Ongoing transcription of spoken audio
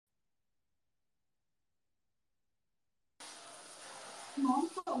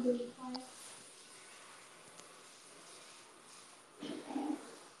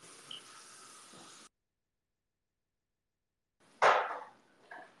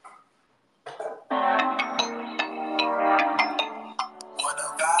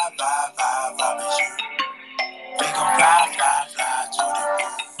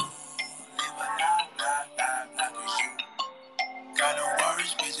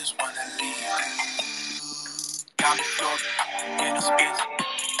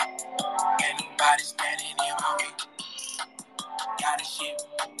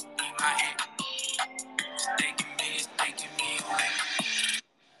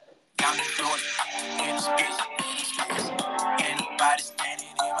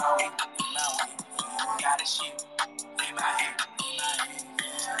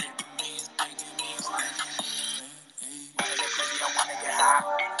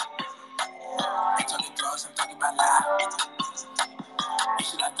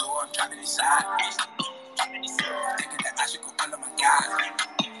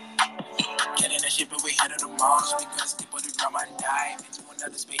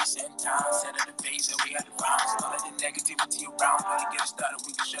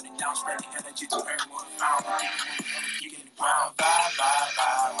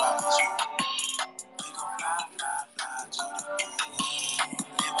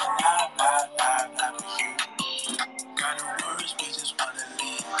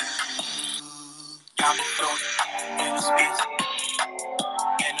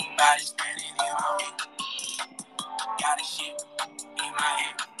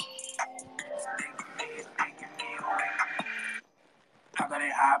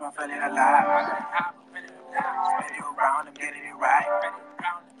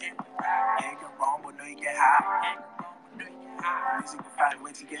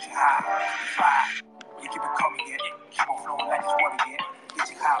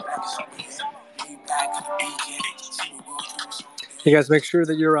Hey guys, make sure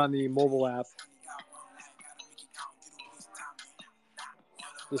that you're on the mobile app.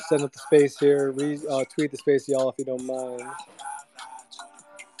 Just send up the space here. Tweet the space, y'all, if you don't mind.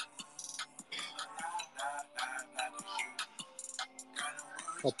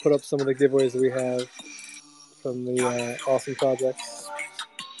 I'll put up some of the giveaways that we have from the awesome projects.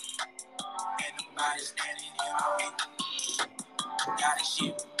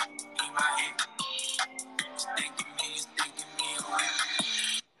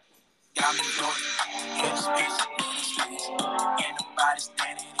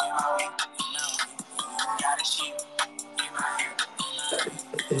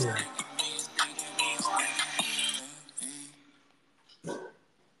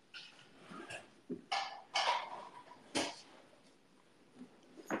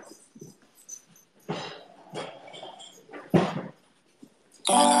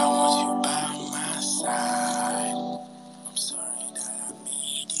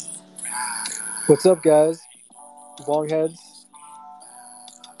 What's up, guys? BongHeads,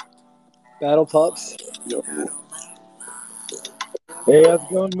 Battle Pups. Yo. Hey, how's it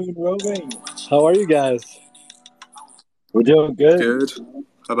going, Moon Roving? How are you guys? We're doing good. Good.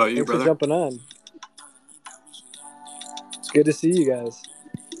 How about you, Thanks brother? for jumping on. It's good to see you guys.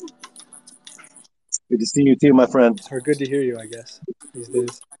 Good to see you too, my friend. Or good to hear you, I guess, these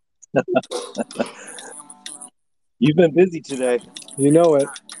days. You've been busy today. You know it.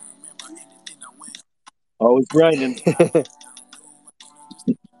 Always grinding.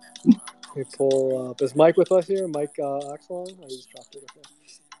 We pull up. Is Mike with us here? Mike Oxlong? I just dropped it.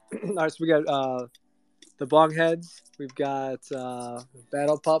 Okay. All right, so we got the BongHeads. We've got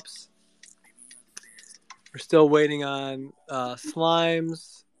Battle Pups. We're still waiting on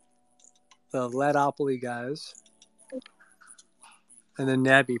Slimes, the Ladopoly guys, and then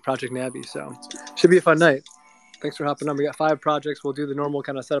NABI, Project NABI. So should be a fun night. Thanks for hopping on. We got 5 projects. We'll do the normal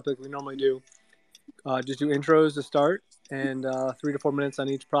kind of setup like we normally do. Just do intros to start, and 3 to 4 minutes on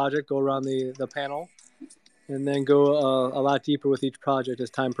each project. Go around the panel, and then go a lot deeper with each project as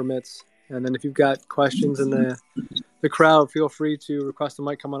time permits. And then if you've got questions in the crowd, feel free to request a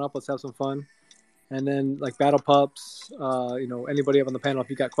mic. Come on up. Let's have some fun. And then like Battle Pups, anybody up on the panel, if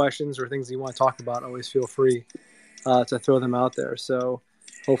you got questions or things you want to talk about, always feel free to throw them out there. So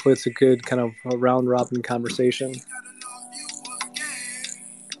hopefully it's a good kind of a round robin conversation.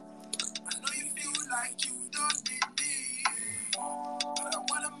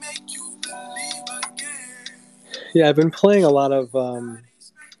 Yeah, I've been playing a lot of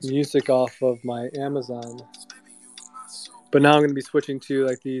music off of my Amazon, but now I'm going to be switching to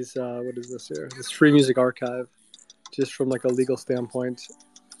like these. What is this here? This free music archive, just from like a legal standpoint,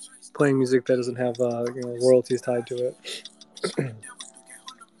 playing music that doesn't have royalties tied to it.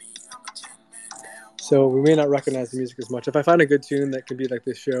 So we may not recognize the music as much. If I find a good tune that can be like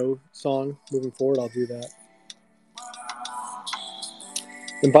the show song moving forward, I'll do that.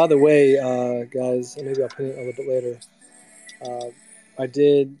 And by the way, guys, maybe I'll put it a little bit later. I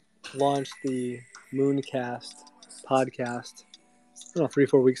did launch the Mooncast podcast, I don't know,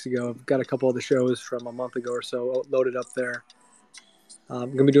 3-4 weeks ago. I've got a couple of the shows from a month ago or so loaded up there. I'm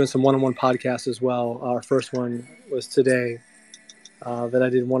going to be doing some one-on-one podcasts as well. Our first one was today that I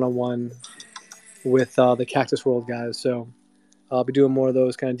did one-on-one with the Cactus World guys. So I'll be doing more of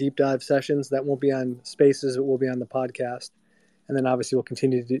those kind of deep dive sessions. That won't be on Spaces, it will be on the podcast. And then obviously we'll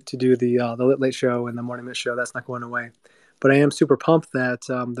continue to do the Lit Late Show and the Morning Mist Show. That's not going away. But I am super pumped that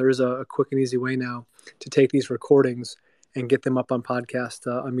there is a quick and easy way now to take these recordings and get them up on podcast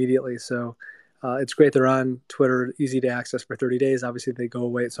immediately. So it's great. They're on Twitter, easy to access for 30 days. Obviously, they go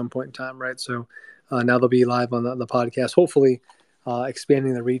away at some point in time, right? So now they'll be live on the podcast, hopefully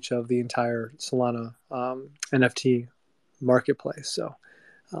expanding the reach of the entire Solana NFT marketplace. So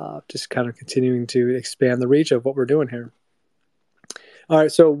just kind of continuing to expand the reach of what we're doing here. All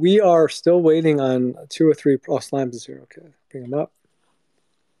right, so we are still waiting on 2 or 3. Oh, Slimes is here. Okay, bring him up.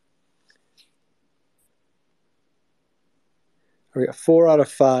 We got 4 out of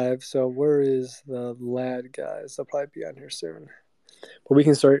 5. So where is the lad guys? They'll probably be on here soon. But we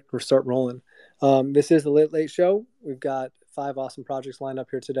can start rolling. This is the Lit Late Show. We've got 5 awesome projects lined up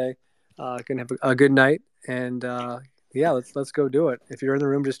here today. Gonna have a good night, and yeah, let's go do it. If you're in the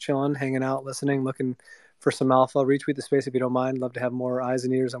room, just chilling, hanging out, listening, looking for some alpha, retweet the space if you don't mind. Love to have more eyes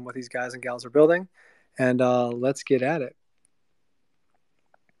and ears on what these guys and gals are building, and let's get at it.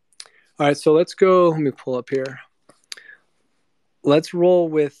 All right, so let's go. Let me pull up here. Let's roll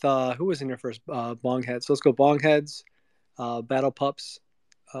with who was in your first BongHeads. So let's go BongHeads, Battle Pups,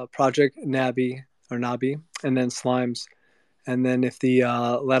 Project NABI, and then Slimes. And then if the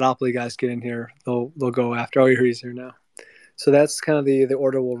Ladopoly guys get in here, they'll go after. Oh, he's here now. So that's kind of the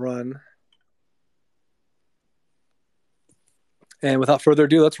order we'll run. And without further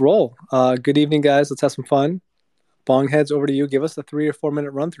ado, let's roll. Good evening, guys. Let's have some fun. BongHeads, over to you. Give us a 3 or 4 minute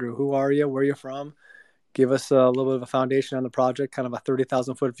run through. Who are you? Where are you from? Give us a little bit of a foundation on the project, kind of a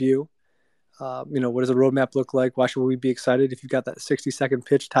 30,000 foot view. What does the roadmap look like? Why should we be excited? If you've got that 60-second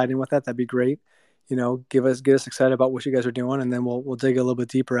pitch tied in with that, that'd be great. Get us excited about what you guys are doing, and then we'll dig a little bit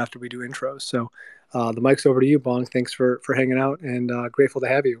deeper after we do intros. So the mic's over to you, Bong. Thanks for hanging out, and grateful to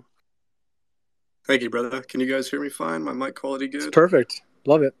have you. Thank you, brother. Can you guys hear me fine? My mic quality good? It's perfect.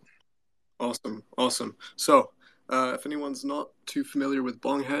 Love it. Awesome. So if anyone's not too familiar with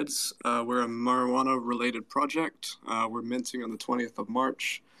BongHeads, we're a marijuana-related project. We're minting on the 20th of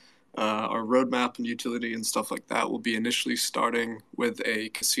March. Our roadmap and utility and stuff like that will be initially starting with a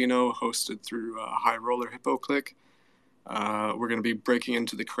casino hosted through High Roller Hippo Click. We're going to be breaking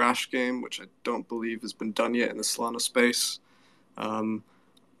into the Crash game, which I don't believe has been done yet in the Solana space.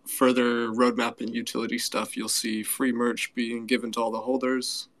 Further roadmap and utility stuff, you'll see free merch being given to all the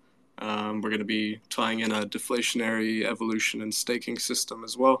holders. We're going to be tying in a deflationary evolution and staking system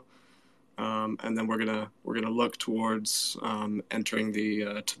as well. And then we're gonna look towards entering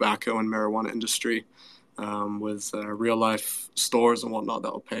the tobacco and marijuana industry with real life stores and whatnot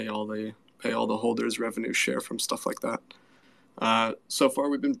that will pay all the holders revenue share from stuff like that. So far,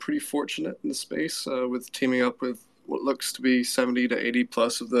 we've been pretty fortunate in the space with teaming up with what looks to be 70 to 80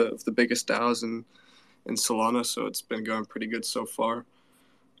 plus of the biggest DAOs in Solana. So it's been going pretty good so far.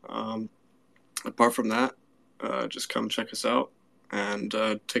 Apart from that, just come check us out and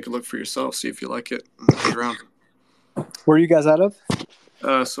take a look for yourself, see if you like it, and hang around. Where are you guys out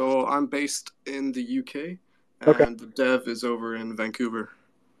of? So I'm based in the UK, and the dev is over in Vancouver.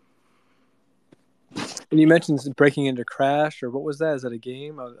 And you mentioned breaking into Crash, or what was that? Is that a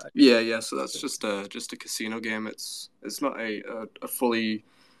game? Yeah. So that's just a casino game. It's not a fully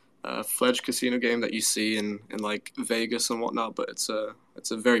fledged casino game that you see in like Vegas and whatnot, but it's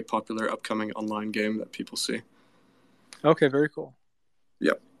a very popular upcoming online game that people see. Okay, very cool.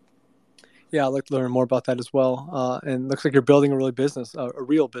 Yep. Yeah, I'd like to learn more about that as well. And it looks like you're building a real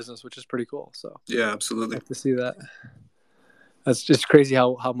business, which is pretty cool. So yeah, absolutely. I'd like to see that. That's just crazy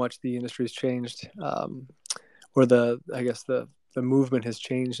how much the industry's changed, or the movement has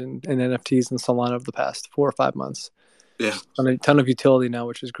changed in NFTs and Solana over the past 4 or 5 months. Yeah, a ton of utility now,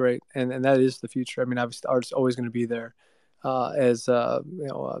 which is great, and that is the future. I mean, obviously, art's always going to be there as an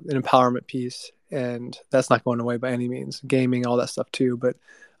empowerment piece, and that's not going away by any means. Gaming, all that stuff too, but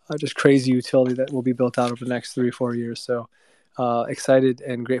just crazy utility that will be built out over the next 3-4 years. So excited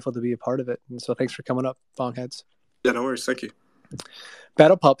and grateful to be a part of it. And so thanks for coming up, BongHeads. Yeah, no worries. Thank you.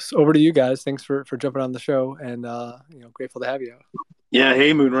 Battle Pups, over to you guys. Thanks for jumping on the show, and grateful to have you. Yeah,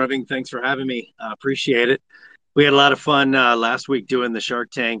 hey, Moon Rubbing. Thanks for having me. Appreciate it. We had a lot of fun last week doing the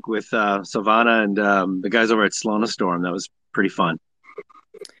Shark Tank with Savannah and the guys over at Solana Storm. That was pretty fun.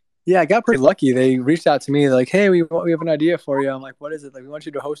 Yeah, I got pretty lucky. They reached out to me like, "Hey, we have an idea for you." I'm like, "What is it?" Like, "We want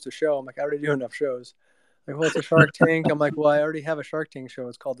you to host a show." I'm like, "I already do enough shows." Like, "Well, it's a Shark Tank." I'm like, "Well, I already have a Shark Tank show.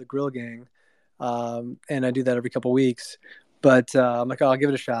 It's called The Grill Gang, and I do that every couple weeks." But I'm like, "Oh, I'll give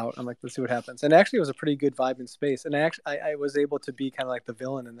it a shot." I'm like, "Let's see what happens." And actually, it was a pretty good vibe in space. And I was able to be kind of like the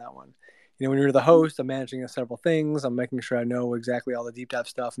villain in that one. When you're the host, I'm managing several things. I'm making sure I know exactly all the deep dive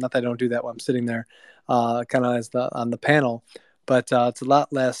stuff. Not that I don't do that while I'm sitting there, kind of as on the panel, but it's a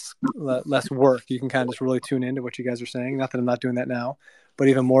lot less work. You can kind of just really tune into what you guys are saying. Not that I'm not doing that now, but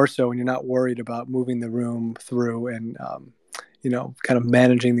even more so when you're not worried about moving the room through and kind of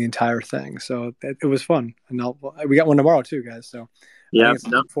managing the entire thing. So it was fun, and we got one tomorrow too, guys. So I Yeah, think it's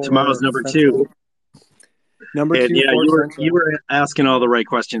no, tomorrow's 4 number two. Central. Number And two, yeah, 4 you Central. were asking all the right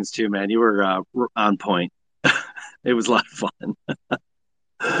questions too, man. You were on point. It was a lot of fun.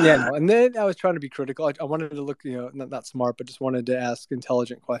 Yeah, no, and then I was trying to be critical. I wanted to look, not smart, but just wanted to ask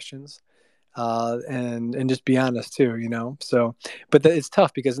intelligent questions, and just be honest too. So, but it's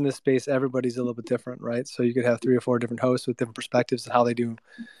tough because in this space, everybody's a little bit different, right? So you could have 3 or 4 different hosts with different perspectives of how they do,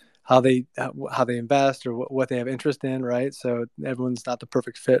 how they invest or what they have interest in, right? So everyone's not the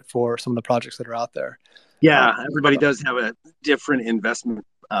perfect fit for some of the projects that are out there. Yeah, everybody does have a different investment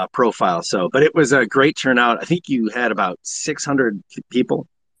profile. So, but it was a great turnout. I think you had about 600 people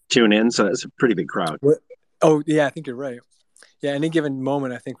tune in, so it's a pretty big crowd. What? Oh, yeah, I think you're right. Yeah, any given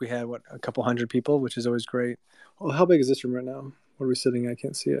moment, I think we had a couple hundred people, which is always great. Well, how big is this room right now? Where are we sitting? I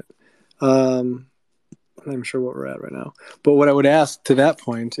can't see it. Um, I'm not even sure what we're at right now. But what I would ask to that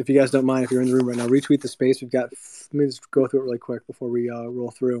point, if you guys don't mind, if you're in the room right now, retweet the space. Let me just go through it really quick before we roll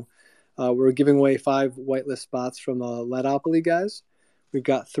through. We're giving away 5 whitelist spots from the Ladopoly guys. We've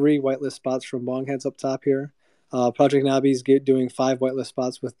got 3 whitelist spots from BongHeads up top here. Project NABI is doing 5 whitelist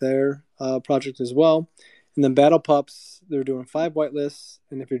spots with their project as well. And then Battle Pups, they're doing 5 whitelists.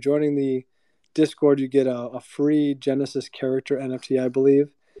 And if you're joining the Discord, you get a free Genesis character NFT, I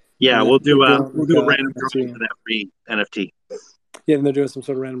believe. Yeah, And then we'll do they're a doing we'll like do a a random drawing NFT. for that free NFT. Yeah, and they're doing some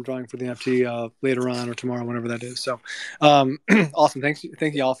sort of random drawing for the NFT later on or tomorrow, whenever that is. So, awesome! Thank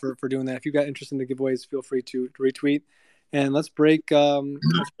you all for doing that. If you've got interest in the giveaways, feel free to retweet, and let's break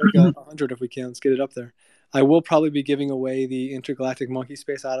 100 if we can. Let's get it up there. I will probably be giving away the Intergalactic Monkey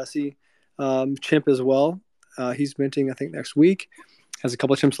Space Odyssey chimp as well. He's minting, I think, next week. Has a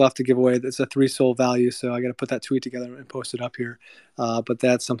couple of chimps left to give away. It's a 3 soul value, so I got to put that tweet together and post it up here. But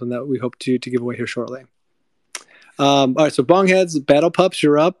that's something that we hope to give away here shortly. All right, so Bongheads, Battle Pups,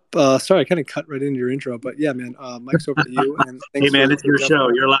 you're up. Sorry, I kind of cut right into your intro, but yeah, man, Mike's over to you. And Hey, thanks man, for it's your jumping show.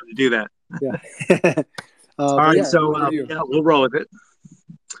 on. You're allowed to do that. Yeah. All But right, yeah, so over to you. yeah, we'll roll with it.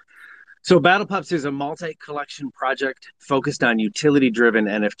 So Battle Pups is a multi-collection project focused on utility-driven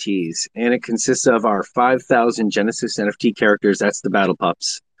NFTs, and it consists of our 5,000 Genesis NFT characters. That's the Battle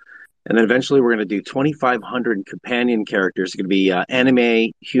Pups. And then eventually we're going to do 2,500 companion characters. It's going to be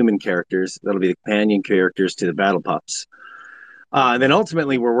anime human characters. That'll be the companion characters to the Battle Pups. And then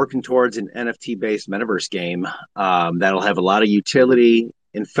ultimately, we're working towards an NFT-based metaverse game that'll have a lot of utility.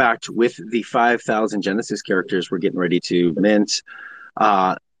 In fact, with the 5,000 Genesis characters we're getting ready to mint,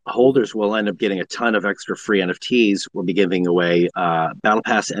 uh, holders will end up getting a ton of extra free NFTs. We'll be giving away Battle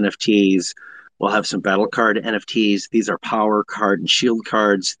Pass NFTs. We'll have some Battle Card NFTs. These are Power Card and Shield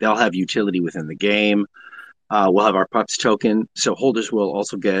cards. They'll have utility within the game. We'll have our Pups token. So holders will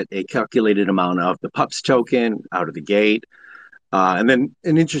also get a calculated amount of the Pups token out of the gate. And then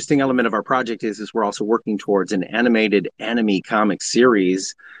an interesting element of our project is we're also working towards an animated anime comic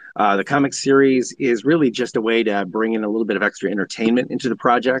series. The comic series is really just a way to bring in a little bit of extra entertainment into the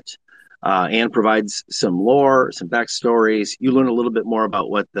project and provides some lore, some backstories. You learn a little bit more about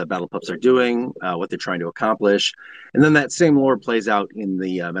what the Battle Pups are doing, what they're trying to accomplish. And then that same lore plays out in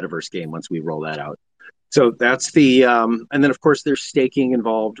the metaverse game once we roll that out. So that's and then of course there's staking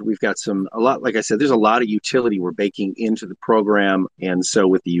involved. We've got like I said, there's a lot of utility we're baking into the program. And so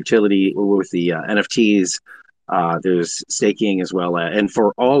with the utility, or with the NFTs, there's staking as well. And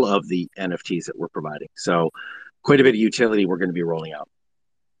for all of the NFTs that we're providing. So quite a bit of utility we're going to be rolling out.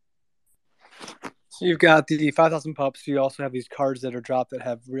 So you've got the 5,000 pups. You also have these cards that are dropped that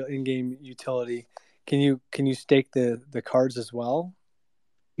have real in-game utility. Can you stake the cards as well?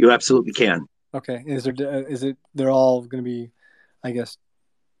 You absolutely can. Okay. They're all going to be, I guess,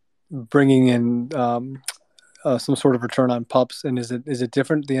 bringing in some sort of return on pups, and is it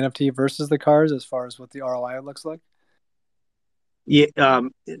different, the NFT versus the cards, as far as what the ROI looks like? Yeah,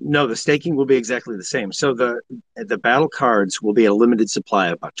 no, the staking will be exactly the same. So the battle cards will be a limited supply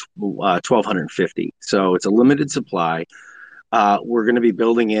of about 1,250. So it's a limited supply. We're going to be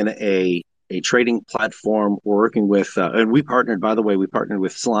building in a trading platform. We're working with, and we partnered, by the way, we partnered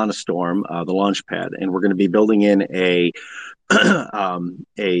with Solana Storm, the launch pad, and we're going to be building in a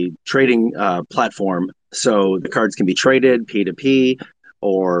trading platform so the cards can be traded P2P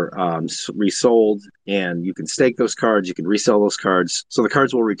or resold, and you can stake those cards, you can resell those cards. So the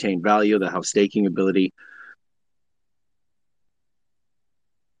cards will retain value, they'll have staking ability.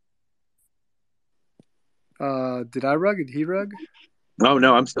 Did I rug? Did he rug? Oh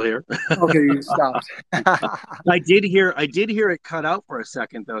no, I'm still here. Okay, you stopped. I did hear it cut out for a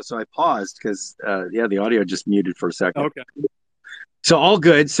second though, so I paused because the audio just muted for a second. Okay. So all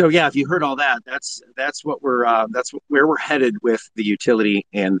good. So yeah, if you heard all that, that's what we're where we're headed with the utility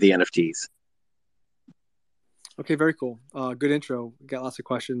and the NFTs. Okay, very cool. Good intro. Got lots of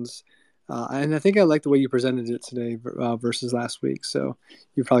questions. And I think I like the way you presented it today versus last week. So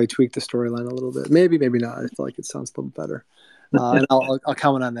you probably tweaked the storyline a little bit. Maybe not. I feel like it sounds a little better. And I'll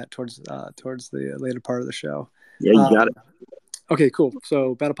comment on that towards the later part of the show. Yeah, you got it. Okay, cool.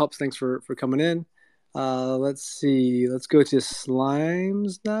 So Battle Pups, thanks for coming in. Let's see. Let's go to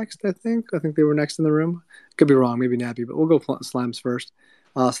Slimes next, I think. I think they were next in the room. Could be wrong, maybe NABI, but we'll go Slimes first.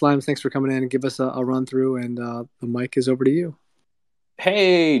 Slimes, thanks for coming in and give us a run through, and the mic is over to you.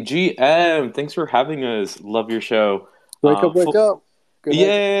 Hey, GM, thanks for having us. Love your show. Wake up. Good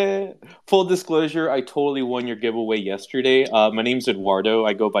yeah. Full disclosure, I totally won your giveaway yesterday. My name's Eduardo.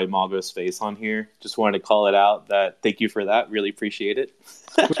 I go by Mago's Face on here. Just wanted to call it out. Thank you for that. Really appreciate it.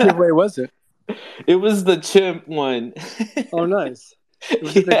 Which giveaway was it? It was the chimp one. Oh, nice.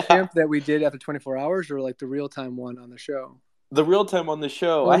 Was it the chimp that we did after 24 hours or like the real-time one on the show? The real-time on the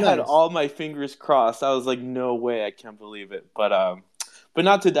show. I had all my fingers crossed. I was like, no way. I can't believe it. But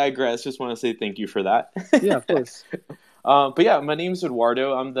not to digress, just want to say thank you for that. Yeah, of course. But yeah, my name's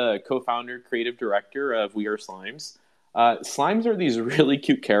Eduardo. I'm the co-founder, creative director of We Are Slimes. Slimes are these really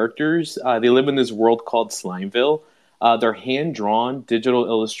cute characters. They live in this world called Slimeville. They're hand-drawn digital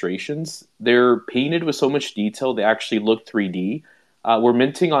illustrations. They're painted with so much detail, they actually look 3D. We're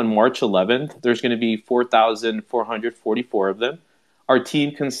minting on March 11th. There's going to be 4,444 of them. Our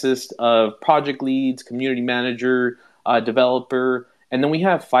team consists of project leads, community manager, developer, and then we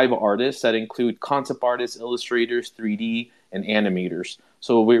have 5 artists that include concept artists, illustrators, 3D, and animators.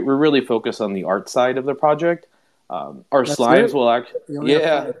 So we're really focused on the art side of the project. Our slimes will actually,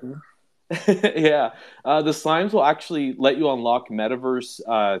 yeah. Yeah, the slimes will actually let you unlock metaverse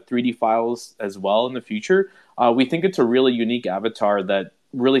 3D files as well in the future. We think it's a really unique avatar that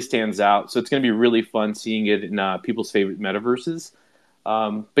really stands out. So it's going to be really fun seeing it in people's favorite metaverses.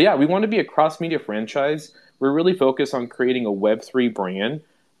 But yeah, we want to be a cross-media franchise. We're really focused on creating a Web3 brand.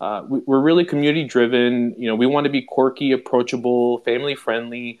 We're really community-driven. You know, we want to be quirky, approachable,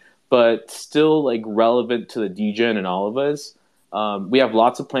 family-friendly, but still like relevant to the DGen and all of us. We have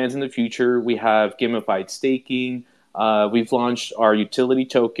lots of plans in the future. We have gamified staking. We've launched our utility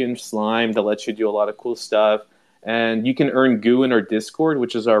token, Slime, that lets you do a lot of cool stuff. And you can earn goo in our Discord,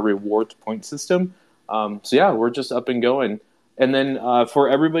 which is our rewards point system. So yeah, we're just up and going. And then for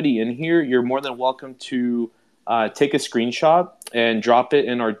everybody in here, you're more than welcome to take a screenshot and drop it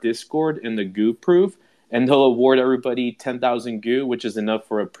in our Discord in the goo proof. And they'll award everybody 10,000 goo, which is enough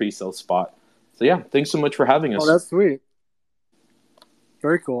for a pre-sale spot. So yeah, thanks so much for having us. Oh, that's sweet.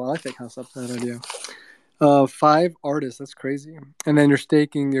 Very cool. I like that concept, that idea. 5 artists, that's crazy. And then you're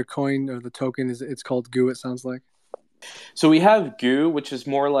staking your coin or the token, it's called goo, it sounds like. So we have goo, which is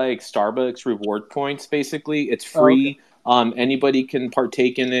more like Starbucks reward points, basically. It's free. Oh, okay. Anybody can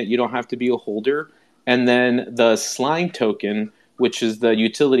partake in it. You don't have to be a holder. And then the slime token, which is the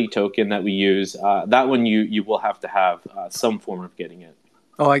utility token that we use, that one you will have to have some form of getting it.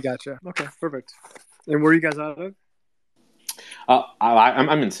 Oh, I gotcha. Okay, perfect. And where are you guys out of?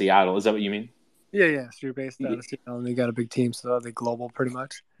 I'm in Seattle. Is that what you mean? Yeah. So you're based out of Seattle, and you got a big team, so they're global pretty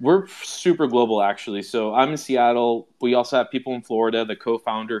much. We're super global, actually. So I'm in Seattle. We also have people in Florida. The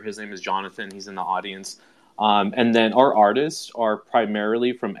co-founder, his name is Jonathan. He's in the audience. And then our artists are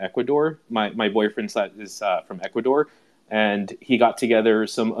primarily from Ecuador. My boyfriend is from Ecuador, and he got together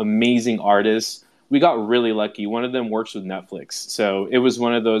some amazing artists. We got really lucky. One of them works with Netflix. So it was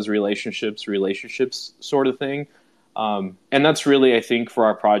one of those relationships sort of thing. And that's really, I think, for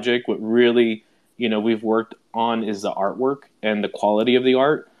our project, what really, we've worked on is the artwork and the quality of the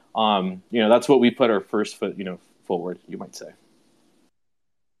art. That's what we put our first foot, forward, you might say.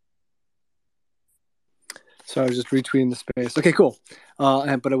 So I was just retweeting the space. Okay, cool.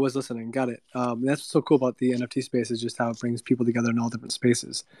 But I was listening. Got it. That's what's so cool about the NFT space is just how it brings people together in all different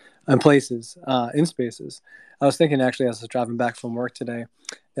spaces and places, in spaces. I was thinking actually as I was driving back from work today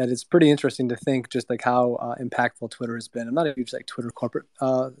that it's pretty interesting to think just like how impactful Twitter has been. I'm not a huge like Twitter corporate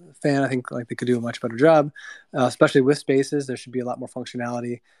fan. I think like they could do a much better job, especially with spaces. There should be a lot more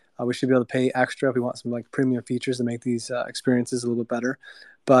functionality. We should be able to pay extra if we want some like premium features to make these experiences a little bit better.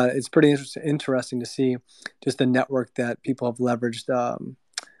 But it's pretty interesting to see just the network that people have leveraged,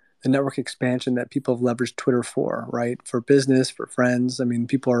 the network expansion that people have leveraged Twitter for, right? For business, for friends. I mean,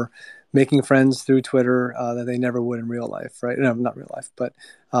 people are making friends through Twitter that they never would in real life, right? No, not real life, but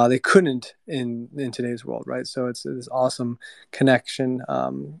they couldn't in today's world, right? So it's this awesome connection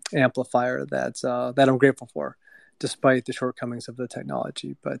amplifier that I'm grateful for, despite the shortcomings of the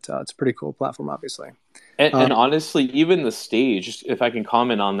technology. But it's a pretty cool platform, obviously. And honestly, even the stage, if I can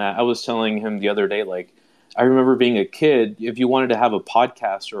comment on that, I was telling him the other day, like, I remember being a kid, if you wanted to have a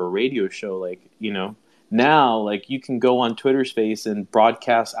podcast or a radio show, like, now, like, you can go on Twitter Space and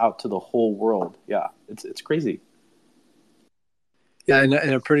broadcast out to the whole world. Yeah, it's crazy. Yeah, in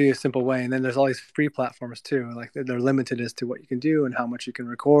a pretty simple way. And then there's all these free platforms too. Like they're limited as to what you can do and how much you can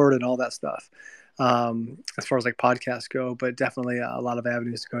record and all that stuff. As far as like podcasts go, but definitely a lot of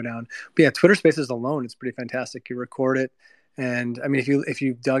avenues to go down. But yeah, Twitter Spaces alone, it's pretty fantastic. You record it, and I mean, if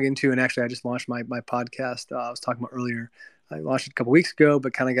you dug into, and actually, I just launched my podcast. I was talking about earlier. I launched it a couple weeks ago,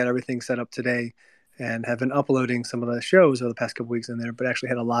 but kind of got everything set up today, and have been uploading some of the shows over the past couple weeks in there. But actually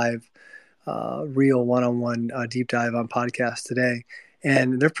had a live, real one-on-one deep dive on podcasts today.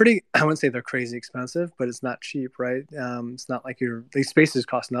 And they're pretty, I wouldn't say they're crazy expensive, but it's not cheap, right? It's not like these spaces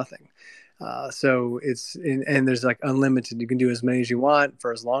cost nothing. So and there's like unlimited. You can do as many as you want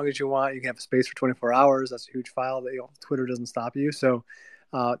for as long as you want. You can have a space for 24 hours. That's a huge file that Twitter doesn't stop you. So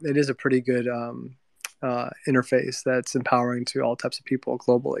it is a pretty good interface that's empowering to all types of people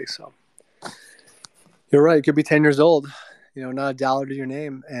globally. So you're right. It could be 10 years old, not $1 to your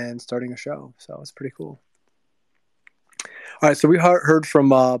name and starting a show. So it's pretty cool. All right, so we heard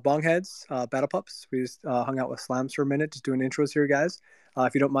from BongHeads, Battle Pups. We just hung out with Slams for a minute, just doing intros here, guys.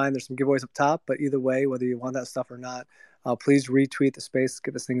 If you don't mind, there's some giveaways up top, but either way, whether you want that stuff or not, please retweet the space,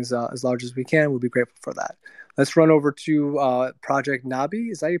 get this thing as large as we can. We'll be grateful for that. Let's run over to Project NABI.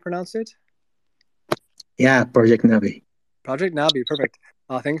 Is that how you pronounce it? Yeah, Project NABI. Project NABI, perfect.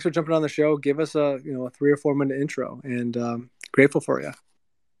 Thanks for jumping on the show. Give us a 3 or 4 minute intro, and grateful for you.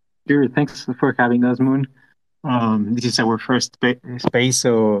 Sure, thanks for having us, Moon. This is our first space,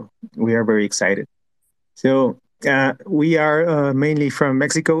 so we are very excited. So we are mainly from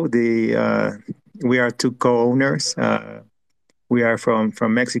Mexico. We are 2 co-owners. We are from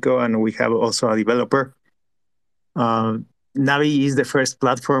Mexico, and we have also a developer. NABI is the first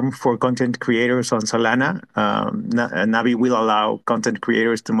platform for content creators on Solana. NABI will allow content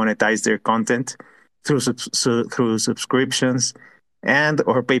creators to monetize their content through subscriptions and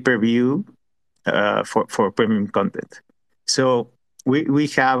or pay-per-view for premium content. So we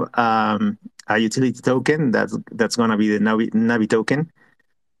have a utility token that's going to be the NABI token,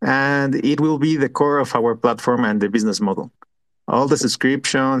 and it will be the core of our platform and the business model. All the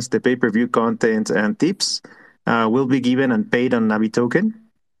subscriptions, the pay-per-view content, and tips will be given and paid on NABI token,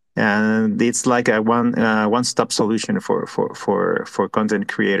 and it's like a one-stop solution for content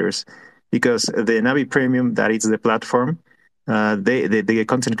creators, because the NABI Premium, that is the platform, the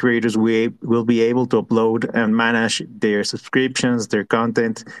content creators will be able to upload and manage their subscriptions, their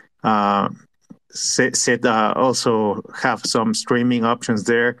content, also have some streaming options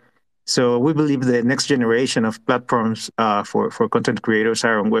there. So we believe the next generation of platforms for content creators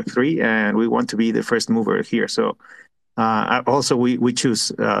are on Web3, and we want to be the first mover here. So also we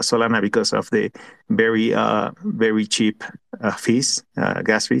choose Solana because of the very cheap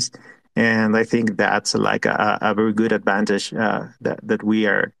gas fees. And I think that's like a very good advantage that we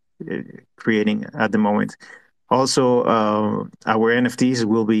are creating at the moment. Also, our NFTs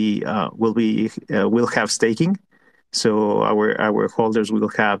will have staking, so our holders will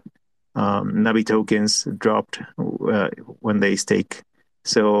have NABI tokens dropped when they stake.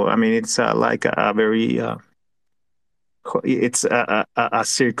 So I mean, it's like a very it's a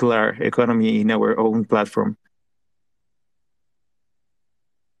circular economy in our own platform.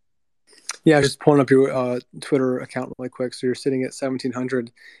 Yeah, just pulling up your Twitter account really quick. So you're sitting at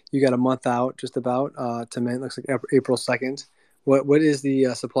 1,700. You got a month out, just about to mint. Looks like April 2nd. What is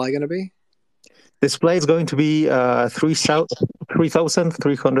the supply going to be? The supply is going to be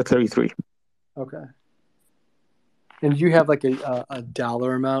 3,333. Okay. And do you have like a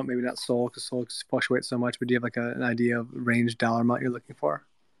dollar amount? Maybe not Sol, because Sol fluctuates so much. But do you have like an idea of range dollar amount you're looking for?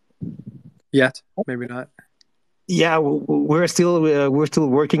 Yet, maybe not. Yeah, we're still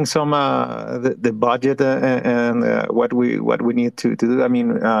working some the budget and what we need to do. I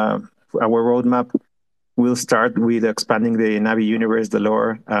mean, our roadmap will start with expanding the Navi universe, the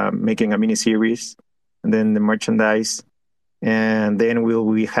lore, making a mini series, and then the merchandise, and then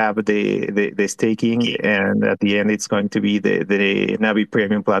we have the staking, and at the end it's going to be the Navi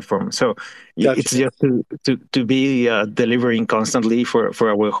premium platform. So it's Gotcha. just to be delivering constantly for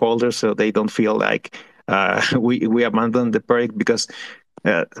our holders, so they don't feel like we abandoned the project, because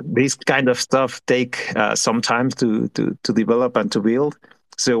this kind of stuff take some time to develop and to build.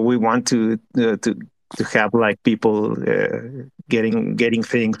 So we want to have like people getting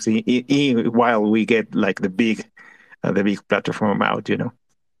things while we get like the big platform out, you know.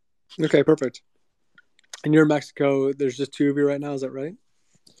 Okay, perfect. And you're in Mexico. There's just two of you right now. Is that right?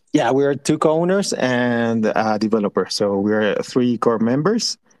 Yeah, we're two co-owners and a developer, so we're three core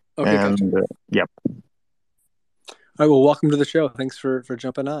members. Okay, And gotcha. yeah. All right. Well, welcome to the show. Thanks for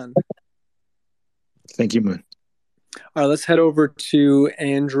jumping on. Thank you, Moon. All right, let's head over to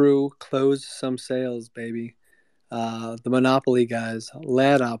Andrew. Close some sales, baby. The Monopoly guys,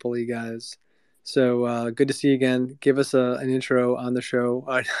 Ladopoly guys. So good to see you again. Give us an intro on the show,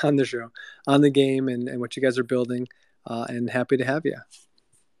 on the game, and what you guys are building. And happy to have you.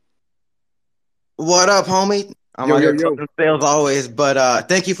 What up, homie? I'm Yo, out yo, here yo. closing sales always, but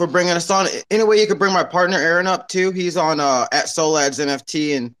thank you for bringing us on. Anyway, you could bring my partner Aaron up too. He's on at Solads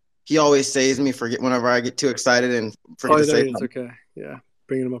NFT, and he always saves me forget whenever I get too excited and forget to No, say it's something. okay. Yeah,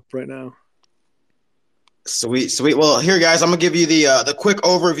 bringing them up right now. Sweet, sweet. Well, here, guys, I'm gonna give you the quick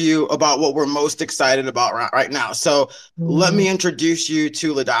overview about what we're most excited about right now. So, let me introduce you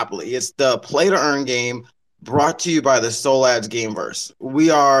to Ladopoly. It's the play to earn game brought to you by the Solads Gameverse. We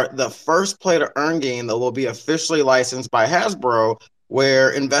are the first play to earn game that will be officially licensed by Hasbro,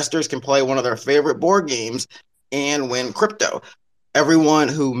 where investors can play one of their favorite board games and win crypto. Everyone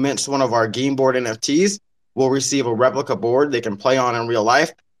who mints one of our game board NFTs will receive a replica board they can play on in real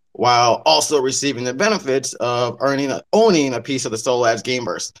life, while also receiving the benefits of owning a piece of the Solads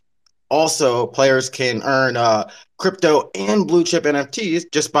Gameverse. Also, players can earn crypto and blue chip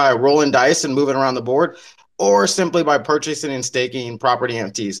NFTs just by rolling dice and moving around the board, or simply by purchasing and staking property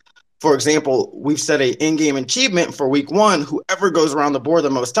NFTs. For example, we've set a in-game achievement for week 1. Whoever goes around the board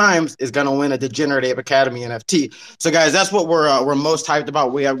the most times is going to win a Degenerate Ape Academy NFT. So, guys, that's what we're most hyped about.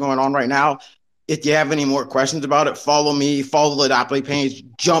 What we have going on right now. If you have any more questions about it, follow me, follow the Ladopoly page,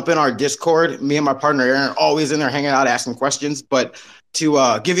 jump in our Discord. Me and my partner Aaron are always in there hanging out, asking questions. But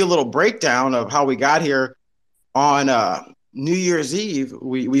to give you a little breakdown of how we got here, on New Year's Eve,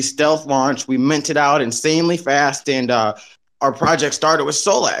 we stealth launched, we minted out insanely fast, and our project started with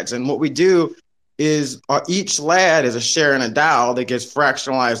Solads. And what we do is each lad is a share in a DAO that gets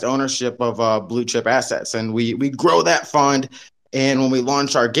fractionalized ownership of blue chip assets. And we grow that fund. And when we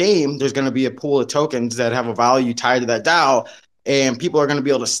launch our game, there's going to be a pool of tokens that have a value tied to that DAO. And people are going to be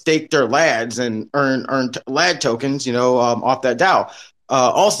able to stake their lads and earn lad tokens, off that DAO.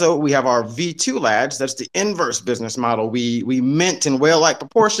 Also, we have our V2 lads. That's the inverse business model. We mint in whale-like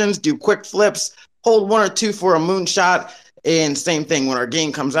proportions, do quick flips, hold 1 or 2 for a moonshot, and same thing. When our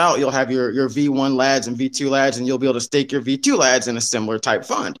game comes out, you'll have your V1 lads and V2 lads, and you'll be able to stake your V2 lads in a similar type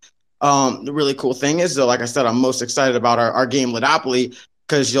fund. The really cool thing is, though, like I said, I'm most excited about our game Ladopoly,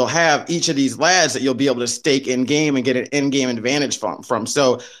 because you'll have each of these lads that you'll be able to stake in game and get an in-game advantage from.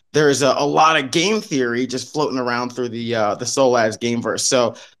 So there's a lot of game theory just floating around through the Solads Gameverse.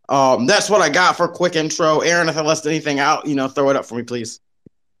 So that's what I got for a quick intro. Aaron, if I left anything out, throw it up for me, please.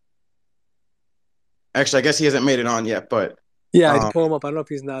 Actually, I guess he hasn't made it on yet, but yeah, I did pull him up. I don't know if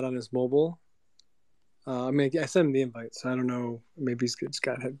he's not on his mobile. I sent him the invite, so I don't know. Maybe he's just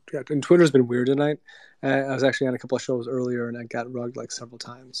got. And Twitter's been weird tonight. I was actually on a couple of shows earlier, and I got rugged like several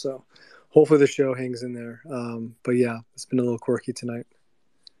times. So hopefully the show hangs in there. But yeah, it's been a little quirky tonight.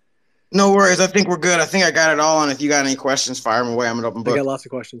 No worries. I think we're good. I think I got it all. And if you got any questions, fire them away. I'm an open book. I got lots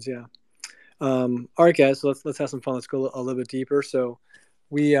of questions. Yeah. All right, guys. So let's have some fun. Let's go a little bit deeper. So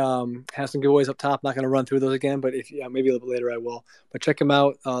we have some giveaways up top. Not going to run through those again, but if maybe a little bit later I will. But check them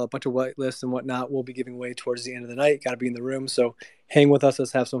out. A bunch of white lists and whatnot we'll be giving away towards the end of the night. Got to be in the room. So hang with us.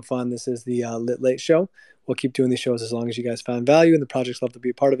 Let's have some fun. This is the Lit Late Show. We'll keep doing these shows as long as you guys find value and the projects love to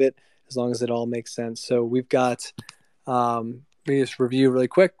be a part of it, as long as it all makes sense. So we've got, let me just review really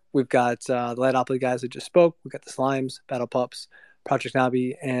quick. We've got the Ladopoly guys that just spoke. We've got the Slimes, Battle Pups, Project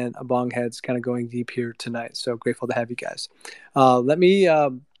NABI, and BongHeads kind of going deep here tonight. So grateful to have you guys. Let me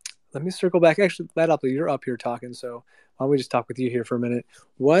circle back. Actually, Ladopoly, you're up here talking. So why don't we just talk with you here for a minute?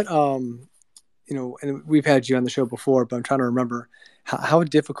 What and we've had you on the show before, but I'm trying to remember how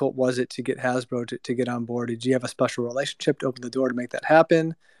difficult was it to get Hasbro to get on board? Did you have a special relationship to open the door to make that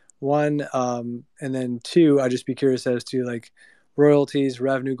happen? One, and then two, I'd just be curious as to like royalties,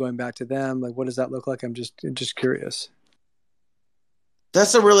 revenue going back to them. Like, what does that look like? I'm just curious.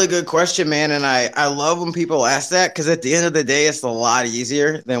 That's a really good question, man. And I love when people ask that, because at the end of the day, it's a lot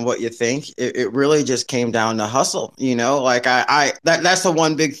easier than what you think. It really just came down to hustle, like that's the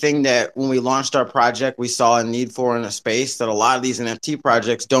one big thing that when we launched our project, we saw a need for in a space that a lot of these NFT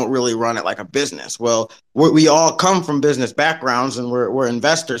projects don't really run it like a business. Well, we all come from business backgrounds and we're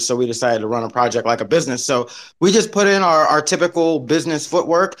investors. So we decided to run a project like a business. So we just put in our typical business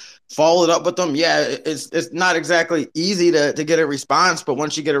footwork, followed up with them. Yeah, it's not exactly easy to get a response, but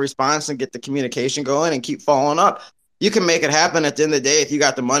once you get a response and get the communication going and keep following up, you can make it happen. At the end of the day, if you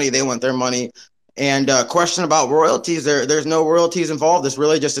got the money, they want their money. And question about royalties, there's no royalties involved. It's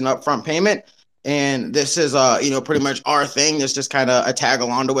really just an upfront payment. And this is pretty much our thing. It's just kind of a tag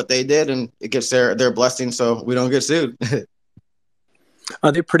along to what they did, and it gets their blessing so we don't get sued.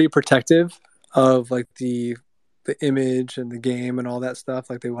 Are they pretty protective of like the image and the game and all that stuff?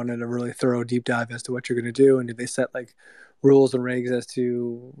 Like they wanted a really thorough deep dive as to what you're going to do, and did they set like rules and regs as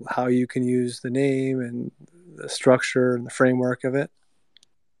to how you can use the name and the structure and the framework of it?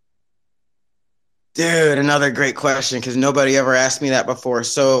 Dude, another great question, because nobody ever asked me that before.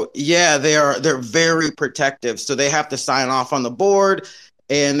 So yeah, they're very protective. So they have to sign off on the board,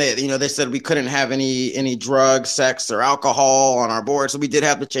 and they said we couldn't have any drugs, sex, or alcohol on our board. So we did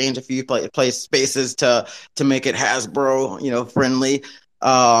have to change a few place spaces to make it Hasbro friendly.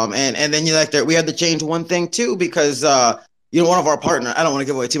 And then we had to change one thing too, because one of our partners, I don't want to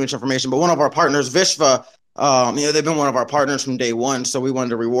give away too much information, but one of our partners, Vishva, they've been one of our partners from day one, so we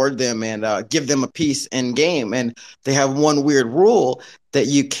wanted to reward them and give them a piece in game. And they have one weird rule that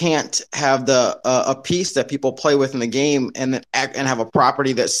you can't have a piece that people play with in the game and have a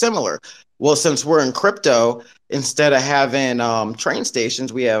property that's similar. Well, since we're in crypto, instead of having train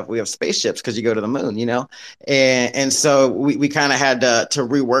stations, we have spaceships, because you go to the moon, and so we kind of had to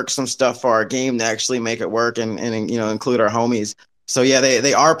rework some stuff for our game to actually make it work and include our homies. So yeah,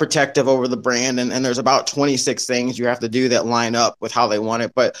 they are protective over the brand, and there's about 26 things you have to do that line up with how they want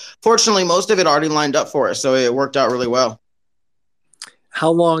it. But fortunately, most of it already lined up for us, so it worked out really well. How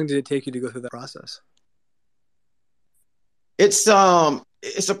long did it take you to go through that process? It's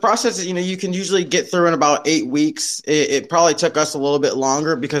a process that you can usually get through in about 8 weeks. It probably took us a little bit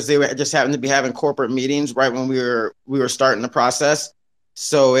longer because they just happened to be having corporate meetings right when we were starting the process.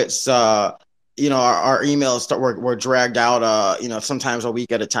 So it's our emails were dragged out sometimes a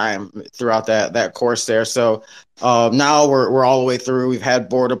week at a time throughout that course there. So now we're all the way through. We've had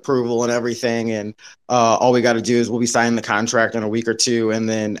board approval and everything, and all we got to do is we'll be signing the contract in a week or two, and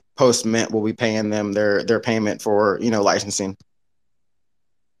then post mint we'll be paying them their payment for licensing.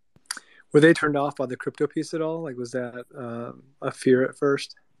 Were they turned off by the crypto piece at all? Like, was that a fear at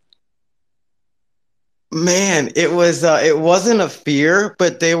first? Man, it wasn't a fear,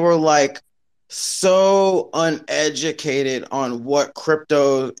 but they were like so uneducated on what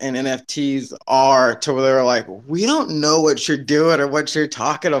crypto and NFTs are, to where they're like, we don't know what you're doing or what you're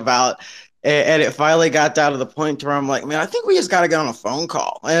talking about. And it finally got down to the point where I'm like, man, I think we just got to get on a phone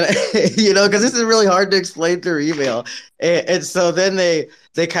call, and because this is really hard to explain through email. And so then they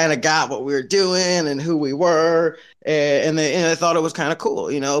kind of got what we were doing and who we were, and they thought it was kind of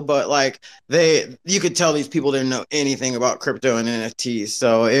cool, But like you could tell these people didn't know anything about crypto and NFTs,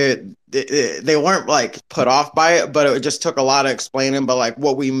 so they weren't like put off by it, but it just took a lot of explaining, but like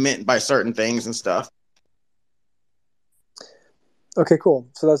what we meant by certain things and stuff. Okay, cool.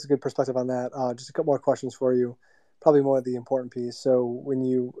 So that's a good perspective on that. Just a couple more questions for you, probably more of the important piece. So when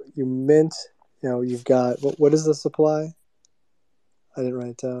you mint, you've got, what is the supply? I didn't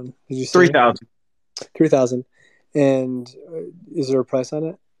write it down. Did you say 3,000? 3,000. And is there a price on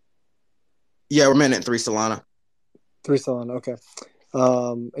it? Yeah, we're minting 3 Solana. 3 Solana, okay.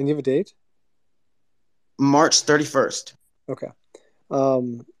 And you have a date? March 31st. Okay.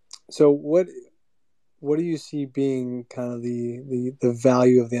 So what do you see being kind of the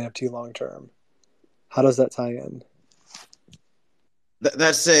value of the NFT long term? How does that tie in?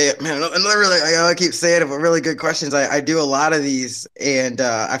 That's another really, I keep saying it, but really good questions. I do a lot of these, and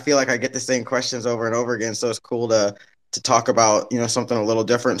I feel like I get the same questions over and over again. So it's cool to talk about something a little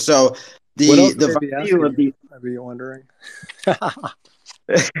different. So the value of the, I'd be wondering.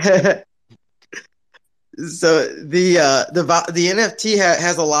 So the NFT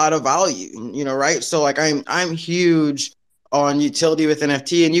has a lot of value, right? So like I'm huge on utility with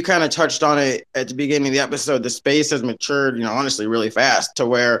NFT, and you kind of touched on it at the beginning of the episode. The space has matured, honestly, really fast to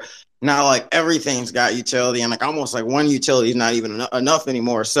where now like everything's got utility, and like almost like one utility is not even enough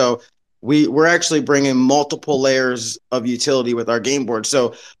anymore. So we're actually bringing multiple layers of utility with our game board.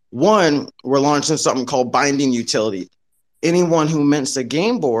 So one, we're launching something called binding utility. Anyone who mints a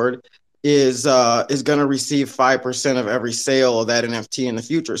game board is going to receive 5% of every sale of that NFT in the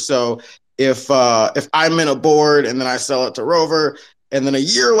future. So if I'm in a board and then I sell it to Rover, and then a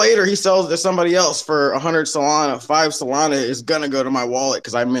year later he sells it to somebody else for 100 Solana, 5 Solana is gonna go to my wallet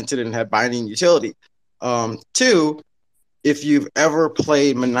because I minted it and had binding utility. Two, if you've ever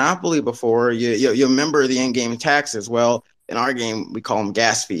played Monopoly before, you remember the in-game taxes. Well, in our game we call them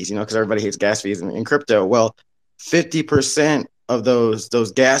gas fees, because everybody hates gas fees in crypto. Well, 50% of those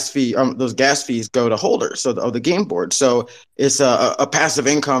gas fees go to holders of the game board. So it's a passive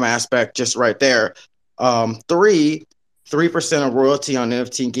income aspect just right there. 3% of royalty on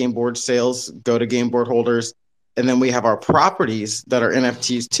NFT game board sales go to game board holders. And then we have our properties that are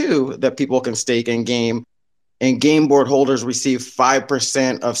NFTs too, that people can stake in game, and game board holders receive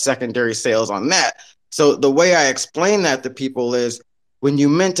 5% of secondary sales on that. So the way I explain that to people is when you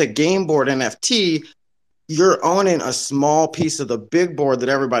mint a game board NFT, you're owning a small piece of the big board that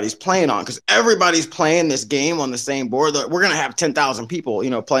everybody's playing on, because everybody's playing this game on the same board. We're going to have 10,000 people,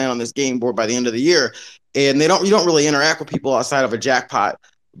 playing on this game board by the end of the year. And you don't really interact with people outside of a jackpot.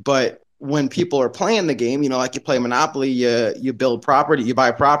 But when people are playing the game, like you play Monopoly, you build property, you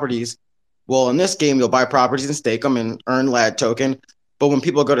buy properties. Well, in this game, you'll buy properties and stake them and earn LAD token. But when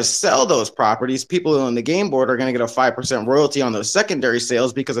people go to sell those properties, people who own the game board are going to get a 5% royalty on those secondary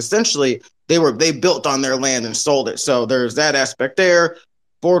sales, because essentially they built on their land and sold it. So there's that aspect there.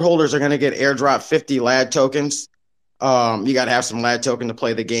 Board holders are going to get airdrop 50 LAD tokens. You got to have some LAD token to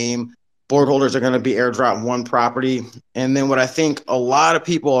play the game. Board holders are going to be airdrop one property. And then what I think a lot of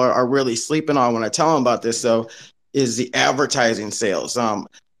people are really sleeping on when I tell them about this, though, is the advertising sales.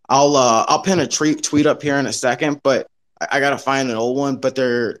 I'll pin a tweet up here in a second, but I gotta find an old one. But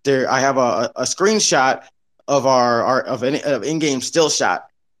I have a screenshot of of in-game still shot,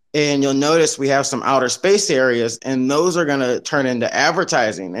 and you'll notice we have some outer space areas, and those are gonna turn into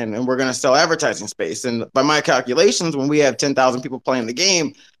advertising, and we're gonna sell advertising space. And by my calculations, when we have 10,000 people playing the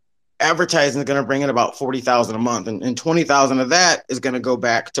game, advertising is gonna bring in about 40,000 a month, and 20,000 of that is gonna go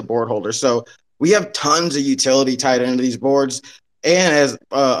back to board holders. So we have tons of utility tied into these boards. And as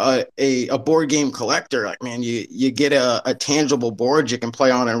a board game collector, like, man, you get a tangible board you can play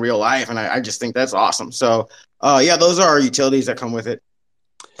on in real life, and I just think that's awesome. So, those are our utilities that come with it.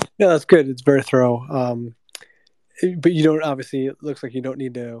 Yeah, that's good. It's very thorough. But you don't, obviously, it looks like you don't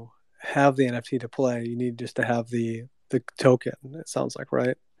need to have the NFT to play. You need just to have the token, it sounds like,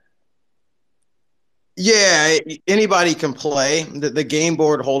 right? Yeah, anybody can play. The game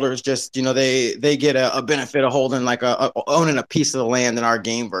board holders just, they get a benefit of holding owning a piece of the land in our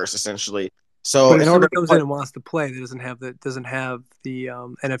game verse, essentially. So but if in order someone comes in and wants to play, that doesn't have the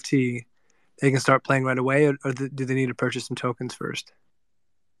NFT, they can start playing right away, or do they need to purchase some tokens first?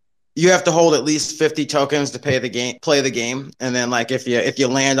 You have to hold at least 50 tokens to play the game, and then if you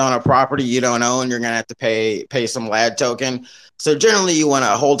land on a property you don't own, you're gonna have to pay some LAD token. So generally you want to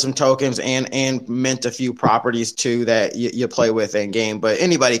hold some tokens and mint a few properties too that you play with in game. But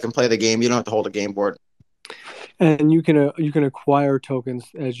anybody can play the game. You don't have to hold a game board. And you can acquire tokens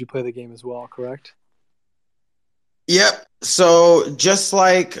as you play the game as well, correct? Yep. So just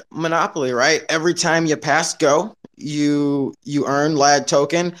like Monopoly, right? Every time you pass go, you earn LAD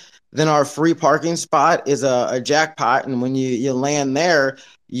token. Then our free parking spot is a jackpot, and when you land there,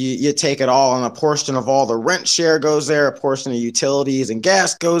 you take it all, and a portion of all the rent share goes there, a portion of utilities and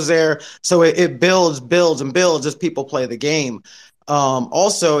gas goes there. So it builds and builds as people play the game.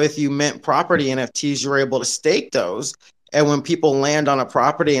 Also, if you mint property NFTs, you're able to stake those, and when people land on a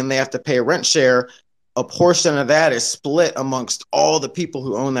property and they have to pay rent share, a portion of that is split amongst all the people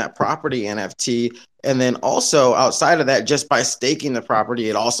who own that property NFT. And then also outside of that, just by staking the property,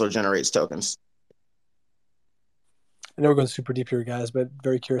 it also generates tokens. I know we're going super deep here, guys, but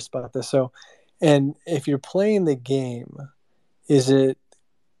very curious about this. So, and if you're playing the game, is it,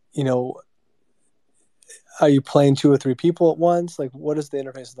 are you playing 2 or 3 people at once? Like, what does the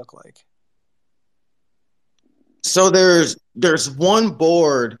interface look like? So there's one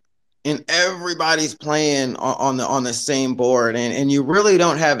board, and everybody's playing on the same board, and you really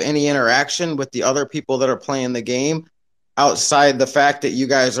don't have any interaction with the other people that are playing the game outside the fact that you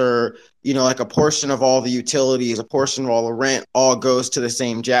guys are, like a portion of all the utilities, a portion of all the rent all goes to the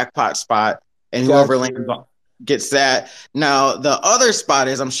same jackpot spot, and whoever lands on. gets that. Now, the other spot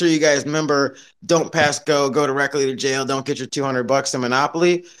is, I'm sure you guys remember, don't pass go, go directly to jail, don't get your $200 in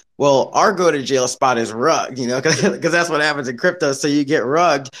Monopoly. Well, our go to jail spot is rug, because that's what happens in crypto. So you get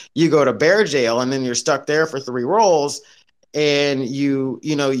rugged, you go to bear jail, and then you're stuck there for 3 rolls, and you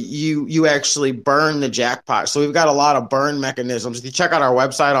actually burn the jackpot. So we've got a lot of burn mechanisms. If you check out our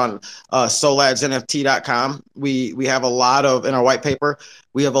website on soladsnft.com, we have a lot of, in our white paper,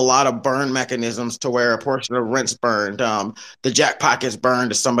 we have a lot of burn mechanisms to where a portion of rent's burned. The jackpot gets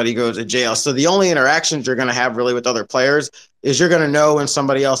burned if somebody goes to jail. So the only interactions you're going to have really with other players is you're going to know when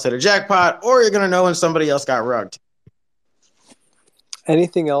somebody else hit a jackpot, or you're going to know when somebody else got rugged.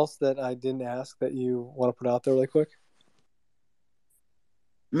 Anything else that I didn't ask that you want to put out there really quick?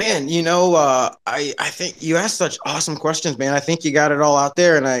 Man, I think you asked such awesome questions, man. I think you got it all out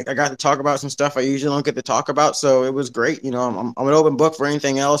there, and I got to talk about some stuff I usually don't get to talk about, so it was great. I'm an open book for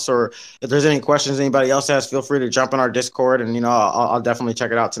anything else, or if there's any questions anybody else has, feel free to jump in our Discord, and I'll definitely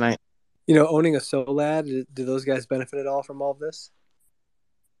check it out tonight. Owning a Solad, do those guys benefit at all from all of this?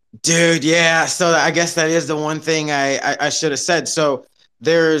 Dude, yeah. So I guess that is the one thing I should have said. So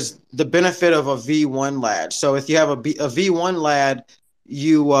there's the benefit of a V1 lad. So if you have a V1 lad,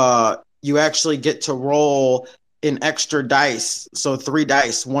 you actually get to roll an extra dice. So 3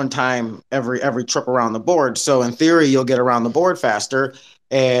 dice one time every trip around the board. So in theory, you'll get around the board faster.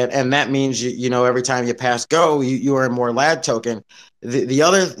 And that means every time you pass go, you earn more lad token. The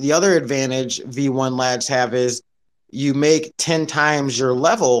other advantage V1 lads have is you make 10 times your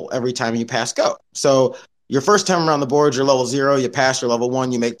level every time you pass go. So your first time around the board, you're level 0, you pass your level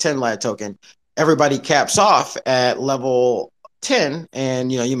 1, you make 10 lad token. Everybody caps off at level 10,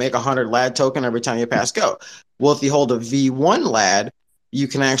 and you make 100 lad token every time you pass go. Well, if you hold a V1 lad, you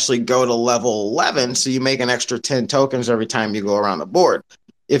can actually go to level 11, so you make an extra 10 tokens every time you go around the board.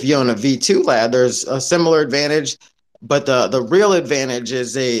 If you own a V2 lad, there's a similar advantage, but the real advantage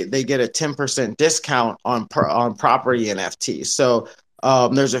is they get a 10% discount on property NFTs. So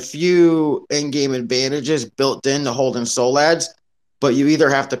there's a few in-game advantages built into holding Solads, but you either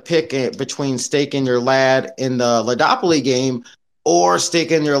have to pick it between staking your lad in the Ladopoly game or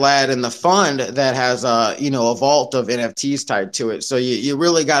staking your lad in the fund that has a vault of NFTs tied to it. So you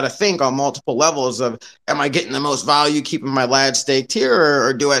really got to think on multiple levels of, am I getting the most value keeping my lad staked here,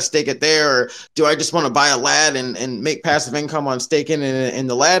 or do I stake it there, or do I just want to buy a lad and make passive income on staking in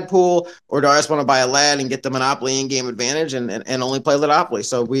the lad pool, or do I just want to buy a lad and get the Monopoly in-game advantage and only play Ladopoly?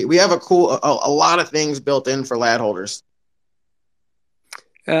 So we have a lot of things built in for lad holders.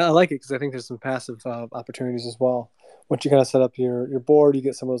 I like it because I think there's some passive opportunities as well. Once you kind of set up your board, you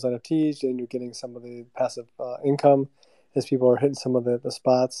get some of those NFTs, and you're getting some of the passive income as people are hitting some of the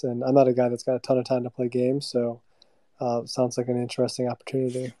spots. And I'm not a guy that's got a ton of time to play games, so sounds like an interesting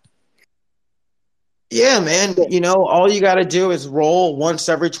opportunity. Yeah, man. All you got to do is roll once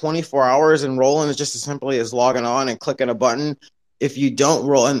every 24 hours, and rolling is just as simply as logging on and clicking a button. If you don't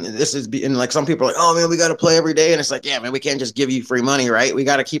roll, and like some people are like, oh man, we got to play every day. And it's like, yeah, man, we can't just give you free money, right? We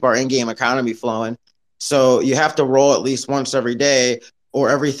got to keep our in-game economy flowing. So you have to roll at least once every day, or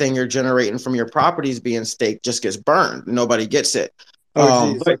everything you're generating from your properties being staked just gets burned. Nobody gets it.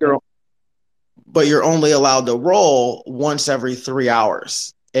 But you're only allowed to roll once every 3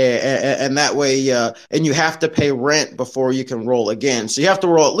 hours. And that way, and you have to pay rent before you can roll again. So you have to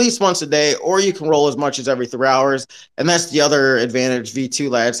roll at least once a day, or you can roll as much as every 3 hours. And that's the other advantage V2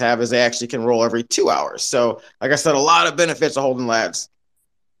 lads have, is they actually can roll every 2 hours. So like I said, a lot of benefits of holding lads.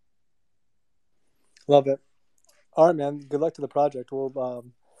 Love it. All right, man. Good luck to the project. We'll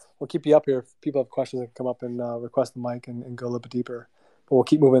keep you up here. If people have questions, they can come up and request the mic and go a little bit deeper. But we'll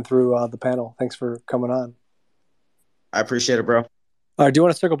keep moving through the panel. Thanks for coming on. I appreciate it, bro. All right. Do you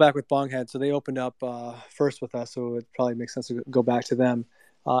want to circle back with BongHeads? So they opened up first with us, so it probably makes sense to go back to them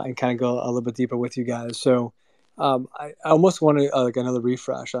and kind of go a little bit deeper with you guys. So I almost want to like another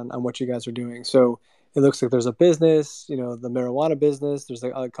refresh on what you guys are doing. So it looks like there's a business, the marijuana business. There's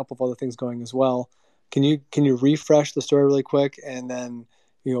a couple of other things going as well. Can you refresh the story really quick, and then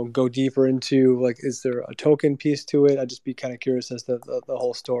go deeper into, like, is there a token piece to it? I'd just be kind of curious as to the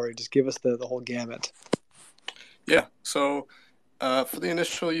whole story. Just give us the whole gamut. Yeah. So for the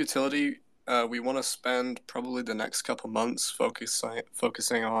initial utility, we want to spend probably the next couple months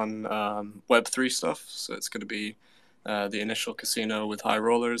focusing on Web3 stuff. So it's going to be the initial casino with high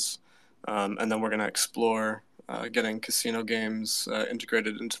rollers, and then we're going to explore getting casino games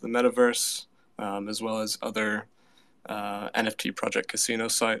integrated into the metaverse, as well as other NFT project casino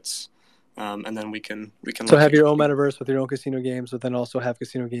sites, and then we can. So have your own metaverse with your own casino games, but then also have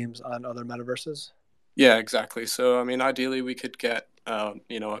casino games on other metaverses. Yeah, exactly. So I mean, ideally, we could get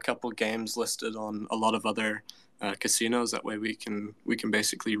a couple games listed on a lot of other casinos. That way we can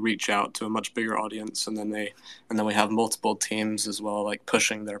basically reach out to a much bigger audience, and then we have multiple teams as well, like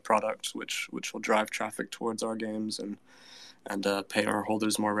pushing their product, which will drive traffic towards our games and pay our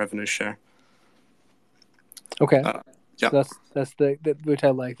holders more revenue share. Okay. Yeah. So that's which I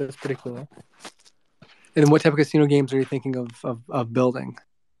like. That's pretty cool. And what type of casino games are you thinking of building?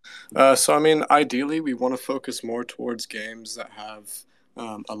 So, I mean, ideally, we want to focus more towards games that have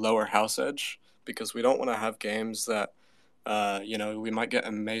a lower house edge, because we don't want to have games that, we might get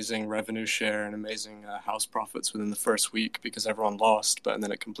amazing revenue share and amazing house profits within the first week because everyone lost, and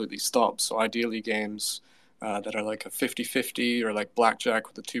then it completely stops. So, ideally, games that are like a 50-50 or like blackjack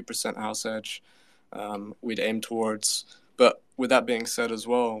with a 2% house edge, we'd aim towards. But with that being said as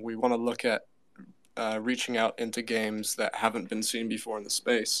well, we want to look at reaching out into games that haven't been seen before in the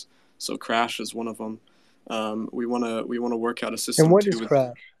space. So Crash is one of them. We want to work out a system. And what is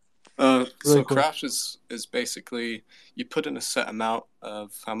Crash? So cool. Crash is basically, you put in a set amount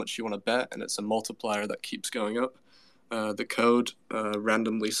of how much you want to bet, and it's a multiplier that keeps going up. The code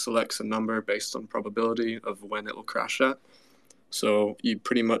randomly selects a number based on probability of when it will crash at. So you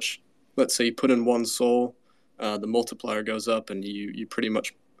pretty much, let's say you put in 1 soul, the multiplier goes up, and you pretty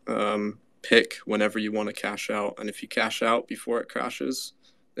much pick whenever you want to cash out. And if you cash out before it crashes,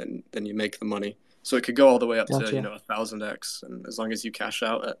 then you make the money. So it could go all the way up to 1,000x, and as long as you cash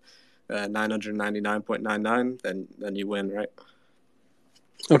out at 999.99, then you win, right?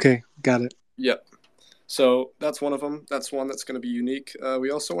 Okay, got it. Yep. So that's one of them. That's one that's going to be unique. We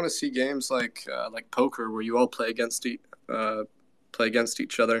also want to see games like poker, where you all play against each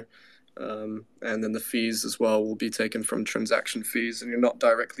other, and then the fees as well will be taken from transaction fees, and you're not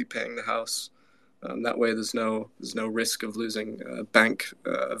directly paying the house. That way, there's no risk of losing bank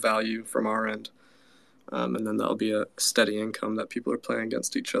value from our end, and then that'll be a steady income that people are playing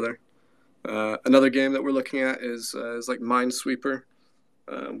against each other. Another game that we're looking at is like Minesweeper,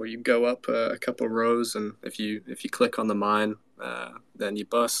 where you go up a couple rows, and if you click on the mine, then you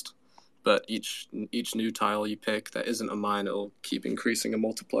bust. But each new tile you pick that isn't a mine, it'll keep increasing a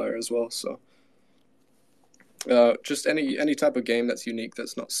multiplier as well. So just any type of game that's unique,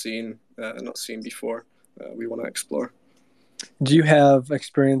 that's not seen before, we want to explore. Do you have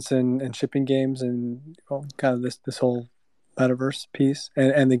experience in shipping games and kind of this whole metaverse piece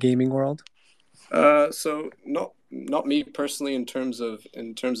and the gaming world? So not me personally in terms of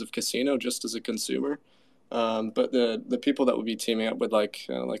casino, just as a consumer. But the people that would be teaming up with like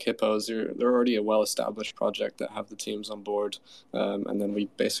Hippos, they're already a well-established project that have the teams on board, and then we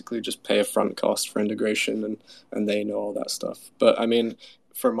basically just pay a front cost for integration, and they know all that stuff. But I mean,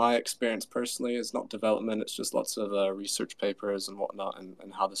 for my experience personally, it's not development; it's just lots of research papers and whatnot,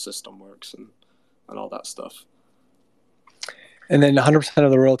 and how the system works and all that stuff. And then 100%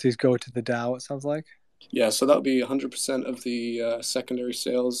 of the royalties go to the DAO, it sounds like? Yeah, so that would be 100% of the secondary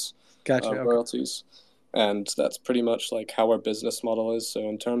sales royalties. Okay. And that's pretty much like how our business model is. So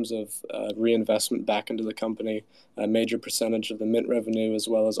in terms of reinvestment back into the company, a major percentage of the mint revenue as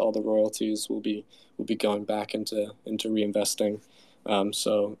well as all the royalties will be going back into reinvesting.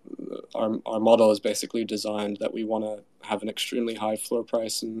 So our model is basically designed that we want to have an extremely high floor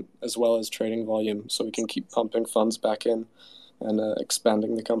price and as well as trading volume, so we can keep pumping funds back in and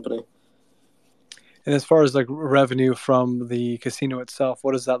expanding the company. And as far as like revenue from the casino itself,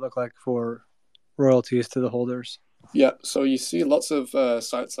 what does that look like for royalties to the holders? Yeah, so you see lots of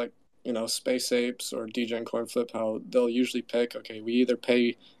sites like Space Apes or DJ and CoinFlip, how they'll usually pick, okay, we either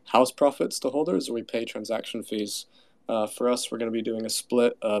pay house profits to holders or we pay transaction fees. For us, we're going to be doing a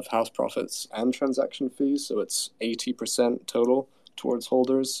split of house profits and transaction fees, so it's 80% total towards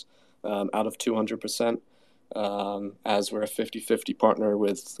holders out of 200%, as we're a 50-50 partner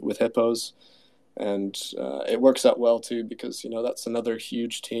with Hippos. And it works out well too, because that's another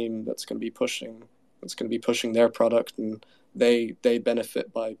huge team that's going to be pushing their product, and they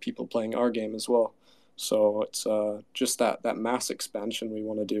benefit by people playing our game as well. So it's just that mass expansion we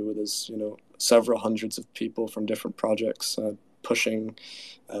want to do with is several hundreds of people from different projects pushing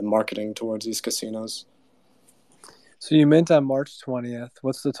marketing towards these casinos. So you mint on March 20th.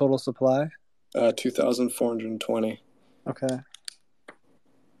 What's the total supply? 2,420. Okay.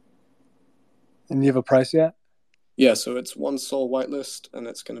 And you have a price yet? Yeah, so it's 1 SOL whitelist, and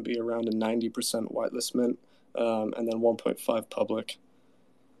it's going to be around a 90% whitelist mint, and then 1.5 public.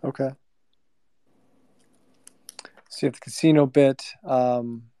 Okay. So you have the casino bit,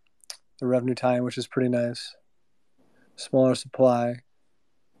 the revenue time, which is pretty nice. Smaller supply.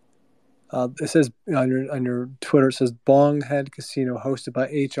 It says on your Twitter, it says BongHead Casino hosted by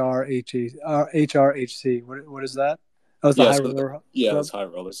HRHC. What is that? That was the Yeah, high so roller. yeah, club? it's high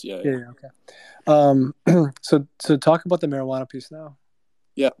rollers. Yeah, Yeah, yeah. yeah, okay. So talk about the marijuana piece now.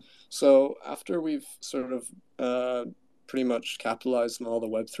 Yeah. So after we've sort of pretty much capitalized on all the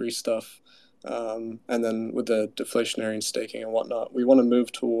Web3 stuff, and then with the deflationary and staking and whatnot, we want to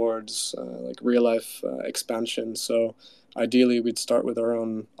move towards like real life expansion. So ideally, we'd start with our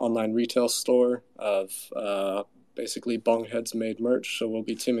own online retail store of basically BongHeads made merch. So we'll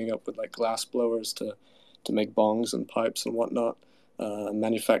be teaming up with like glass blowers to make bongs and pipes and whatnot,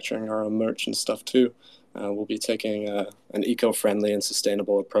 manufacturing our own merch and stuff too. We'll be taking an eco-friendly and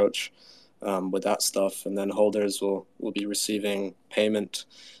sustainable approach with that stuff, and then holders will be receiving payment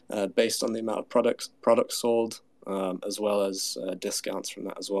based on the amount of products sold, as well as discounts from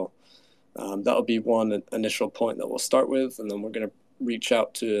that as well. That'll be one initial point that we'll start with, and then we're going to reach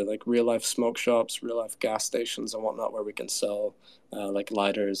out to like real life smoke shops, real life gas stations and whatnot, where we can sell like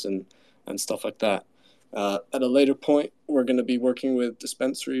lighters and stuff like that. At a later point, we're going to be working with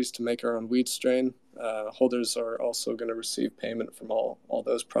dispensaries to make our own weed strain. Holders are also going to receive payment from all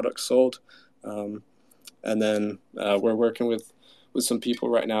those products sold. And then we're working with some people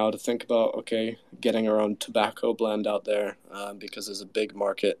right now to think about, okay, getting our own tobacco blend out there, because there's a big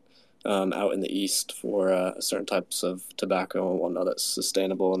market out in the East for certain types of tobacco and whatnot that's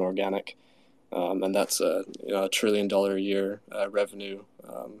sustainable and organic. And that's a $1 trillion a year revenue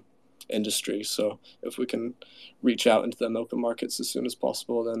industry. So if we can reach out into the open markets as soon as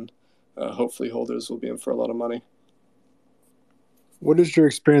possible, then hopefully holders will be in for a lot of money. What does your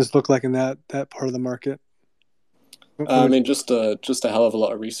experience look like in that part of the market? I mean, just a hell of a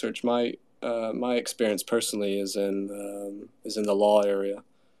lot of research. My experience personally is in the law area,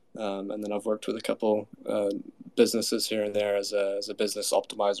 and then I've worked with a couple businesses here and there as a business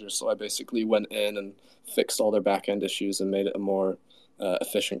optimizer. So I basically went in and fixed all their back end issues and made it a more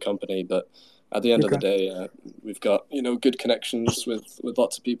efficient company. But at the end of the day, we've got good connections with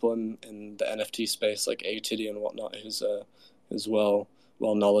lots of people in the NFT space, like ATD and whatnot, who's well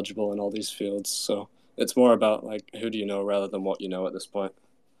knowledgeable in all these fields. So it's more about like who do you know rather than what you know at this point.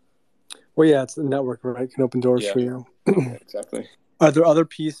 Well, yeah, it's the network, right? It can open doors for you. Yeah, exactly. Are there other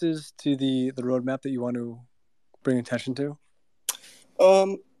pieces to the roadmap that you want to bring attention to?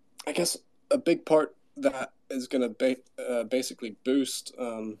 I guess a big part that is going to basically boost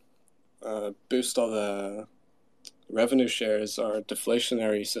all the revenue shares our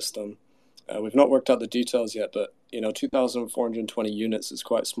deflationary system. We've not worked out the details yet, but 2,420 units is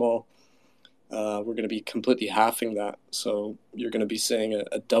quite small. We're going to be completely halving that, so you're going to be seeing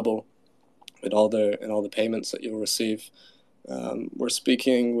a double in all the payments that you'll receive. We're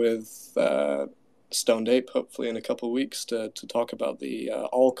speaking with Stoned Ape hopefully in a couple of weeks to talk about the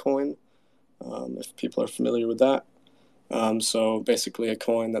All coin, if people are familiar with that. So basically a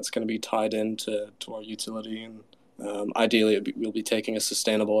coin that's going to be tied into our utility, and ideally we'll be taking a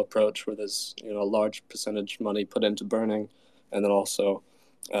sustainable approach where there's a large percentage money put into burning, and then also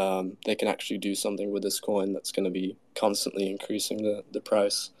they can actually do something with this coin that's going to be constantly increasing the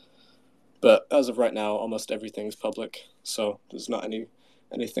price. But as of right now, almost everything's public, so there's not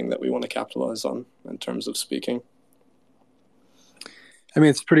anything that we want to capitalize on in terms of speaking. I mean,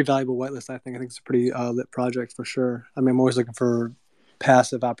 it's a pretty valuable whitelist, I think. I think it's a pretty lit project for sure. I mean, I'm always looking for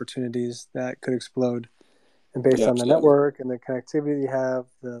passive opportunities that could explode. And based on the network and the connectivity you have,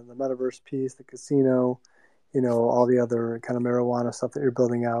 the metaverse piece, the casino, all the other kind of marijuana stuff that you're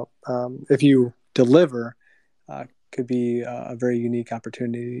building out, if you deliver, could be a very unique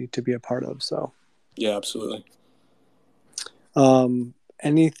opportunity to be a part of. So, yeah, absolutely.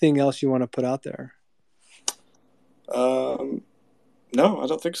 Anything else you want to put out there? No, I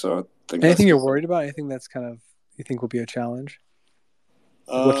don't think so. I think anything you're worried about? Anything that's kind of you think will be a challenge?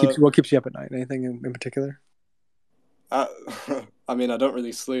 What keeps you up at night? Anything in particular? I mean, I don't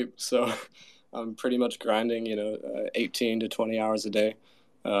really sleep, so I'm pretty much grinding, 18 to 20 hours a day,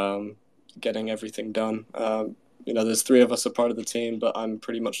 getting everything done. There's 3 of us a part of the team, but I'm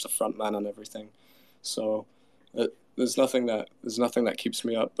pretty much the front man on everything. So there's nothing that keeps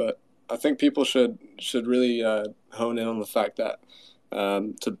me up. But I think people should really hone in on the fact that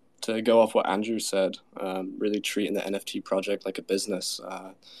to go off what Andrew said, really treating the NFT project like a business.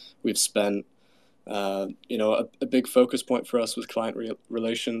 We've spent a big focus point for us with client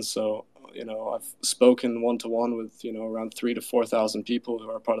relations. So I've spoken one-to-one with around 3,000 to 4,000 people who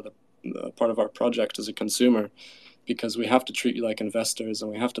are part of our project as a consumer, because we have to treat you like investors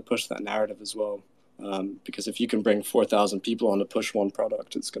and we have to push that narrative as well. Because if you can bring 4,000 people on to push one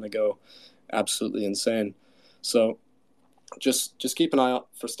product, it's going to go absolutely insane. So just keep an eye out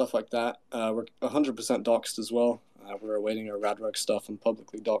for stuff like that. We're 100% doxed as well. We're awaiting our RadRug stuff and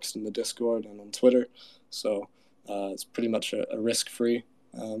publicly doxed in the Discord and on Twitter. So It's pretty much a risk-free.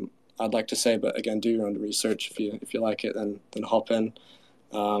 I'd like to say, but again, do your own research. If you like it, then hop in.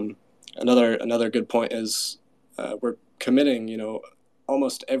 Another good point is we're committing,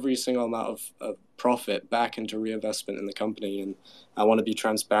 almost every single amount of profit back into reinvestment in the company, and I want to be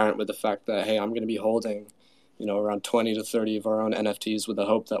transparent with the fact that, hey, I'm going to be holding, around 20 to 30 of our own NFTs with the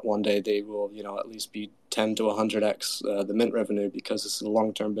hope that one day they will, at least be 10 to 100x the mint revenue, because it's a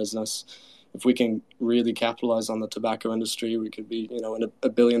long-term business. If we can really capitalize on the tobacco industry, we could be, in a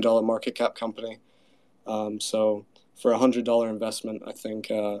 $1 billion market cap company. So for $100 investment, I think,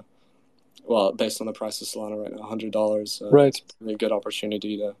 based on the price of Solana right now, $100, right, it's a really good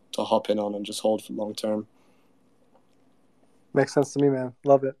opportunity to hop in on and just hold for long term. Makes sense to me, man.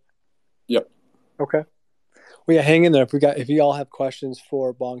 Love it. Yep. Okay. Well, yeah, hang in there. If you all have questions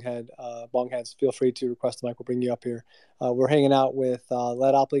for BongHeads, feel free to request the mic. We'll bring you up here. We're hanging out with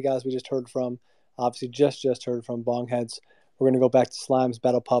Ladopoly guys. We just heard from, obviously, just heard from BongHeads. We're going to go back to Slimes,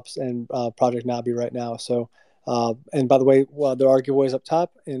 Battle Pups, and Project NABI right now. So, and by the way, there are giveaways up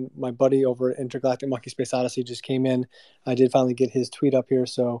top. And my buddy over at Intergalactic Monkey Space Odyssey just came in. I did finally get his tweet up here.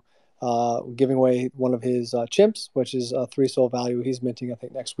 So, giving away one of his chimps, which is 3 soul value. He's minting, I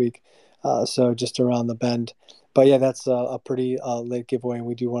think, next week. So just around the bend. But yeah, that's a pretty late giveaway, and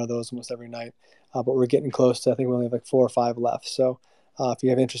we do one of those almost every night. But we're getting close to, I think we only have like 4 or 5 left. So if you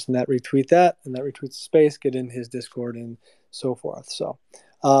have interest in that, retweet that, and that retweets the space, get in his Discord and so forth. So,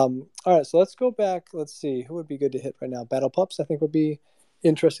 all right, so let's go back. Let's see, who would be good to hit right now? Battle Pups, I think, would be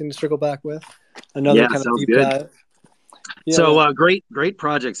interesting to circle back with. Another kind of deep dive. Yeah, so great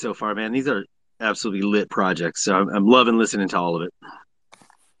projects so far, man. These are absolutely lit projects. So I'm loving listening to all of it.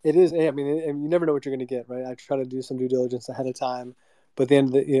 It is. I mean, you never know what you're going to get, right? I try to do some due diligence ahead of time, but at the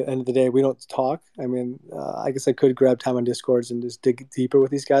end of the day, we don't talk. I mean, I guess I could grab time on Discords and just dig deeper with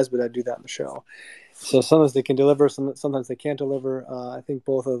these guys, but I do that in the show. So sometimes they can deliver, sometimes they can't deliver. I think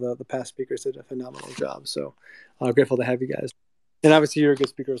both of the past speakers did a phenomenal job. So I'm grateful to have you guys, and obviously you're a good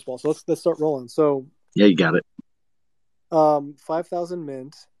speaker as well. So let's start rolling. So yeah, you got it. 5,000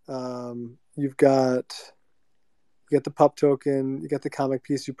 mint. You've got the pup token, you got the comic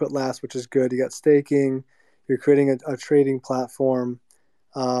piece you put last, which is good. You got staking. You're creating a trading platform.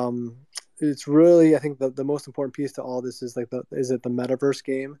 It's really, I think the most important piece to all this is the metaverse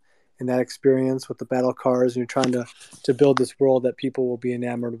game and that experience with the battle cards, and you're trying to build this world that people will be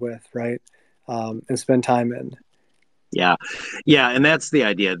enamored with, right? And spend time in. Yeah, and that's the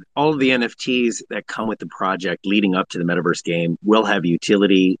idea. All of the NFTs that come with the project leading up to the metaverse game will have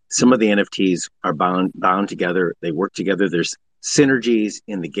utility. Some of the NFTs are bound together. They work together. There's synergies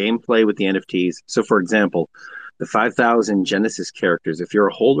in the gameplay with the NFTs. So, for example, the 5,000 Genesis characters, if you're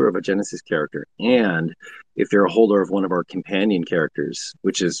a holder of a Genesis character, and if you're a holder of one of our companion characters,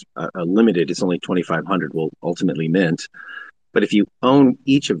 which is a limited, it's only 2,500, will ultimately mint. But if you own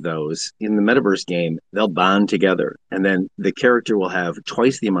each of those in the metaverse game, they'll bond together. And then the character will have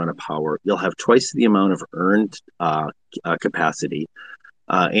twice the amount of power. You'll have twice the amount of earned capacity.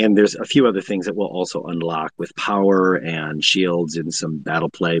 And there's a few other things that will also unlock with power and shields and some battle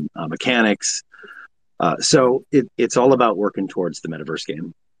play mechanics. So it's all about working towards the metaverse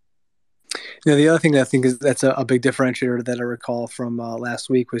game. The other thing that I think is that's a big differentiator that I recall from last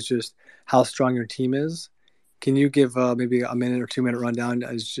week was just how strong your team is. Can you give maybe a minute or 2 minute rundown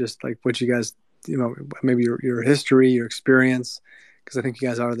as just like what you guys, maybe your history, your experience, because I think you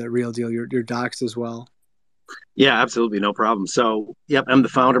guys are the real deal. Your docs as well. Yeah, absolutely, no problem. So, yep, I'm the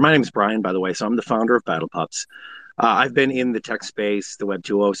founder. My name is Brian, by the way. So I'm the founder of Battle Pups. I've been in the tech space, the Web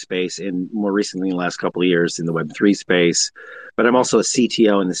 2.0 space, and more recently, in the last couple of years, in the Web 3 space. But I'm also a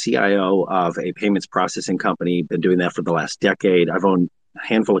CTO and the CIO of a payments processing company. Been doing that for the last decade. I've owned a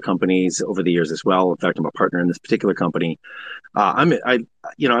handful of companies over the years as well. In fact, I'm a partner in this particular company. This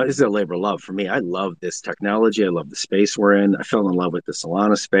is a labor of love for me. I love this technology. I love the space we're in. I fell in love with the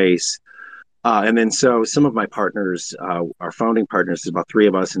Solana space. And then so some of my partners, our founding partners, there's about 3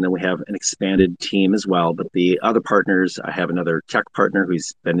 of us, and then we have an expanded team as well. But the other partners, I have another tech partner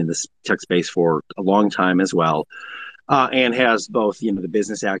who's been in this tech space for a long time as well. And has both, the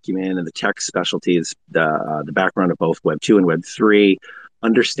business acumen and the tech specialties, the background of both Web 2 and Web 3,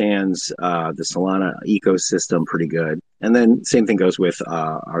 understands the Solana ecosystem pretty good. And then same thing goes with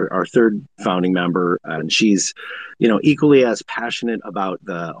our third founding member, and she's, equally as passionate about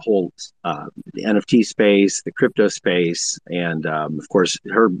the whole the NFT space, the crypto space, and of course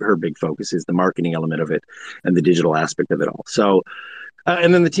her big focus is the marketing element of it and the digital aspect of it all. So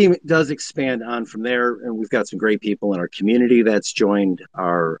And then the team does expand on from there, and we've got some great people in our community that's joined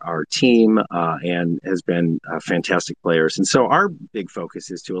our team and has been fantastic players. And so our big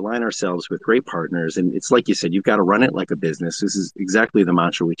focus is to align ourselves with great partners. And it's like you said, you've got to run it like a business. This is exactly the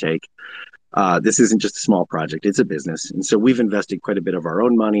mantra we take. This isn't just a small project; it's a business. And so we've invested quite a bit of our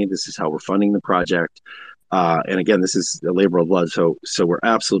own money. This is how we're funding the project. And again, this is the labor of love. So we're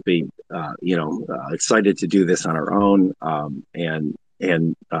absolutely, excited to do this on our own.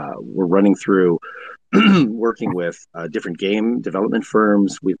 And we're running through working with different game development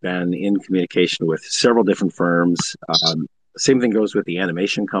firms. We've been in communication with several different firms. Same thing goes with the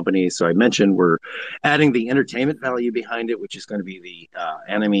animation companies. So I mentioned we're adding the entertainment value behind it, which is going to be the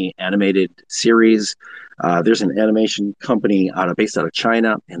animated series. There's an animation company based out of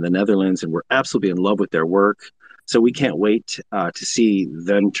China and the Netherlands, and we're absolutely in love with their work. So we can't wait to see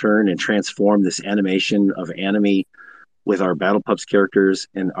them turn and transform this animation of anime with our Battle Pups characters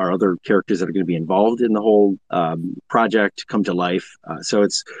and our other characters that are going to be involved in the whole project come to life. So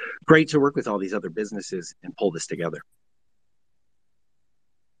it's great to work with all these other businesses and pull this together.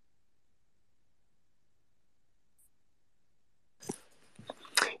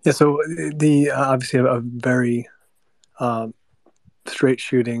 Yeah, so the obviously a very straight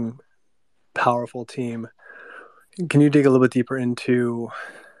shooting, powerful team. Can you dig a little bit deeper into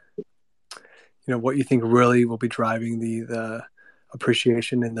what you think really will be driving the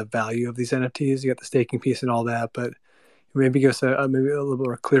appreciation and the value of these NFTs? You got the staking piece and all that, but maybe give us maybe a little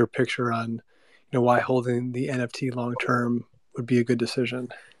more clear picture on why holding the NFT long term would be a good decision.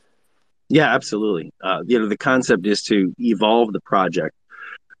 Yeah, absolutely. The concept is to evolve the project.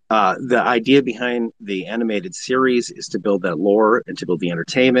 The idea behind the animated series is to build that lore and to build the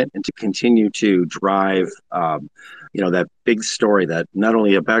entertainment and to continue to drive, that big story, that not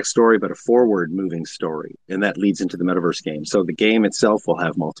only a backstory, but a forward moving story. And that leads into the metaverse game. So the game itself will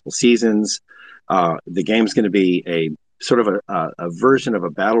have multiple seasons. The game's going to be a sort of a version of a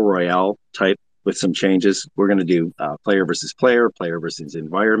battle royale type with some changes. We're going to do player versus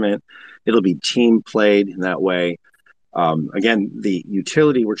environment. It'll be team played in that way. Again, the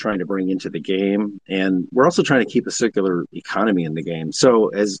utility we're trying to bring into the game, and we're also trying to keep a circular economy in the game. So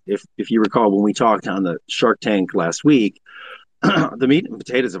if you recall, when we talked on the Shark Tank last week, the meat and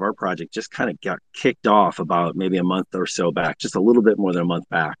potatoes of our project just kind of got kicked off about maybe a month or so back, just a little bit more than a month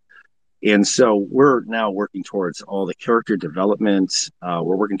back. And so we're now working towards all the character development.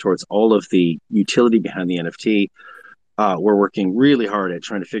 We're working towards all of the utility behind the NFT. We're working really hard at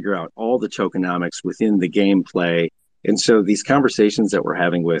trying to figure out all the tokenomics within the gameplay. And so these conversations that we're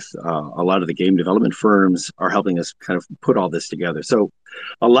having with a lot of the game development firms are helping us kind of put all this together. So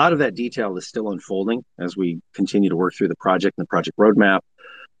a lot of that detail is still unfolding as we continue to work through the project and the project roadmap.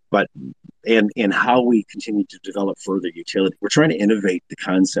 But and how we continue to develop further utility. We're trying to innovate the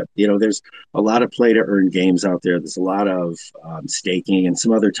concept. There's a lot of play to earn games out there. There's a lot of staking and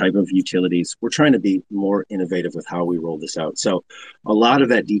some other type of utilities. We're trying to be more innovative with how we roll this out. So a lot of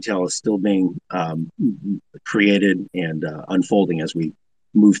that detail is still being created and unfolding as we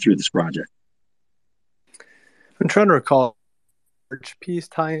move through this project. I'm trying to recall merch piece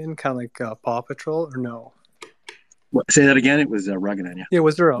tie-in, kind of like Paw Patrol, or no? Say that again. It was rugged on you. Yeah,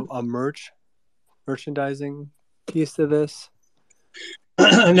 was there a merchandising piece to this?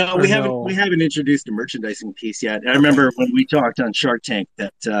 No, we haven't introduced a merchandising piece yet. I remember when we talked on Shark Tank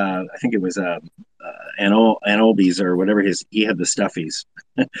that I think it was Anolbies or whatever he had the stuffies,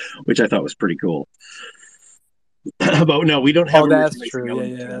 which I thought was pretty cool. But no, we don't have. Oh, that's true.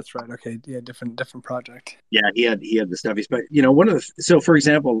 Yeah, that's right. Okay, yeah, different project. Yeah, he had the stuffies, but so for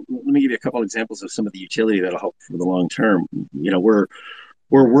example, let me give you a couple examples of some of the utility that'll help for the long term. We're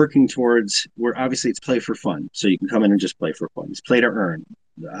working towards. Obviously it's play for fun, so you can come in and just play for fun. It's play to earn,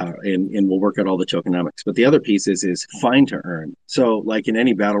 and we'll work out all the tokenomics. But the other piece is find to earn. So like in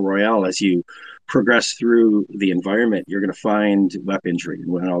any battle royale, as you progress through the environment, you're going to find weaponry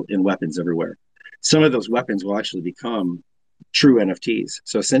and weapons everywhere. Some of those weapons will actually become true NFTs.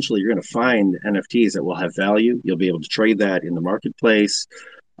 So essentially, you're going to find NFTs that will have value. You'll be able to trade that in the marketplace.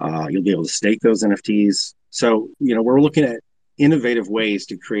 You'll be able to stake those NFTs. So, we're looking at innovative ways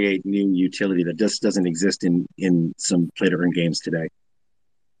to create new utility that just doesn't exist in some play-to-earn games today.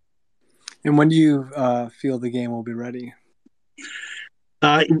 And when do you feel the game will be ready?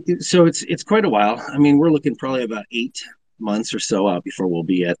 So it's quite a while. I mean, we're looking probably about 8 months or so out before we'll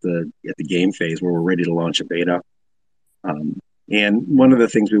be at the game phase where we're ready to launch a beta. And one of the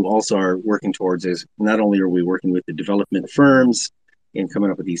things we also are working towards is not only are we working with the development firms and coming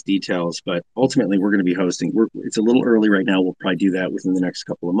up with these details, but ultimately we're going to be hosting. It's a little early right now. We'll probably do that within the next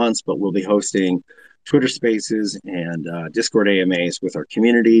couple of months, but we'll be hosting Twitter Spaces and Discord AMAs with our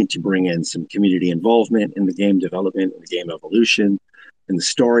community to bring in some community involvement in the game development, in the game evolution, in the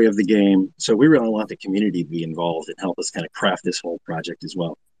story of the game. So we really want the community to be involved and help us kind of craft this whole project as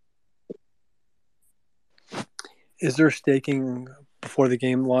well. Is there staking before the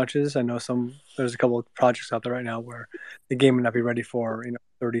game launches? I know there's a couple of projects out there right now where the game may not be ready for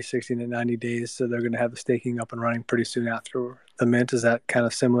 30, 60, and 90 days, so they're going to have the staking up and running pretty soon after the mint. Is that kind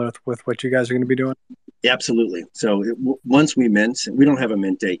of similar with what you guys are going to be doing? Yeah, absolutely. So once we mint, we don't have a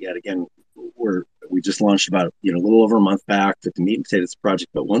mint date yet. Again, we just launched about a little over a month back with the meat and potatoes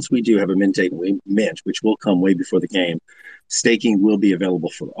project. But once we do have a mint date and we mint, which will come way before the game, staking will be available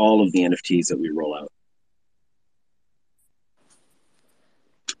for all of the NFTs that we roll out.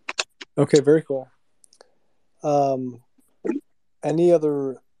 Okay, very cool. Any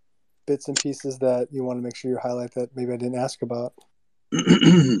other bits and pieces that you want to make sure you highlight that maybe I didn't ask about?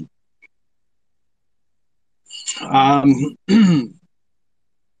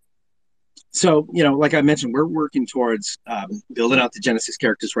 So, like I mentioned, we're working towards building out the Genesis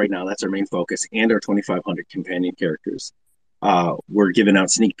characters right now. That's our main focus, and our 2,500 companion characters. We're giving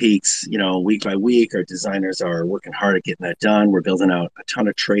out sneak peeks, week by week. Our designers are working hard at getting that done. We're building out a ton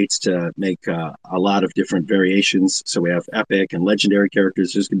of traits to make a lot of different variations. So we have epic and legendary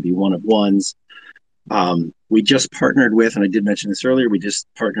characters. There's going to be one of ones. We just partnered with, and I did mention this earlier, we just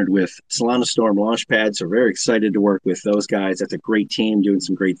partnered with Solana Storm Launchpad. So we're very excited to work with those guys. That's a great team doing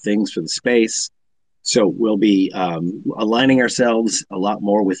some great things for the space. So we'll be aligning ourselves a lot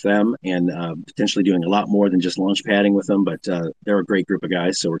more with them and potentially doing a lot more than just launch padding with them. But they're a great group of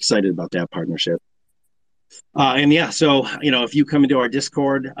guys. So we're excited about that partnership. So, if you come into our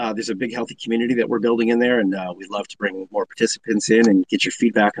Discord, there's a big, healthy community that we're building in there. And we'd love to bring more participants in and get your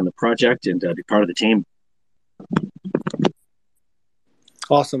feedback on the project and be part of the team.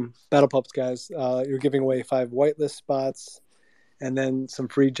 Awesome. Battle Pups, guys. You're giving away 5 whitelist spots and then some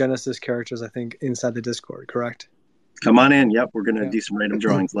free Genesis characters, I think, inside the Discord, correct? Come on in. Yep. We're going to do some random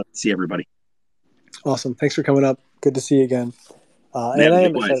drawings. Let's see everybody. Awesome. Thanks for coming up. Good to see you again. And I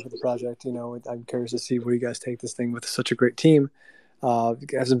am excited for the project. I'm curious to see where you guys take this thing with such a great team.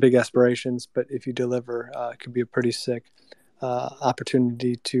 It has some big aspirations, but if you deliver, it could be a pretty sick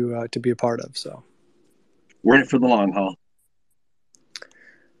opportunity to be a part of. So we're in it for the long haul.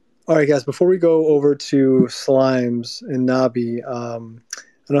 All right, guys, before we go over to Slimes and NABI, I don't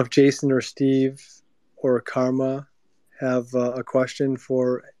know if Jason or Steve or Karma have a question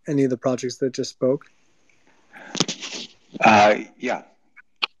for any of the projects that just spoke. Yeah.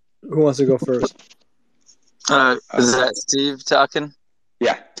 Who wants to go first? Is that Steve talking?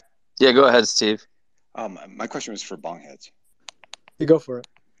 Yeah. Yeah, go ahead, Steve. My question was for BongHeads. You go for it.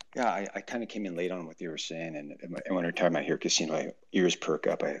 Yeah, I kind of came in late on what you were saying, and when you're talking about here, casino, my ears perk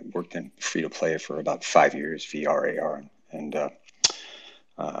up. I worked in free-to-play for about 5 years, VR, AR, and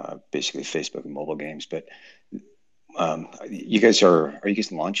basically Facebook and mobile games. But are you guys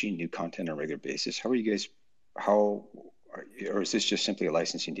launching new content on a regular basis? Or is this just simply a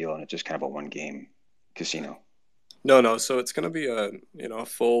licensing deal and it's just kind of a one-game casino? No. So it's going to be a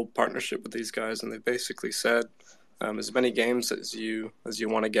full partnership with these guys, and they basically said as many games as you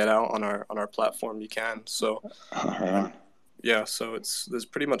want to get out on our platform, you can. So so there's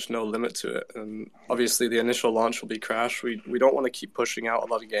pretty much no limit to it. And obviously the initial launch will be Crash. We don't want to keep pushing out a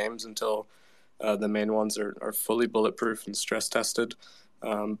lot of games until the main ones are fully bulletproof and stress tested.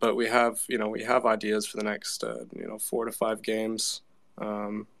 But we have ideas for the next 4 to 5 games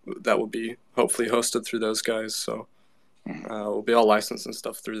that will be hopefully hosted through those guys. So we'll be all licensed and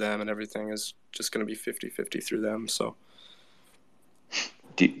stuff through them, and everything is just going to be 50-50 through them. So,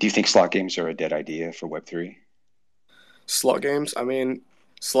 do you think slot games are a dead idea for Web3? Slot games? I mean,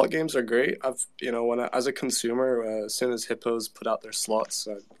 slot games are great. As a consumer, as soon as Hippos put out their slots,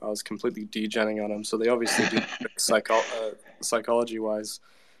 I was completely degenning on them. So they obviously do psychology-wise,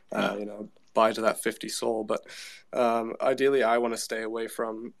 buy to that 50 soul. But ideally, I want to stay away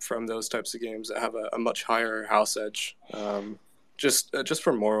from those types of games that have a much higher house edge, just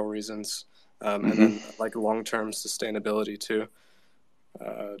for moral reasons, and then like long-term sustainability too.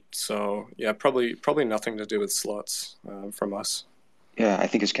 So yeah, probably nothing to do with slots from us. Yeah, I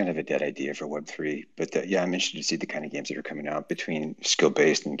think it's kind of a dead idea for Web3, but I'm interested to see the kind of games that are coming out between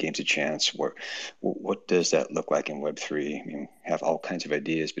skill-based and games of chance. What does that look like in Web3? I mean, have all kinds of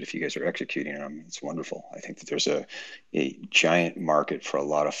ideas, but if you guys are executing them, it's wonderful. I think that there's a giant market for a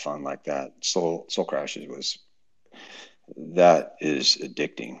lot of fun like that. Soul Crashes that is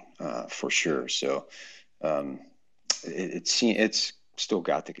addicting for sure. So it's still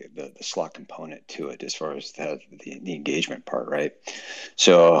got the slot component to it as far as the engagement part, right?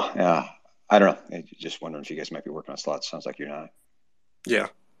 So I don't know. I'm just wondering if you guys might be working on slots. Sounds like you're not. Yeah.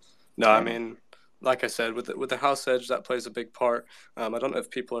 No, I mean, like I said, with the house edge, that plays a big part. I don't know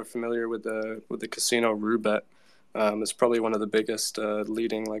if people are familiar with the casino Roulette. It's probably one of the biggest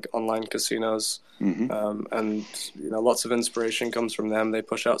leading like online casinos, and lots of inspiration comes from them. They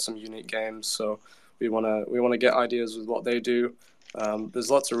push out some unique games, so we wanna get ideas with what they do. There's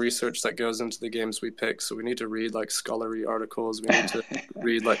lots of research that goes into the games we pick, so we need to read like scholarly articles. We need to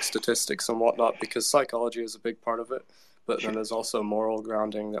read like statistics and whatnot because psychology is a big part of it. But then there's also moral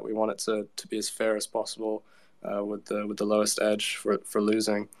grounding that we want it to be as fair as possible with the lowest edge for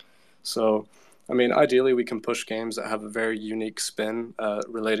losing. So, I mean, ideally we can push games that have a very unique spin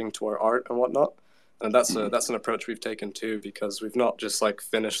relating to our art and whatnot. And that's an approach we've taken too, because we've not just like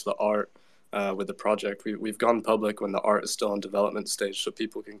finished the art with the project. We've gone public when the art is still in development stage, so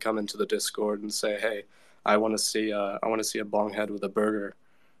people can come into the Discord and say, "Hey, I want to see a BongHead with a burger,"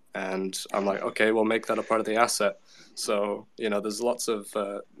 and I'm like, "Okay, we'll make that a part of the asset." So there's lots of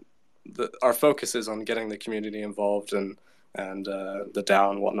our focus is on getting the community involved and the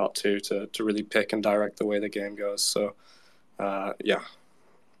DAO and whatnot too to really pick and direct the way the game goes. So yeah.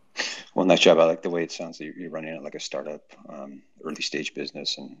 Well, nice job. I like the way it sounds. You're running it like a startup, early stage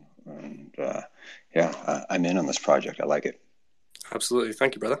business, and yeah, I'm in on this project. I like it. Absolutely.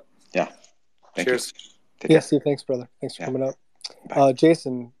 Thank you, brother. Yeah. Cheers. Yeah, Steve. Thanks, brother. Thanks for coming up.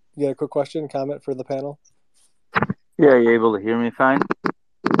 Jason, you got a quick question, comment for the panel? Yeah, you able to hear me fine?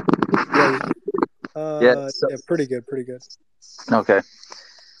 Yeah, pretty good. Okay.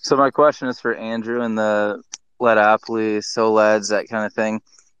 So my question is for Andrew and the Ladopoly, Soleds, that kind of thing.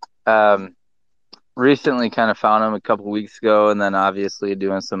 Recently kind of found him a couple weeks ago, and then obviously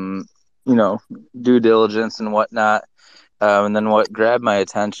doing some, due diligence and whatnot. And then what grabbed my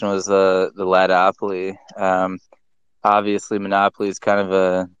attention was the Ladopoly. Obviously, Monopoly is kind of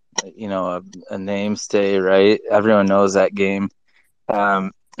a namestay, right? Everyone knows that game.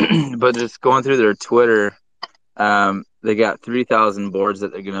 But just going through their Twitter, they got 3,000 boards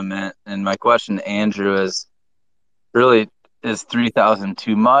that they're going to mint. And my question to Andrew is, really, is 3,000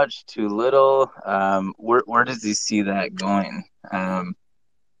 too much, too little? Where does he see that going?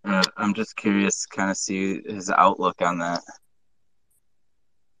 I'm just curious to kind of see his outlook on that.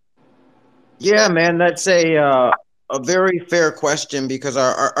 Yeah, man, that's a very fair question because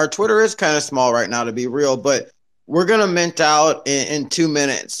our Twitter is kind of small right now, to be real, but we're gonna mint out in 2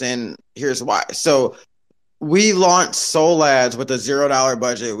 minutes, and here's why. So we launched Solads with a $0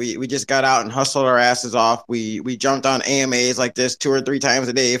 budget. We just got out and hustled our asses off. We jumped on AMAs like this 2 or 3 times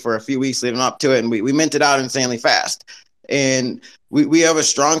a day for a few weeks leading up to it, and we minted out insanely fast. And we have a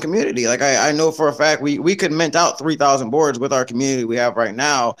strong community. Like I know for a fact we could mint out 3,000 boards with our community we have right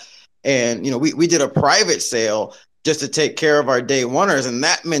now. And we did a private sale just to take care of our day oneers, and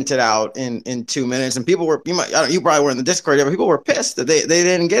that minted out in 2 minutes. And people were, you probably were in the Discord, but people were pissed that they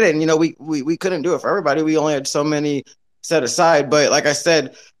didn't get it. And we couldn't do it for everybody. We only had so many set aside. But like I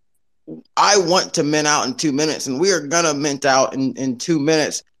said, I want to mint out in 2 minutes, and we are gonna mint out in 2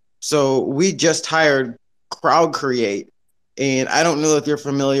 minutes. So we just hired Crowd Create. And I don't know if you're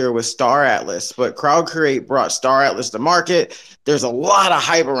familiar with Star Atlas, but Crowd Create brought Star Atlas to market. There's a lot of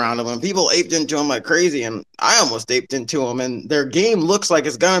hype around them, and people aped into them like crazy, and I almost aped into them. And their game looks like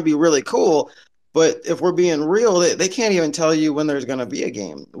it's going to be really cool, but if we're being real, they can't even tell you when there's going to be a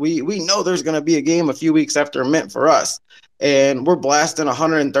game. We know there's going to be a game a few weeks after mint for us, and we're blasting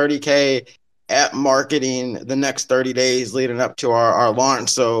 130K at marketing the next 30 days leading up to our launch.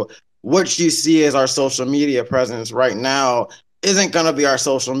 So what you see as our social media presence right now isn't going to be our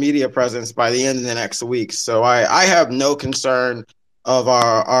social media presence by the end of the next week. So I have no concern of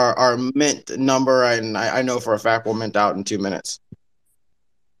our mint number, and I know for a fact we'll mint out in 2 minutes.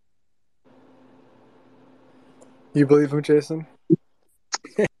 You believe him, Jason?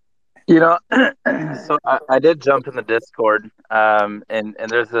 So I did jump in the Discord, and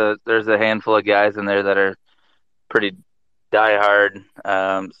there's a handful of guys in there that are pretty diehard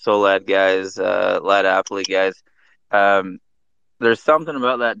Solad guys, Ladopoly guys. There's something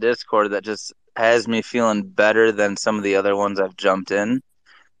about that Discord that just has me feeling better than some of the other ones I've jumped in.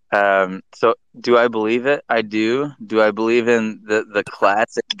 So do I believe it? I do. Do I believe in the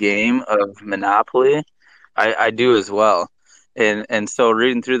classic game of Monopoly? I do as well. And so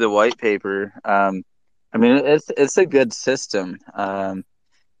reading through the white paper, I mean it's a good system.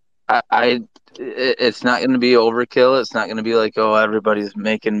 It's not going to be overkill. It's not going to be like, oh, everybody's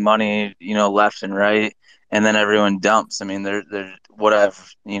making money, left and right, and then everyone dumps. I mean, there's what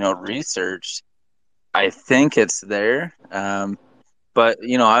I've researched. I think it's there, but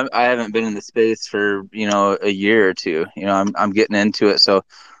I haven't been in the space for a year or two. I'm getting into it, so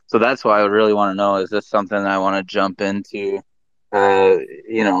So that's why I would really want to know, is this something I want to jump into,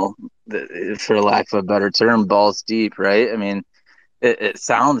 you know, for lack of a better term, balls deep, right? I mean, it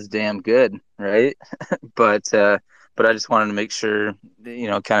sounds damn good, right? But I just wanted to make sure, you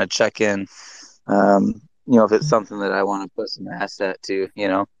know, kind of check in, you know, if it's something that I want to put some asset to, you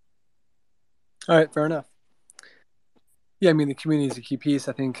know. All right, fair enough. Yeah, I mean, the community is a key piece.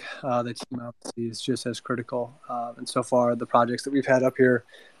 I think the team obviously is just as critical. And so far, the projects that we've had up here,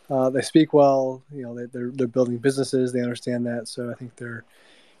 they speak well. You know, they're building businesses. They understand that. So I think they're,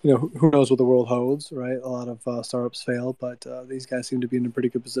 you know, who knows what the world holds, right? A lot of startups fail, but these guys seem to be in a pretty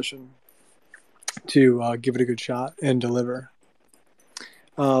good position to give it a good shot and deliver.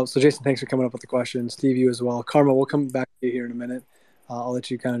 So Jason, thanks for coming up with the question. Steve, you as well. Karma, we'll come back to you here in a minute. I'll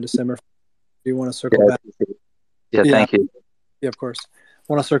let you kind of December. Do you want to circle back? Yeah, thank you. Yeah, of course. I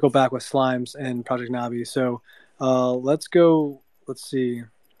want to circle back with Slimes and Project NABI. So let's go. Let's see.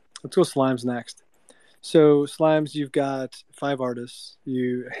 Let's go Slimes next. So Slimes, you've got 5 artists.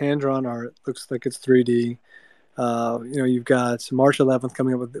 You hand-drawn art. Looks like it's 3D. You know, you've got March 11th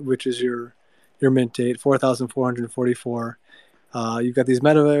coming up, which is your mint date, 4,444. You've got these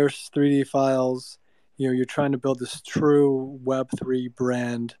metaverse 3D files. You know, you're trying to build this true Web3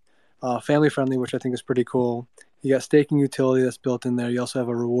 brand, family friendly, which I think is pretty cool. You got staking utility that's built in there. You also have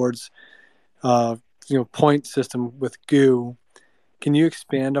a rewards, you know, point system with Goo. Can you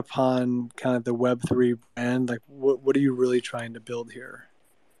expand upon kind of the Web3 brand? Like, what are you really trying to build here,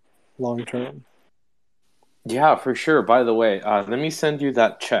 long term? Yeah, for sure. By the way, let me send you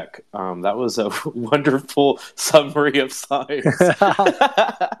that check. That was a wonderful summary of science.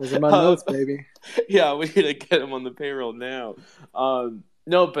 Those are my notes, baby. Yeah, we need to get them on the payroll now.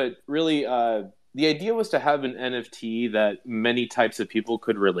 No, but really, the idea was to have an NFT that many types of people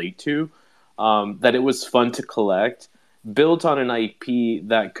could relate to, that it was fun to collect, built on an IP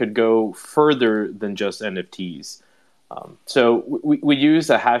that could go further than just NFTs. So we use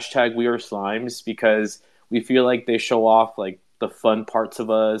a hashtag We Are Slimes because we feel like they show off like the fun parts of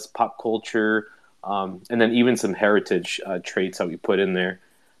us, pop culture, and then even some heritage traits that we put in there.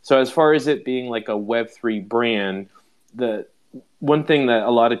 So as far as it being like a Web3 brand, the one thing that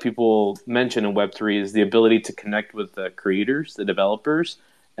a lot of people mention in Web3 is the ability to connect with the creators, the developers,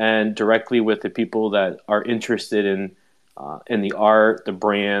 and directly with the people that are interested in the art, the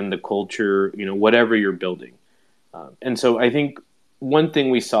brand, the culture, you know, whatever you're building. And so I think one thing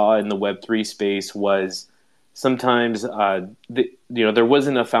we saw in the Web3 space was sometimes there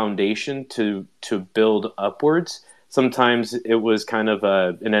wasn't a foundation to build upwards. Sometimes it was kind of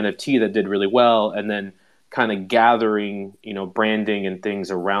an NFT that did really well, and then kind of gathering, you know, branding and things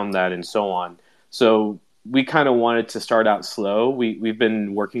around that and so on. So we kind of wanted to start out slow. We've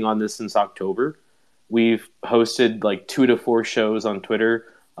been working on this since October. We've hosted like 2 to 4 shows on Twitter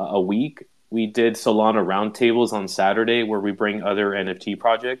a week. We did Solana roundtables on Saturday where we bring other NFT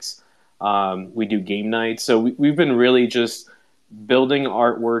projects. We do game nights. So we've been really just building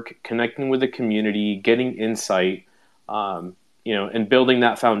artwork, connecting with the community, getting insight, you know, and building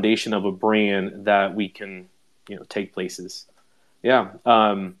that foundation of a brand that we can, you know, take places. Yeah.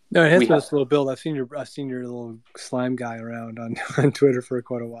 No, it has been a slow build. I've seen your little slime guy around on Twitter for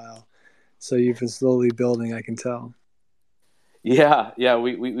quite a while. So you've been slowly building, I can tell. Yeah.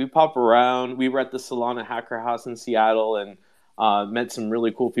 We pop around. We were at the Solana Hacker House in Seattle and met some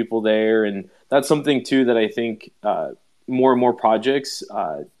really cool people there. And that's something too that I think more and more projects,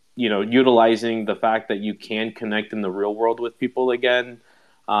 you know, utilizing the fact that you can connect in the real world with people again.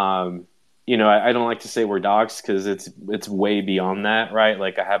 You know, I don't like to say we're docs because it's way beyond that, right?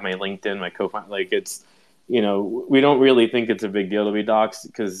 Like I have my LinkedIn, my co-founder, like it's, you know, we don't really think it's a big deal to be docs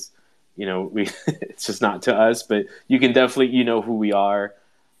because, you know, it's just not to us, but you can definitely, you know, who we are.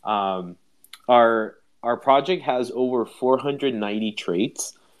 Our project has over 490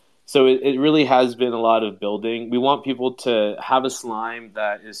 traits. So it really has been a lot of building. We want people to have a slime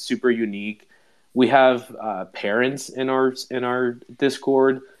that is super unique. We have parents in our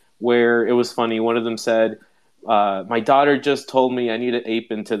Discord where it was funny. One of them said, my daughter just told me I need to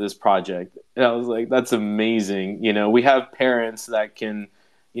ape into this project. And I was like, that's amazing. You know, we have parents that can,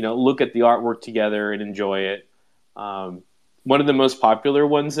 you know, look at the artwork together and enjoy it. One of the most popular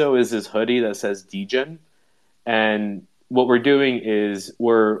ones, though, is this hoodie that says Degen. And what we're doing is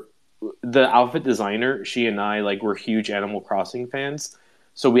the outfit designer, she and I, like, we're huge Animal Crossing fans.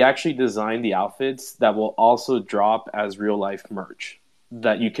 So we actually designed the outfits that will also drop as real life merch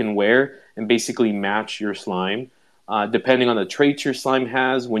that you can wear and basically match your slime. Depending on the traits your slime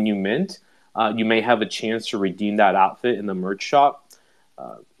has when you mint, you may have a chance to redeem that outfit in the merch shop.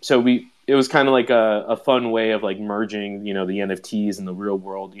 So it was kind of like a fun way of like merging, the NFTs and the real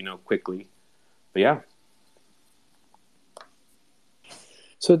world, quickly. But yeah.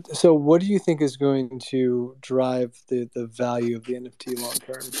 So what do you think is going to drive the value of the NFT long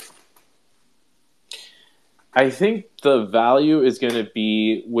term? I think the value is going to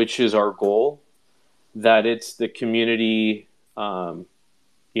be, which is our goal, that it's the community, fanning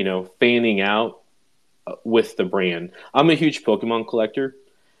out with the brand. I'm a huge Pokemon collector,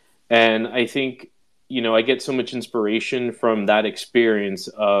 and I think, I get so much inspiration from that experience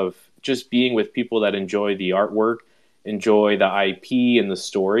of just being with people that enjoy the artwork, enjoy the IP and the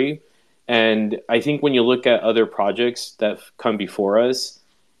story. And I think when you look at other projects that come before us,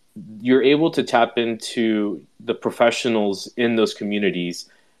 you're able to tap into the professionals in those communities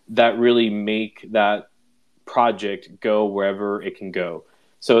that really make that project go wherever it can go.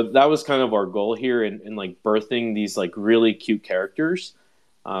 So that was kind of our goal here in like birthing these like really cute characters.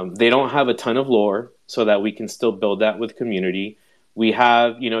 They don't have a ton of lore, so that we can still build that with community. We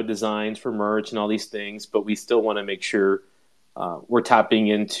have, designs for merch and all these things, but we still want to make sure we're tapping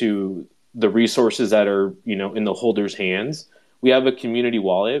into the resources that are, in the holder's hands. We have a community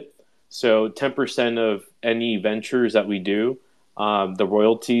wallet, so 10% of any ventures that we do, the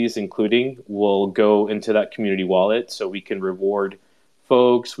royalties including, will go into that community wallet, so we can reward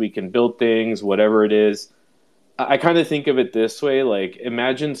folks, we can build things, whatever it is. I kind of think of it this way, like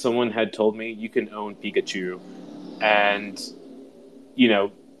imagine someone had told me you can own Pikachu, and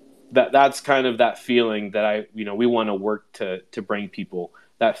that's kind of that feeling that we want to work to bring people,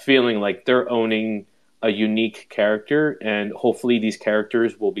 that feeling like they're owning a unique character, and hopefully these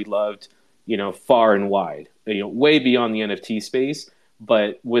characters will be loved, far and wide, way beyond the NFT space,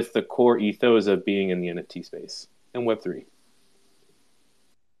 but with the core ethos of being in the NFT space and Web3.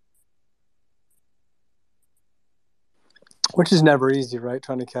 Which is never easy, right?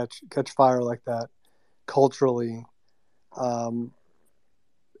 Trying to catch fire like that culturally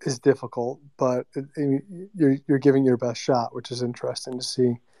is difficult, but you're giving your best shot, which is interesting to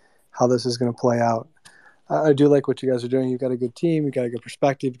see how this is going to play out. I do like what you guys are doing. You've got a good team, you've got a good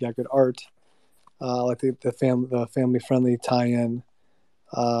perspective, you've got good art. Like the family friendly tie-in.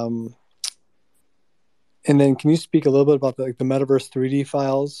 And then can you speak a little bit about the Metaverse 3D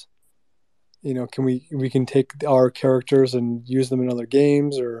files? Can we can take our characters and use them in other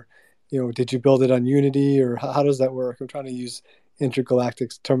games, or did you build it on Unity, or how does that work? I'm trying to use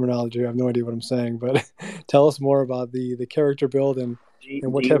intergalactic terminology. I have no idea what I'm saying, but tell us more about the character build and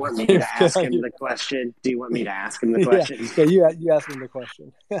what type of games. Ask him the question? Do you want me to ask him the question? Yeah, you ask him the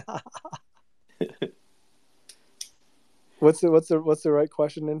question. What's the right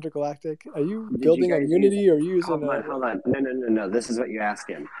question, Intergalactic? Are you building on Unity or are you using? Hold on. No. This is what you ask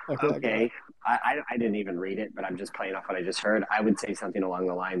him. Okay. I didn't even read it, but I'm just playing off what I just heard. I would say something along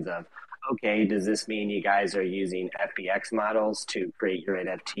the lines of, okay, does this mean you guys are using FBX models to create your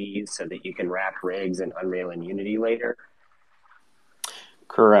NFTs so that you can wrap rigs in Unreal and Unity later?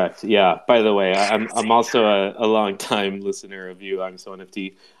 Correct. Yeah. By the way, I'm also a long time listener of you. I'm so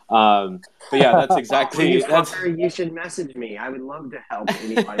NFT. But yeah, that's exactly. You should message me. I would love to help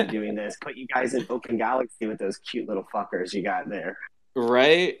anybody doing this. Put you guys in Open Galaxy with those cute little fuckers you got there.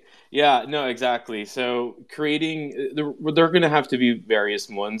 Right. Yeah. No. Exactly. So creating, they're going to have to be various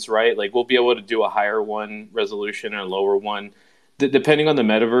ones, right? Like we'll be able to do a higher one resolution and a lower one. Depending on the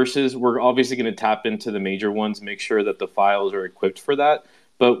metaverses, we're obviously going to tap into the major ones, make sure that the files are equipped for that.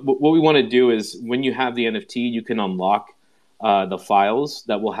 But what we want to do is when you have the NFT, you can unlock the files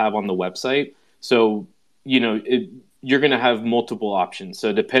that we'll have on the website. So, you're going to have multiple options.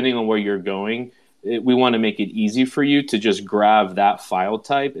 So depending on where you're going, we want to make it easy for you to just grab that file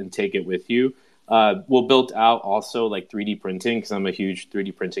type and take it with you. We'll build out also like 3D printing because I'm a huge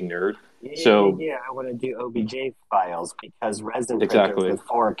 3D printing nerd. Yeah, I want to do OBJ files because resin printers with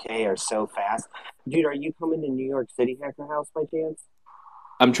 4K are so fast. Dude, are you coming to New York City, Hacker House, by chance?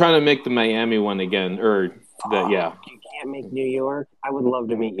 I'm trying to make the Miami one again, You can't make New York? I would love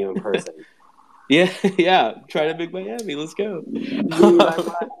to meet you in person. yeah. Try to make Miami. Let's go. Moon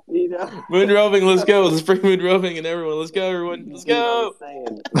roving. Let's go. Let's bring moon roving and everyone. Let's go, everyone. Let's go.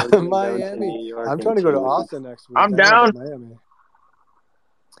 Miami. I'm trying to go to Austin next week. I'm down. Miami.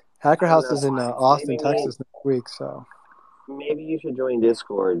 Hacker House is in Austin, Texas next week, so maybe you should join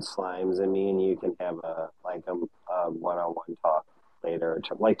Discord, Slimes, and me and you can have a one-on-one talk later,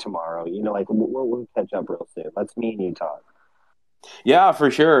 like tomorrow. We'll catch up real soon. Let's me and you talk. Yeah, for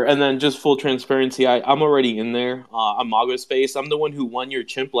sure. And then just full transparency, I'm already in there. I'm Mago Space. I'm the one who won your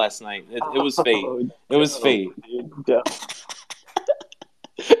chimp last night. It was fate. It was fate.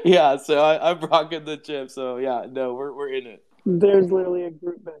 Yeah, so I'm rocking the chimp. So yeah, no, we're in it. There's literally a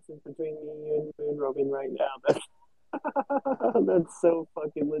group message between me, you, and Moon Robin right now. That's so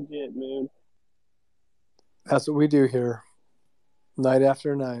fucking legit, man. That's what we do here, night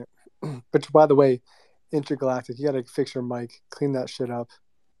after night. But by the way, Intergalactic, you got to fix your mic, clean that shit up.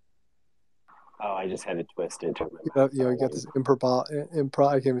 Oh, I just had to twist into it. You got this improv.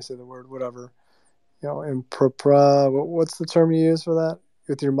 I can't even say the word. Whatever. Impropra. What's the term you use for that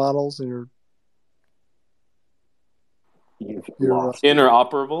with your models and your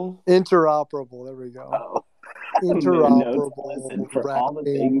interoperable? Interoperable. There we go. Oh. Interoperable. For all the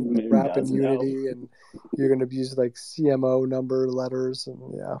things Moon Rapid doesn't Unity, know. and you're going to use like CMO number letters, and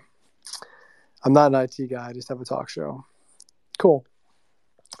yeah. I'm not an IT guy. I just have a talk show. Cool.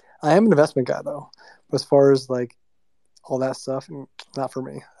 I am an investment guy though, but as far as like all that stuff, not for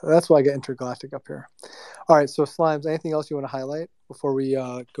me. That's why I get Intergalactic up here. All right, so Slimes, anything else you want to highlight before we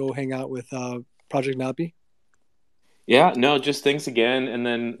go hang out with Project NABI? Yeah, no, just thanks again. And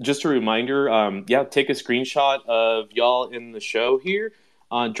then just a reminder, take a screenshot of y'all in the show here,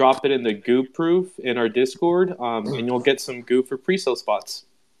 drop it in the goo proof in our Discord, and you'll get some goo for pre-sale spots.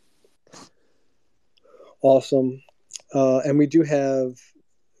 Awesome. And we do have,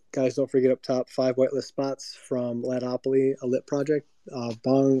 guys, don't forget up top, 5 whitelist spots from Ladopoly, a lit project.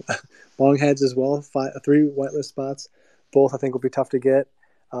 BongHeads as well, 3 whitelist spots. Both I think will be tough to get.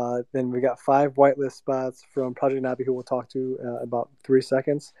 Then we got 5 whitelist spots from Project NABI, who we'll talk to about 3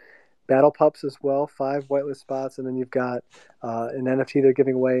 seconds. Battle Pups as well, 5 whitelist spots. And then you've got an NFT they're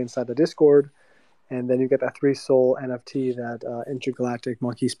giving away inside the Discord. And then you've got that 3 soul NFT that Intergalactic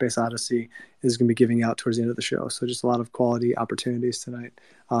Monkey Space Odyssey is going to be giving out towards the end of the show. So just a lot of quality opportunities tonight.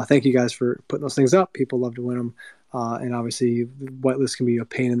 Thank you guys for putting those things up. People love to win them. And obviously, whitelist can be a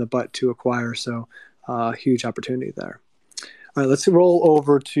pain in the butt to acquire. So huge opportunity there. All right, let's roll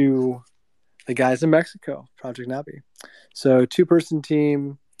over to the guys in Mexico, Project NABI. So 2-person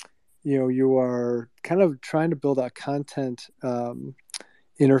team, you are kind of trying to build out content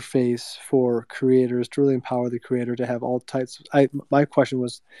interface for creators to really empower the creator to have all types. My question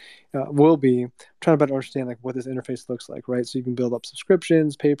will be trying to better understand like what this interface looks like, right? So you can build up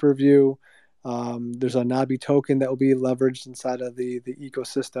subscriptions, pay-per-view. There's a NABI token that will be leveraged inside of the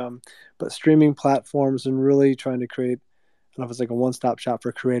ecosystem, but streaming platforms and really trying to create, I don't know if it's like a one-stop shop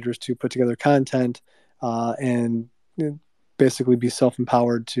for creators to put together content and basically be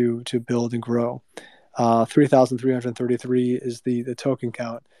self-empowered to build and grow. 3,333 is the token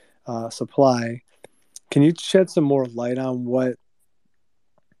count supply. Can you shed some more light on what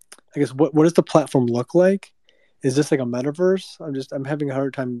does the platform look like? Is this like a metaverse? I'm having a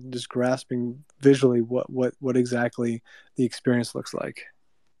hard time just grasping visually what exactly the experience looks like.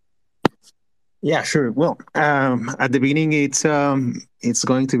 Yeah, sure. Well, at the beginning, it's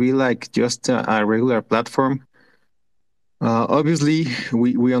going to be like just a regular platform. Obviously,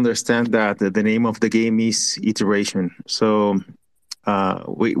 we understand that the name of the game is iteration. So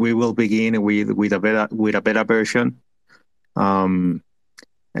we will begin with a beta version, and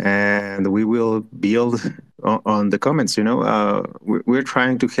we will build on the comments. We're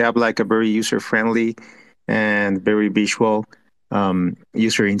trying to have like a very user friendly and very visual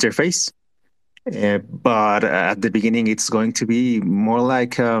user interface. But at the beginning, it's going to be more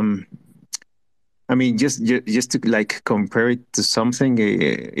like. Just to like compare it to something,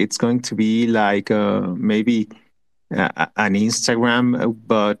 it's going to be like maybe an Instagram,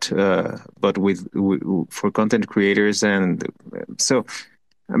 but with for content creators, and so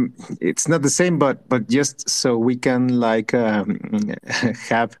it's not the same, but just so we can like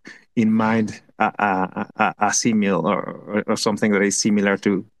have in mind a similar or something that is similar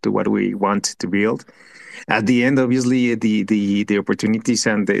to what we want to build. At the end, obviously, the opportunities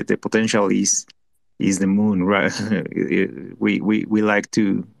and the potential is the moon, right? we like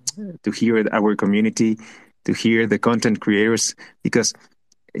to hear our community, to hear the content creators, because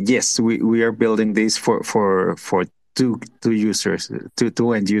yes, we are building this for two users,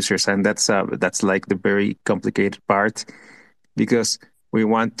 two end users, and that's like the very complicated part, because we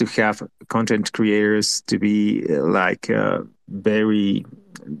want to have content creators to be like very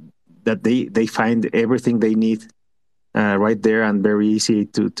that they find everything they need right there and very easy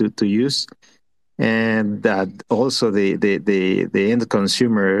to use. And that also the end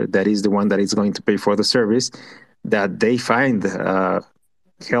consumer, that is the one that is going to pay for the service, that they find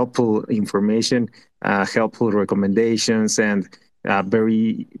helpful information, helpful recommendations, and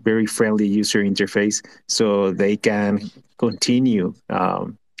very very friendly user interface, so they can continue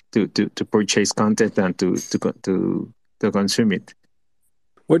to purchase content and to consume it.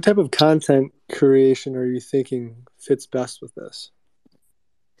 What type of content creation are you thinking fits best with this?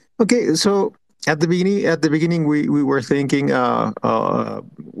 Okay, so At the beginning, we were thinking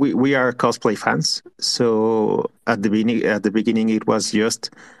we are cosplay fans, so at the beginning it was just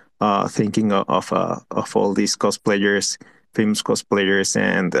thinking of all these cosplayers, famous cosplayers,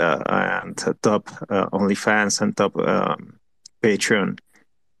 and top OnlyFans and top Patreon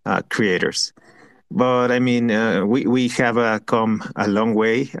creators. But I mean, we have come a long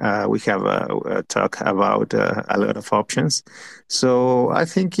way. We have talked about a lot of options. So I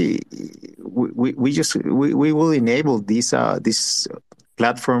think we will enable this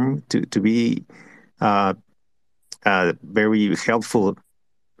platform to be a very helpful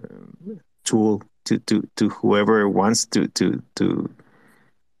tool to whoever wants to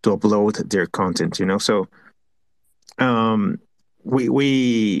upload their content. So um,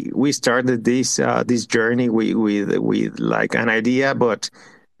 we started this journey with like an idea, but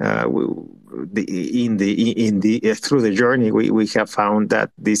in the through the journey we have found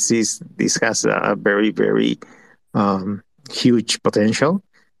that this has a very huge potential.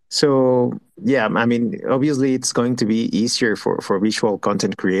 So yeah, I mean, obviously it's going to be easier for visual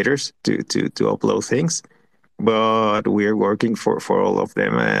content creators to upload things, but we're working for all of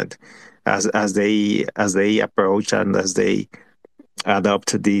them, and as they approach and as they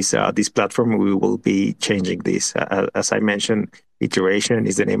adopt this platform, we will be changing this. As I mentioned, iteration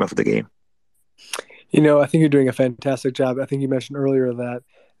is the name of the game. I think you're doing a fantastic job. I think you mentioned earlier that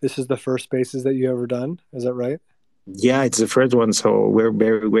this is the first spaces that you ever done. Is that right? Yeah, it's the first one, so we're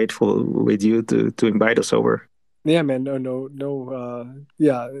very grateful with you to invite us over. Yeah, man. No.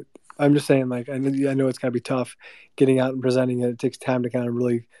 Yeah, I'm just saying. Like, I know it's gonna be tough getting out and presenting it. It takes time to kind of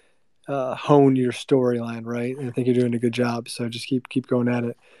really hone your storyline, right? And I think you're doing a good job. So just keep going at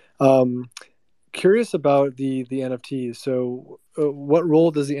it. Um, Curious about the NFTs. So, what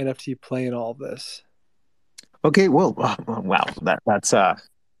role does the NFT play in all of this? Okay, well, wow, that's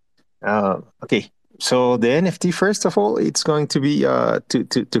okay. So the NFT, first of all, it's going to be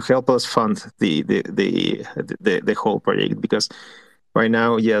to help us fund the whole project, because right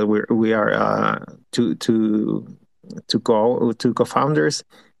now, yeah, we are two co-founders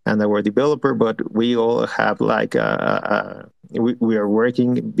and our developer, but we all have like we are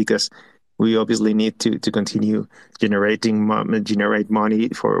working because we obviously need to continue generate money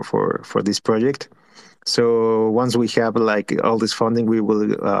for this project. So once we have like all this funding, we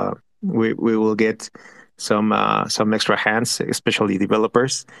will get some extra hands, especially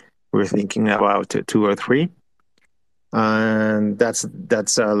developers. We're thinking about two or three, and that's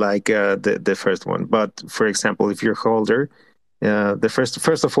like the first one. But for example, if you're holder, the first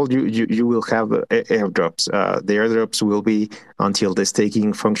of all, you will have airdrops. The airdrops will be until the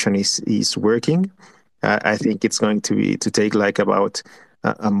staking function is working. I think it's going to take like about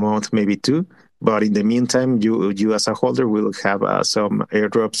a month, maybe two. But in the meantime, you as a holder will have some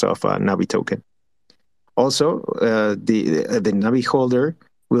airdrops of a NABI token. Also, the NABI holder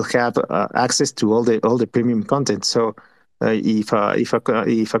will have access to all the premium content. So if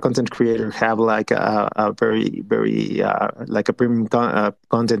a content creator have like a very like a premium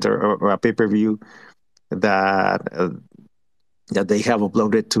content or a pay per view that that they have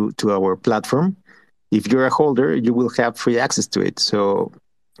uploaded to our platform, if you're a holder, you will have free access to it. So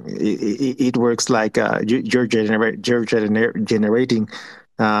it works like you're generating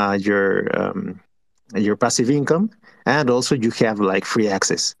your passive income, and also you have like free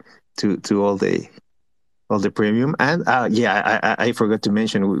access to all the premium. And yeah, I forgot to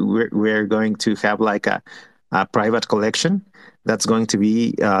mention, we're going to have like a private collection that's going to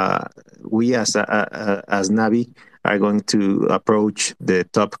be we as NABI are going to approach the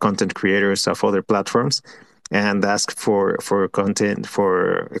top content creators of other platforms and ask for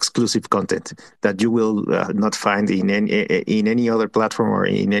exclusive content that you will not find in any other platform or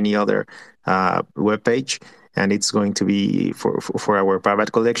in any other web page. And it's going to be for our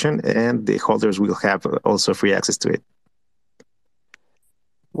private collection, and the holders will have also free access to it.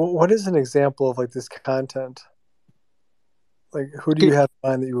 Well, what is an example of like this content? Like, who do you have in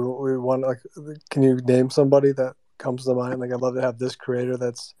mind that you would want? Like, can you name somebody that comes to mind? Like, I'd love to have this creator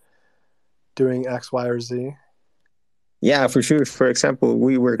that's doing X, Y, or Z. Yeah, for sure. For example,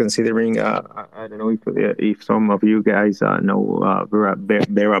 we were considering. I don't know if some of you guys know Vera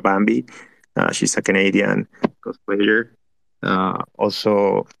Bambi. She's a Canadian cosplayer.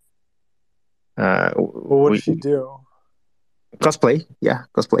 Also, Well, what does she do? Cosplay. Yeah,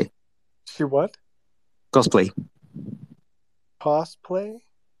 cosplay. She what? Cosplay. Cosplay?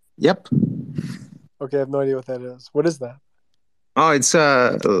 Yep. Okay, I have no idea what that is. What is that? Oh, it's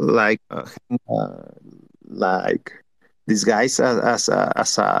like disguise as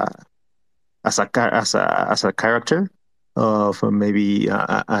a character. of maybe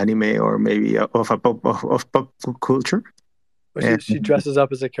anime or maybe of pop culture. But she dresses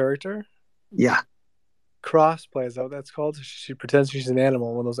up as a character? Yeah. Crossplay, is that what that's called? She pretends she's an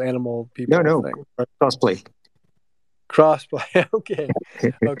animal, one of those animal people things. Cosplay. Crossplay.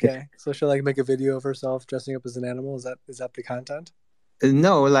 Okay. So she'll like make a video of herself dressing up as an animal. Is that the content?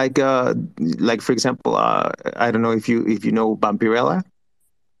 No, like for example, I don't know if you know Vampirella,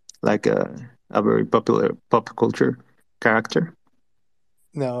 like a very popular pop culture character.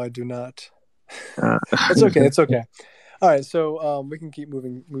 No, I do not. Uh, It's okay. It's okay. All right, so we can keep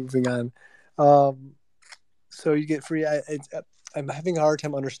moving on. So you get free. I'm having a hard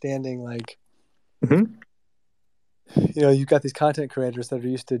time understanding, like, you've got these content creators that are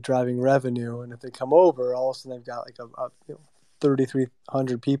used to driving revenue, and if they come over, all of a sudden they've got like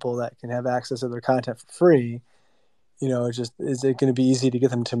 3,300 people that can have access to their content for free. Is it going to be easy to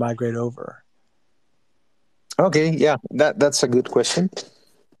get them to migrate over? Okay, yeah, that's a good question,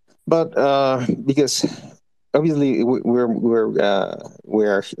 but because obviously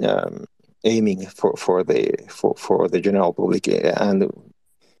we're aiming for the general public, and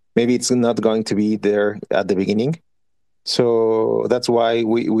maybe it's not going to be there at the beginning. So that's why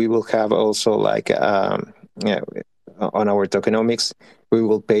we will have also like on our tokenomics, we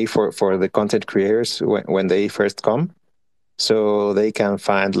will pay for the content creators when they first come, so they can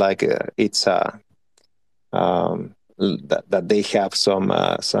find like it's that they have some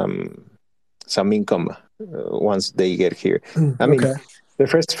income once they get here. I mean, the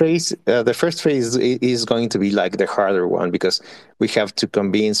first phase is going to be like the harder one, because we have to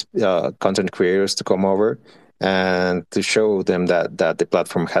convince content creators to come over and to show them that the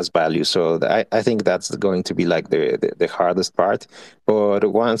platform has value. So I think that's going to be like the hardest part. But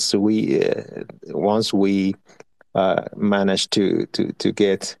once we manage to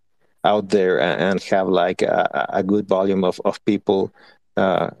get out there and have like a good volume of people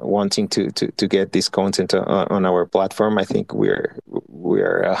wanting to get this content on our platform, I think we're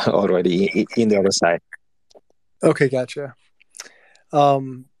already in the other side. Okay, gotcha.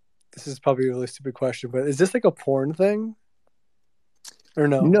 This is probably a really stupid question, but is this like a porn thing? Or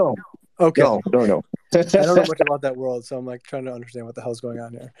no? No. Okay. No. I don't know much about that world, so I'm like trying to understand what the hell's going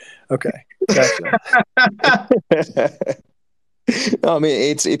on here. Okay, gotcha. I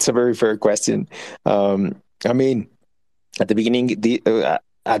mean, it's a very fair question. I mean, at the beginning,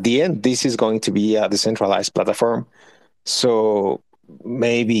 at the end, this is going to be a decentralized platform. So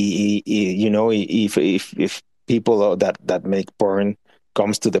maybe if people that make porn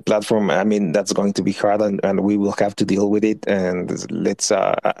comes to the platform, I mean, that's going to be hard, and we will have to deal with it, and let's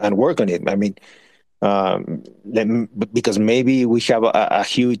and work on it. I mean, because maybe we have a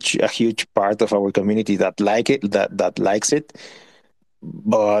huge part of our community that like it, that likes it,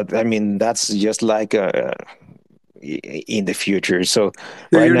 but I mean, that's just like in the future. So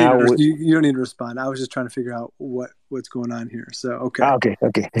Yeah, right now you don't need to respond. I was just trying to figure out what's going on here. So okay.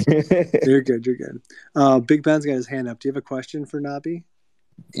 Okay. You're good. Big Ben's got his hand up. Do you have a question for NABI?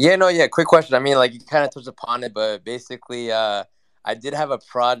 Yeah. Quick question. I mean, like, you kind of touched upon it, but basically, I did have a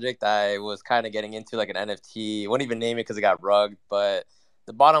project I was kind of getting into, like an NFT. Won't even name it because it got rugged. But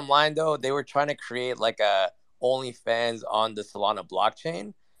the bottom line, though, they were trying to create like a OnlyFans on the Solana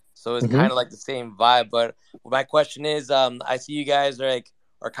blockchain. So it's kind of like the same vibe. But my question is, I see you guys are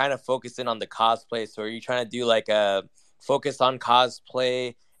kind of focusing on the cosplay. So are you trying to do like a focus on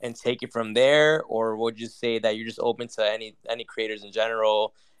cosplay and take it from there, or would you say that you're just open to any creators in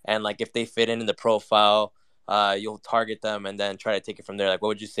general, and like if they fit in the profile, you'll target them and then try to take it from there? Like, what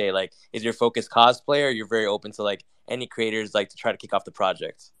would you say? Like, is your focus cosplay, or you're very open to like any creators like to try to kick off the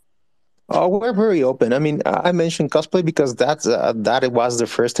project? Oh, we're very open. I mean, I mentioned cosplay because that was the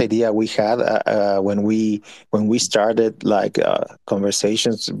first idea we had when we started like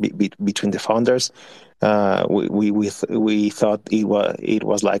conversations between the founders. We thought it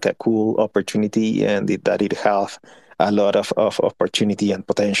was like a cool opportunity, and that it had a lot of opportunity and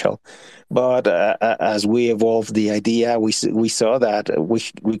potential. But as we evolved the idea, we saw that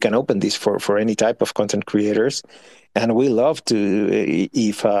we can open this for any type of content creators. And we love to,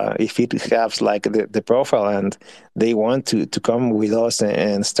 if it has like the profile and they want to come with us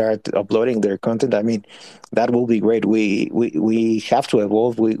and start uploading their content, I mean, that will be great. We have to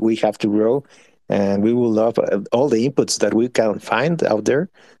evolve, we have to grow, and we will love all the inputs that we can find out there.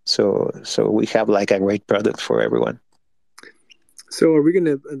 So we have like a great product for everyone. So are we going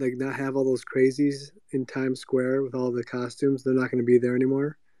to like not have all those crazies in Times Square with all the costumes? They're not going to be there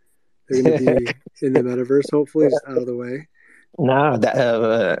anymore. They're going to be in the metaverse, hopefully, just out of the way. No,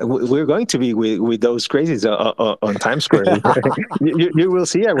 we're going to be with those crazies on Times Square. You will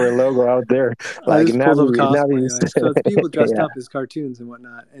see our logo out there, like just cool little Navi. cosplay. Like, so it's people dressed Yeah. up as cartoons and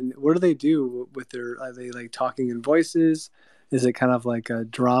whatnot. And what do they do with their? Are they like talking in voices? Is it kind of like a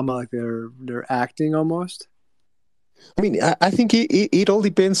drama, like they're acting almost? I mean, I think it all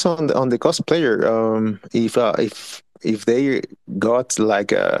depends on the cosplayer. If they got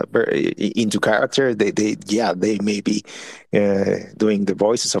like very into character, they may be doing the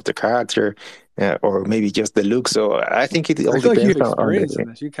voices of the character, or maybe just the look. So I think it I all feel like you depends have on experience in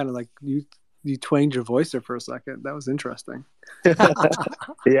the. this. You kind of like you twanged your voice there for a second. That was interesting.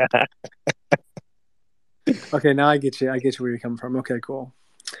 Yeah. Okay, now I get you. I get you where you're coming from. Okay, cool.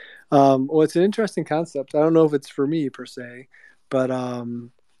 Well, it's an interesting concept. I don't know if it's for me per se, but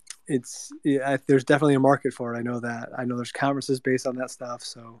there's definitely a market for it. I know that. I know there's conferences based on that stuff,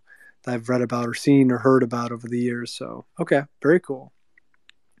 so that I've read about or seen or heard about over the years. So, okay, very cool.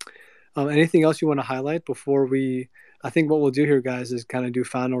 Anything else you want to highlight before we? I think what we'll do here, guys, is kind of do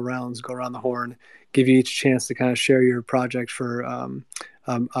final rounds, go around the horn, give you each a chance to kind of share your project for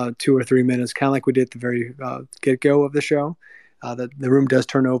 2 or 3 minutes, kind of like we did at the very get-go of the show. The room does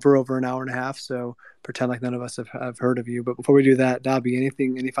turn over an hour and a half, so pretend like none of us have heard of you. But before we do that, Nabi,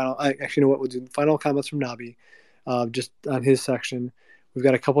 any final? Actually, you know what? We'll do final comments from Nabi, just on his section. We've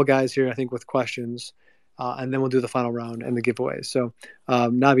got a couple guys here, I think, with questions, and then we'll do the final round and the giveaways. So,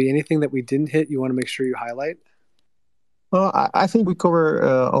 Nabi, anything that we didn't hit, you want to make sure you highlight? Well, I think we cover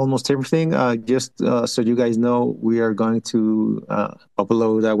almost everything. Just so you guys know, we are going to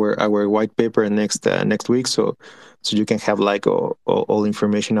upload our white paper next week, so you can have like all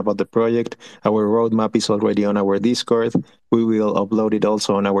information about the project. Our roadmap is already on our Discord. We will upload it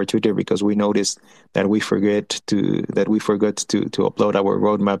also on our Twitter because we noticed that we forgot to upload our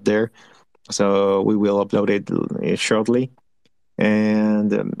roadmap there. So we will upload it shortly.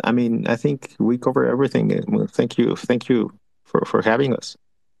 And I mean, I think we cover everything. Well, thank you for having us.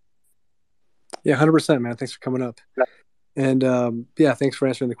 Yeah, 100%, man. Thanks for coming up. And yeah, thanks for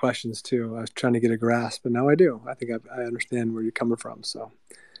answering the questions too. I was trying to get a grasp, but now I do. I think I understand where you're coming from. So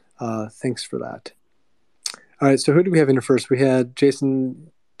thanks for that. All right, so who do we have in here first? We had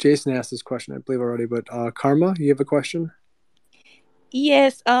Jason. Jason asked this question, I believe already, but Karma, you have a question?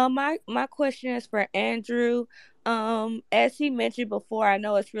 Yes, my question is for Andrew. As he mentioned before, I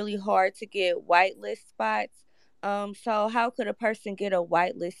know it's really hard to get whitelist spots. So how could a person get a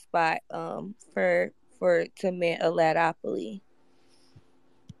whitelist spot for to mint a Ladopoly?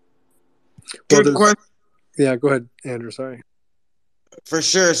 Good question. Yeah, go ahead, Andrew. Sorry. For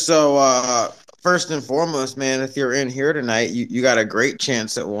sure. So first and foremost, man, if you're in here tonight, you got a great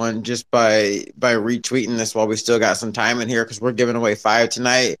chance at one just by retweeting this while we still got some time in here because we're giving away 5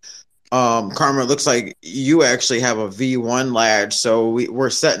 tonight. Karma, it looks like you actually have a V1 lad, so we're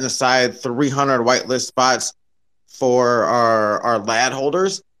setting aside 300 whitelist spots for our lad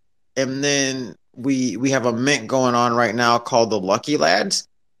holders, and then we have a mint going on right now called the Lucky Lads,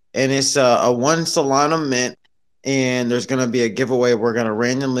 and it's a 1 Solana mint. And there's going to be a giveaway. We're going to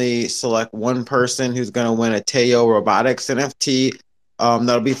randomly select one person who's going to win a Teo Robotics NFT.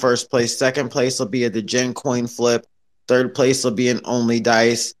 That'll be first place. Second place will be a Degen coin flip. Third place will be an Only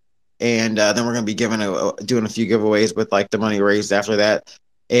Dice. And then we're going to be doing a few giveaways with like the money raised after that.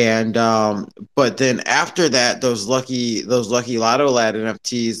 And but then after that, those lucky Lotto Lad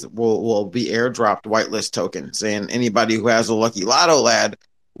NFTs will be airdropped whitelist tokens. And anybody who has a lucky Lotto Lad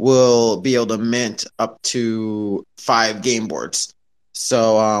will be able to mint up to 5 game boards.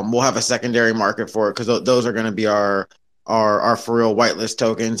 So we'll have a secondary market for it because those are going to be our for real whitelist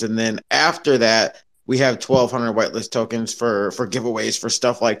tokens. And then after that, we have 1,200 whitelist tokens for giveaways for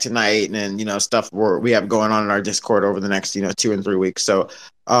stuff like tonight and stuff we have going on in our Discord over the next 2 and 3 weeks. So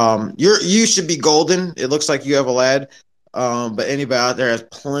you should be golden. It looks like you have a lad. But anybody out there has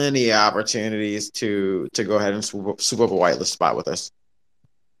plenty of opportunities to go ahead and swoop up a whitelist spot with us.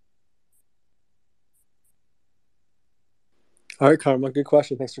 All right, Karma, good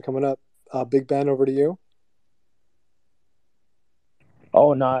question. Thanks for coming up. Big Ben, over to you.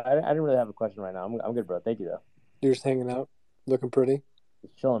 Oh, no, I didn't really have a question right now. I'm good, bro. Thank you, though. You're just hanging out, looking pretty.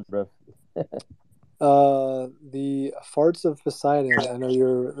 Just chilling, bro. The farts of Poseidon. I know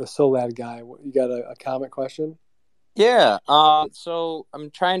you're the Solad guy. You got a comment question? Yeah. So I'm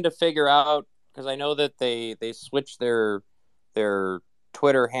trying to figure out because I know that they switched their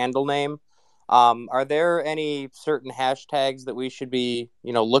Twitter handle name. Are there any certain hashtags that we should be,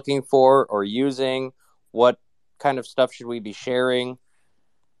 looking for or using? What kind of stuff should we be sharing?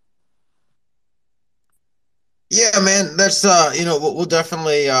 Yeah, man, that's we'll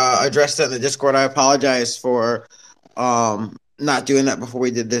definitely address that in the Discord. I apologize for not doing that before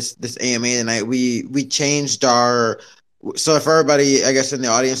we did this AMA tonight. We changed our. So for everybody, I guess in the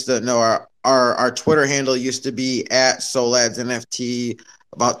audience that know, our Twitter handle used to be at Solads NFT.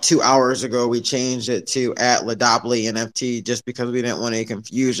 About 2 hours ago, we changed it to at Ladopoly NFT just because we didn't want any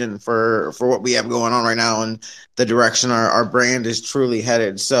confusion for what we have going on right now and the direction our brand is truly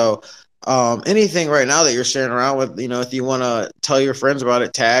headed. So anything right now that you're sharing around with, if you want to tell your friends about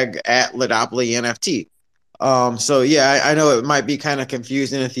it, tag at Ladopoly NFT. So yeah, I know it might be kind of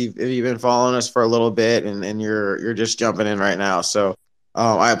confusing if you've been following us for a little bit and you're just jumping in right now. So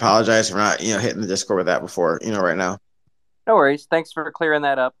I apologize for not hitting the Discord with that before right now. No worries. Thanks for clearing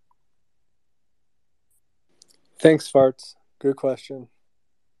that up. Thanks, Farts. Good question.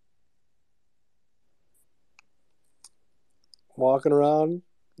 Walking around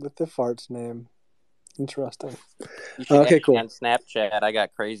with the Farts name. Interesting. You should Okay, add cool. me on Snapchat. I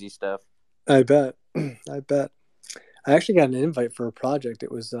got crazy stuff. I bet. I actually got an invite for a project.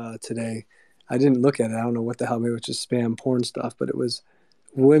 It was today. I didn't look at it. I don't know what the hell. Maybe it was just spam porn stuff, but it was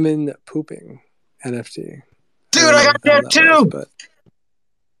women pooping NFT. Dude, I got that too. But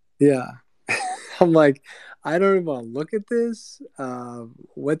yeah. I'm like, I don't even want to look at this.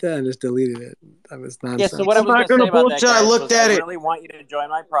 What the? I just deleted it. That was nonsense. Yeah, so what I was going to say about that, guys, was I really want you to join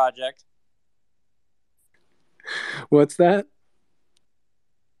my project. What's that?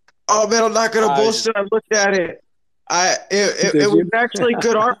 Oh man, I'm not gonna bullshit. I looked at it. It was actually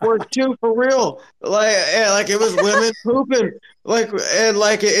good artwork too, for real. Like it was women pooping.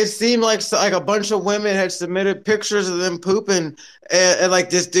 It seemed like a bunch of women had submitted pictures of them pooping, and like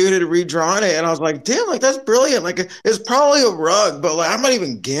this dude had redrawn it, and I was like, damn, like that's brilliant. Like it's probably a rug, but like I'm not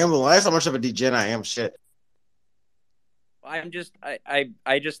even gambling. That's how much of a degen I am. Shit. I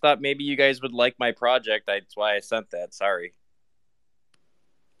just thought maybe you guys would like my project. That's why I sent that. Sorry.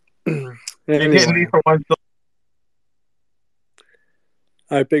 Anyway.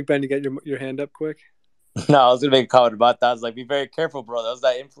 All right, Big Ben, you get your hand up quick. No, I was gonna make a comment about that. I was like, be very careful, bro. That was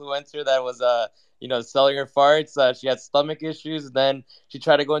that influencer that was selling her farts. She had stomach issues, and then she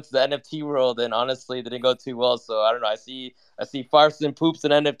tried to go into the NFT world, and honestly, it didn't go too well. So I don't know. I see farts and poops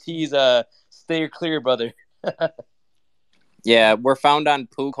and NFTs. Stay clear, brother. Yeah, we're found on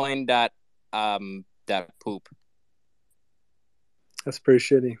poopcoin.poop. That's pretty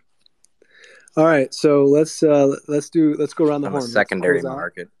shitty. All right, so let's go around the horn. Secondary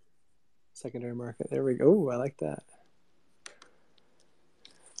market. Secondary market. There we go. Ooh, I like that.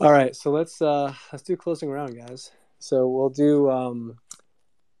 All right, so let's do closing round, guys. So we'll do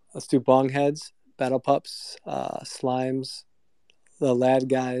let's do BongHeads, Battle Pups, Slimes, the Lad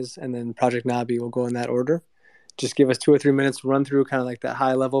guys, and then Project NABI. We'll go in that order. Just give us 2 or 3 minutes run through, kind of like that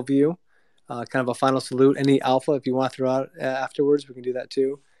high level view, kind of a final salute. Any alpha, if you want to throw out afterwards, we can do that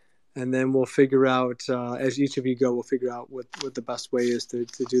too. And then we'll figure out, as each of you go, we'll figure out what the best way is to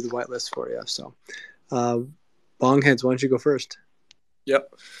do the whitelist for you. So, BongHeads, why don't you go first?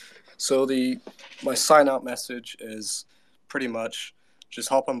 Yep. So my sign out message is pretty much just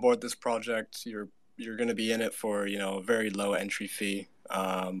hop on board this project. You're going to be in it for a very low entry fee.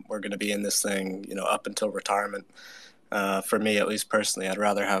 We're going to be in this thing up until retirement. For me, at least personally, I'd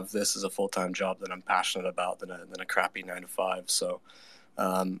rather have this as a full-time job that I'm passionate about than a crappy 9 to 5. So.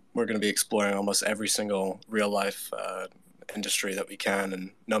 We're going to be exploring almost every single real life industry that we can,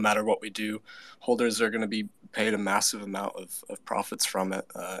 and no matter what we do, holders are going to be paid a massive amount of profits from it.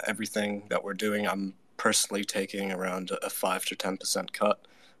 Everything that we're doing, I'm personally taking around a 5 to 10% cut.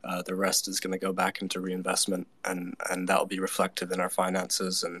 The rest is going to go back into reinvestment, and that will be reflected in our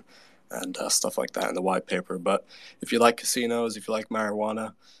finances and stuff like that in the white paper. But if you like casinos, if you like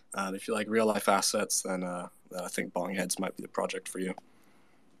marijuana, if you like real life assets, then I think BongHeads might be the project for you.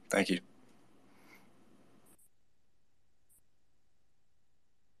 Thank you.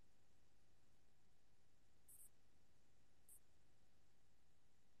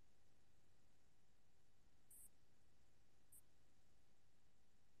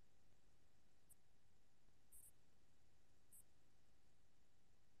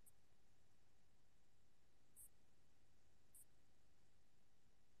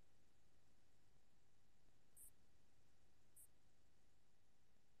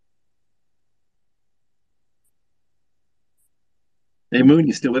 Hey, Moon,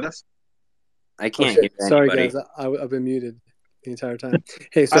 you still with us? I can't hear Sorry, anybody. guys. I've been muted the entire time.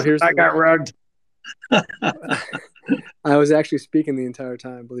 Hey, so I got rugged. I was actually speaking the entire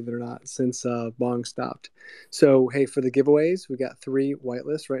time, believe it or not, since Bong stopped. So, hey, for the giveaways, we got 3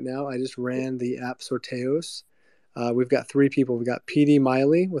 whitelists right now. I just ran the app Sorteos. We've got 3 people. We got PD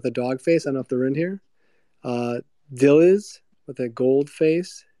Miley with a dog face. I don't know if they're in here. Dilliz with a gold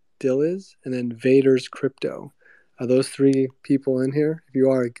face. Dilliz. And then Vader's Crypto. Are those three people in here? If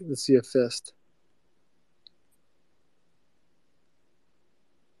you are, let's see a fist.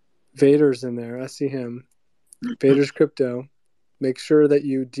 Vader's in there. I see him. Vader's Crypto. Make sure that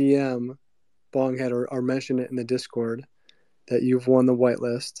you DM BongHead or mention it in the Discord that you've won the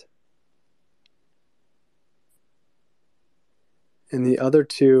whitelist. And the other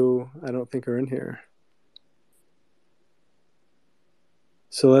two, I don't think are in here.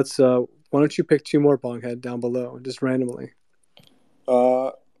 So let's, why don't you pick two more BongHead down below, just randomly.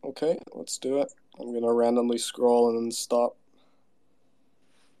 Okay, let's do it. I'm going to randomly scroll and then stop.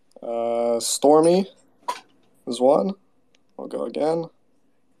 Stormy is one. I'll go again.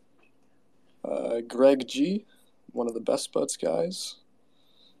 Greg G, one of the Best Buds guys.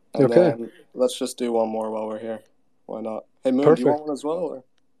 And then let's just do one more while we're here. Why not? Hey, Moon, do you want one as well? Or?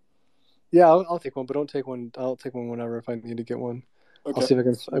 Yeah, I'll take one, but don't take one. I'll take one whenever if I need to get one. Okay. I'll see if I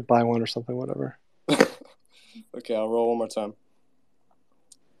can buy one or something, whatever. Okay, I'll roll one more time.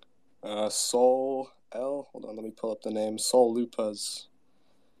 Sol L. Hold on, let me pull up the name. Sol Lupas.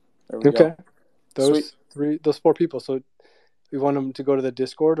 There we go. Those four people. So you want them to go to the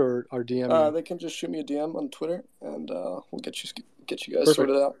Discord or DM? They can just shoot me a DM on Twitter, and we'll get you guys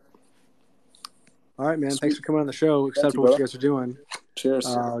sorted out. All right, man. Sweet. Thanks for coming on the show. Excited for what you guys are doing.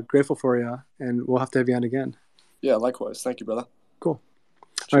 Cheers. Grateful for you, and we'll have to have you on again. Yeah, likewise. Thank you, brother. Cool.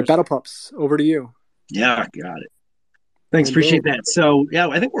 Cheers. All right, Battle Pups, over to you. Yeah, got it. Thanks, appreciate that. So, yeah,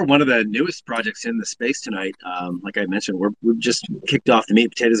 I think we're one of the newest projects in the space tonight. Like I mentioned, we've just kicked off the meat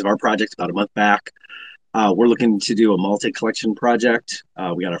and potatoes of our project about a month back. We're looking to do a multi-collection project.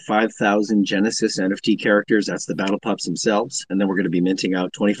 We got our 5,000 Genesis NFT characters. That's the Battle Pups themselves. And then we're going to be minting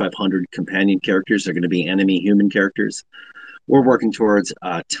out 2,500 companion characters. They're going to be enemy human characters. We're working towards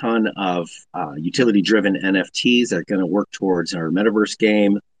a ton of utility-driven NFTs that are going to work towards our metaverse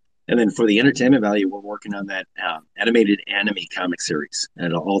game. And then for the entertainment value, we're working on that animated anime comic series. And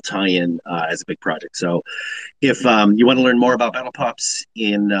it'll all tie in as a big project. So if you want to learn more about Battle Pups,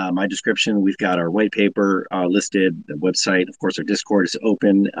 in my description, we've got our white paper listed, the website. Of course, our Discord is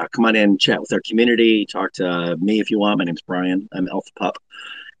open. Come on in, chat with our community. Talk to me if you want. My name's Brian. I'm Alpha Pup.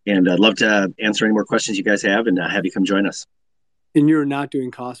 And I'd love to answer any more questions you guys have and have you come join us. And you're not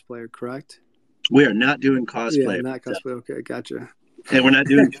doing cosplay, correct? We are not doing cosplay. Yeah, not cosplay. Okay, gotcha. And we're not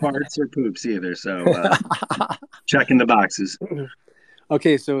doing farts or poops either. So checking the boxes.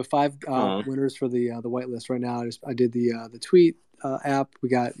 Okay, so 5 winners for the whitelist right now. I did the tweet app. We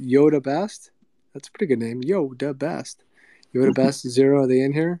got Yoda Best. That's a pretty good name. Yoda Best. Yoda Best 0. Are they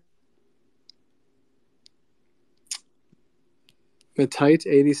in here? Matite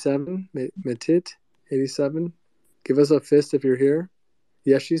 87. Matit 87. Give us a fist if you're here.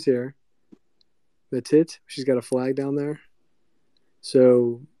 Yes, she's here. Matit. She's got a flag down there.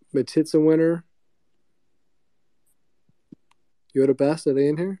 So Matit's a winner. Yoda Best, are they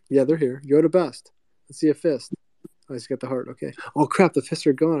in here? Yeah, they're here. Yoda Best. Let's see a fist. Oh, he's got the heart. Okay. Oh crap, the fists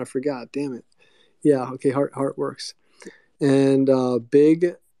are gone. I forgot. Damn it. Yeah. Okay. Heart works. And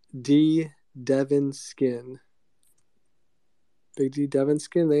Big D Devin Skin. Big D Devin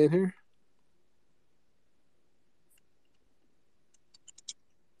Skin. They in here?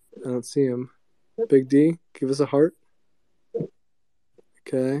 I don't see him. Big D, give us a heart.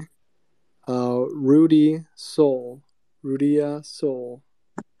 Okay. Rudy Soul. Rudia Soul.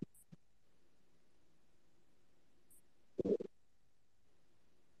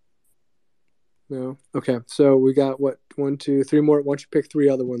 No. Okay. So we got what? 1, 2, 3 more. Why don't you pick 3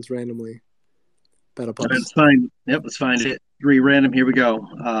 other ones randomly? Battle Pups. That's fine. Yep, let's find it. 3 random. Here we go.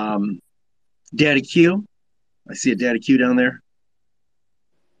 Daddy Q. I see a Daddy Q down there.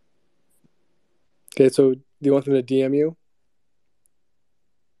 Okay, so do you want them to DM you?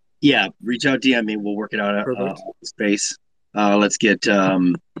 Yeah, reach out, DM me. We'll work it out space. Let's get,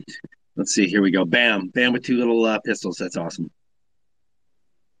 let's see, here we go. Bam. Bam with 2 little pistols. That's awesome.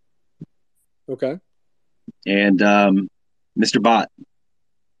 Okay. And Mr. Bot.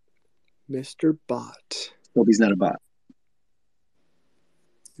 Mr. Bot. Hope he's not a bot.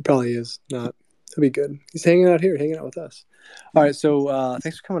 He probably is not. That'd be good. He's hanging out here, hanging out with us. All right, so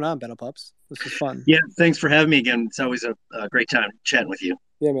thanks for coming on, Battle Pups. This was fun. Yeah, thanks for having me again. It's always a great time chatting with you.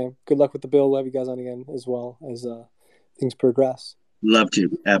 Yeah, man. Good luck with the bill. We'll have you guys on again as well as things progress. Love to.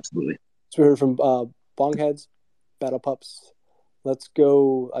 Absolutely. So we heard from BongHeads, Battle Pups. Let's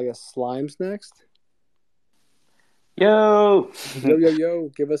go, I guess, Slimes next. Yo! Yo.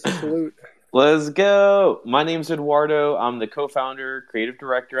 Give us a salute. Let's go. My name's Eduardo. I'm the co-founder, creative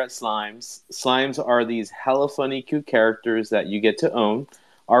director at Slimes. Slimes are these hella funny, cute characters that you get to own.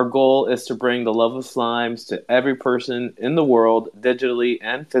 Our goal is to bring the love of slimes to every person in the world, digitally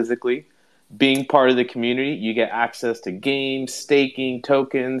and physically. being part of the community, you get access to games, staking,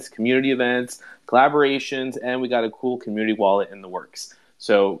 tokens, community events, collaborations, and we got a cool community wallet in the works.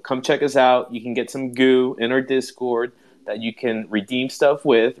 So come check us out. You can get some goo in our Discord that you can redeem stuff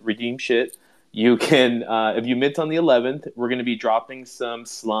with, redeem shit. You can, if you mint on the 11th, we're going to be dropping some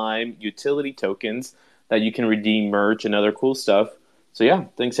slime utility tokens that you can redeem merch and other cool stuff. So yeah,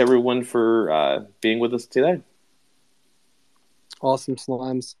 thanks everyone for being with us today. Awesome,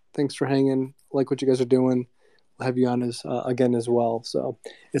 Slimes. Thanks for hanging. Like what you guys are doing. We'll have you on again as well. So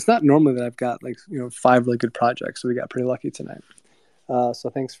it's not normally that I've got 5 really good projects. So we got pretty lucky tonight.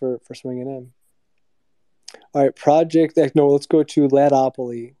 So thanks for swinging in. All right, let's go to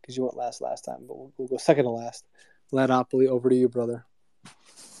Ladopoly because you went last time, but we'll go second to last. Ladopoly, over to you, brother.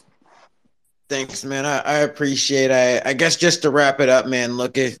 Thanks, man. I appreciate it. I guess just to wrap it up, man,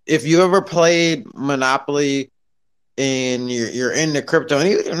 look, if you ever played Monopoly and you're into crypto, and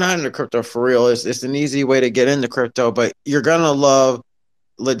even if you're not into crypto for real, it's an easy way to get into crypto, but you're going to love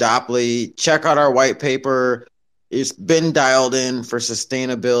Ladopoly. Check out our white paper. It's been dialed in for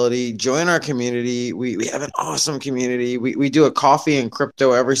sustainability. Join our community. We have an awesome community. We do a coffee and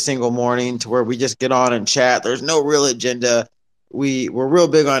crypto every single morning to where we just get on and chat. There's no real agenda. We're real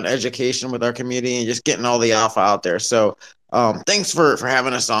big on education with our community and just getting all the alpha out there. So thanks for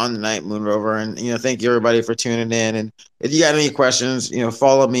having us on tonight, Moonrover. And, thank you everybody for tuning in. And if you got any questions,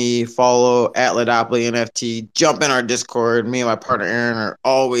 follow me, follow at Ladopoly NFT, jump in our Discord. Me and my partner, Aaron, are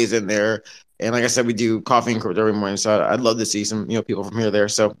always in there. And like I said, we do coffee and crypto every morning. So I'd love to see some, people from here or there.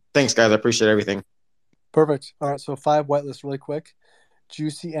 So thanks, guys. I appreciate everything. Perfect. All right. So 5 whitelists really quick.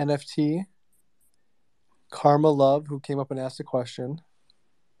 Juicy NFT. Karma Love, who came up and asked a question.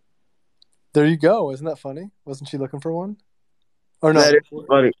 There you go. Isn't that funny? Wasn't she looking for one? Or no? That is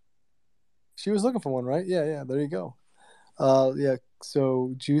funny. She was looking for one, right? Yeah. There you go. Yeah.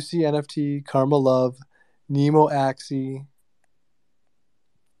 So Juicy NFT, Karma Love, Nemo Axie.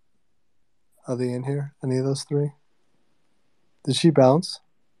 Are they in here? Any of those 3? Did she bounce?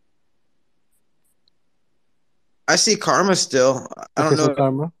 I see Karma still. I don't know. So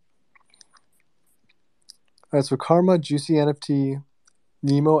Karma. All right, so Karma, Juicy NFT,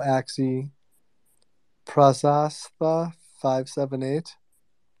 Nemo Axie, Prasastha 578.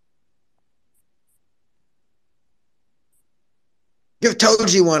 Give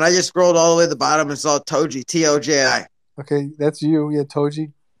Toji one. I just scrolled all the way to the bottom and saw Toji, Toji. Okay, that's you. Yeah,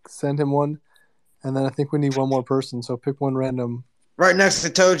 Toji, send him one. And then I think we need one more person, so pick one random. Right next to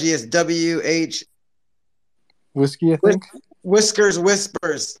Toji is WH Whiskey, I think. Whiskers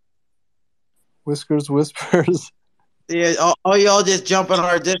Whispers. Whiskers Whispers. Yeah, all y'all just jump on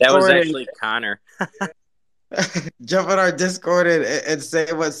our Discord. That was actually Connor. Jump on our Discord and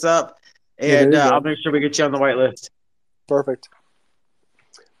say what's up. And I'll make sure we get you on the whitelist. Perfect.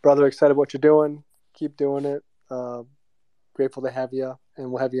 Brother, excited what you're doing. Keep doing it. Grateful to have you,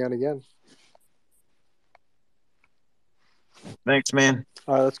 and we'll have you on again. Thanks, man.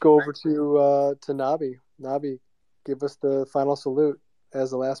 All right, let's go over to NABI. NABI, give us the final salute as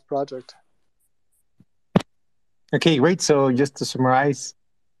the last project. Okay, great. So just to summarize,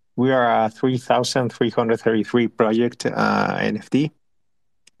 we are a 3,333 project NFT.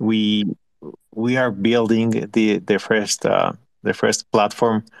 We are building the first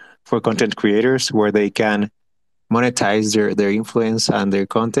platform for content creators where they can monetize their influence and their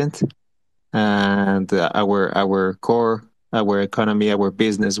content. And our core, our economy, our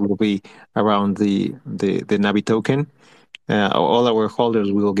business will be around the NABI token. All our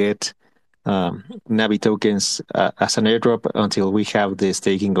holders will get NABI tokens as an airdrop until we have the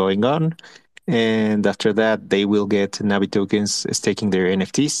staking going on, and after that they will get NABI tokens staking their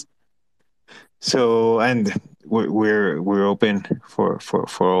NFTs. So, and we're open for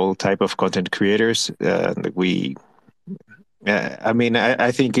all type of content creators. I think we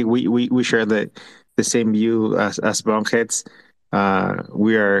share the same view as BongHeads.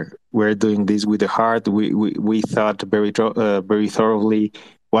 We're doing this with the heart. We thought very thoroughly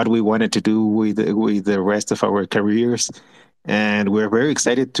what we wanted to do with the rest of our careers, and we're very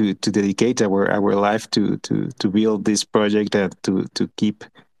excited to dedicate our life to build this project and to keep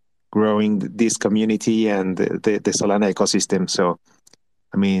growing this community and the Solana ecosystem. So,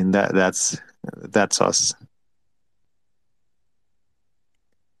 I mean that's us.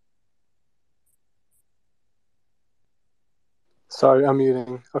 Sorry, I'm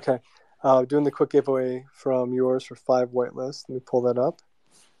muting. Okay. Doing the quick giveaway from yours for 5 whitelists. Let me pull that up.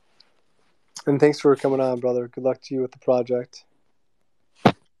 And thanks for coming on, brother. Good luck to you with the project.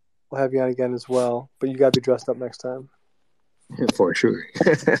 We'll have you on again as well, but you got to be dressed up next time. For sure.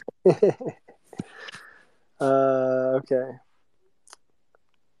 Okay.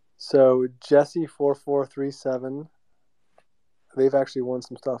 So Jesse4437, they've actually won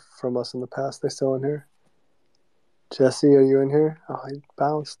some stuff from us in the past. They still in here? Jesse, are you in here? Oh, he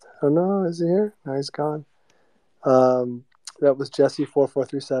bounced. Oh no, is he here? No, he's gone. That was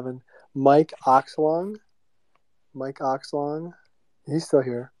Jesse4437. Mike Oxlong. He's still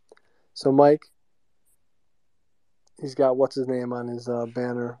here. So Mike, he's got what's his name on his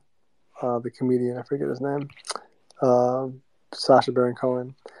banner, the comedian. I forget his name. Sacha Baron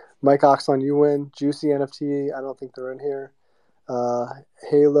Cohen. Mike Oxlong, you win. Juicy NFT. I don't think they're in here.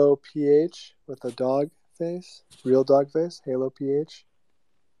 Halo PH with a dog face, real dog face. Halo PH.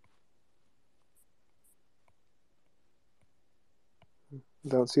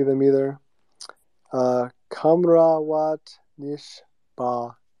 Don't see them either. Kamrawat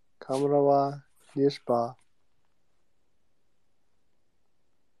Nishba.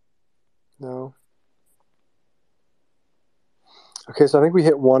 No. Okay, so I think we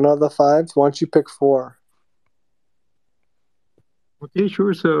hit one of the fives. Why don't you pick four? Okay,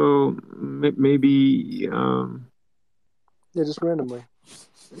 sure. So maybe. Yeah, just randomly.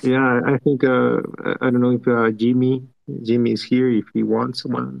 Yeah, I think I don't know if Jimmy is here. If he wants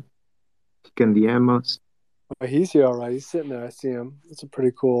one, he can DM us. Oh, he's here, all right. He's sitting there. I see him. It's a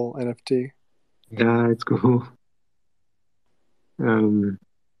pretty cool NFT. Yeah, it's cool.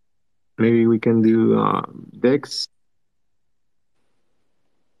 Maybe we can do Dex.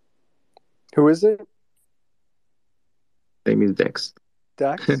 Who is it? Name is Dex.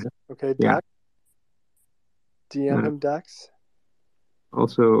 Dex? Okay, Dex. Yeah. DM him, Dex.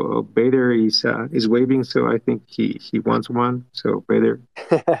 Also, Bader is waving, so I think he wants one. So Bader.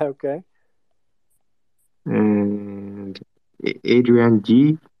 Okay. And Adrian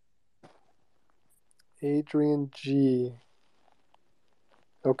G.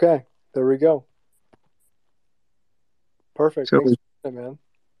 Okay, there we go. Perfect. So, thanks for it, man.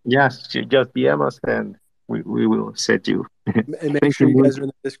 Yes, just DM us and we will set you. And make sure you guys are in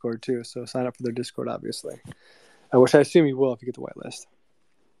the Discord too. So sign up for their Discord, obviously. Which I assume you will if you get the whitelist.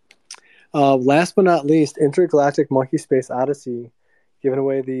 Last but not least, Intergalactic Monkey Space Odyssey, giving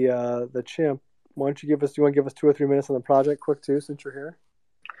away the chimp. Why don't you do you want to give us 2 or 3 minutes on the project quick too, since you're here?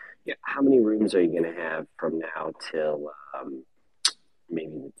 Yeah. How many rooms are you going to have from now till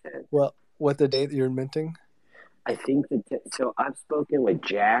maybe the 10th? Well, what the date that you're minting? I think so. I've spoken with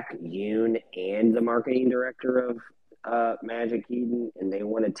Jack, Yoon, and the marketing director of Magic Eden, and they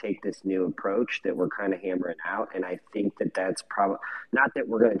want to take this new approach that we're kind of hammering out. And I think that's probably not that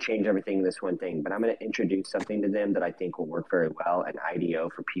we're going to change everything this one thing, but I'm going to introduce something to them that I think will work very well, an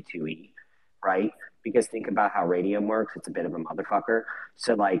IDO for P2E, right? Because think about how Radium works. It's a bit of a motherfucker.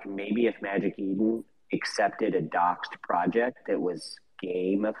 So like maybe if Magic Eden accepted a doxed project that was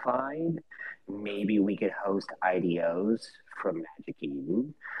gamified, maybe we could host IDOs from Magic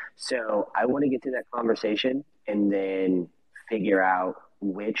Eden. So I want to get to that conversation and then figure out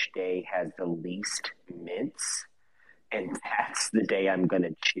which day has the least mints. And that's the day I'm going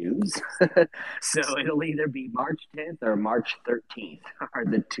to choose. So it'll either be March 10th or March 13th are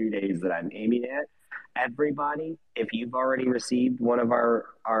the 2 days that I'm aiming at. Everybody, if you've already received one of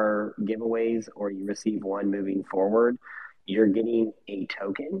our giveaways or you receive one moving forward, you're getting a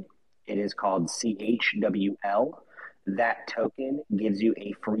token. It is called CHWL. That token gives you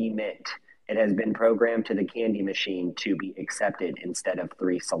a free mint. It has been programmed to the candy machine to be accepted instead of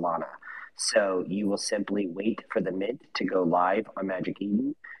 3 Solana. So you will simply wait for the mint to go live on Magic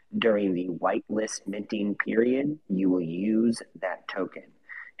Eden. During the whitelist minting period, you will use that token.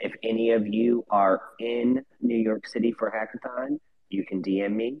 If any of you are in New York City for Hackathon, you can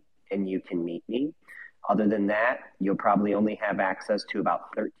DM me and you can meet me. Other than that, you'll probably only have access to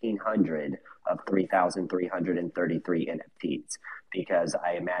about 1,300 of 3,333 NFTs because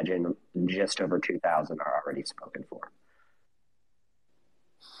I imagine just over 2,000 are already spoken for.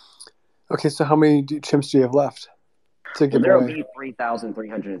 Okay, so how many chimps do you have left to give There'll away? be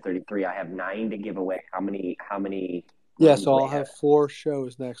 3,333. I have 9 to give away. How many? Yeah, so I'll have 4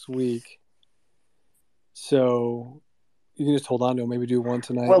 shows next week. So you can just hold on to them. Maybe do one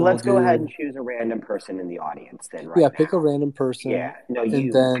tonight. Well, let's go ahead and choose a random person in the audience then. Right? Yeah, pick a random person. Yeah, no,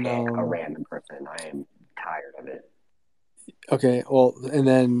 you then, pick a random person. I am tired of it. Okay, well, and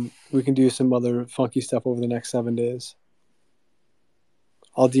then we can do some other funky stuff over the next 7 days.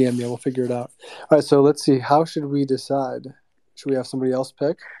 I'll DM you. We'll figure it out. All right, so let's see. How should we decide? Should we have somebody else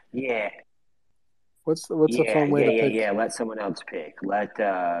pick? Yeah. What's a fun way to pick? Yeah. Let someone else pick. Let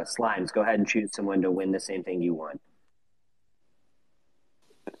Slimes go ahead and choose someone to win the same thing you want.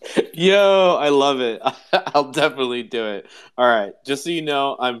 Yo, I love it. I'll definitely do it. All right. Just so you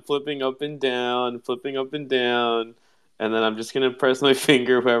know, I'm flipping up and down, And then I'm just going to press my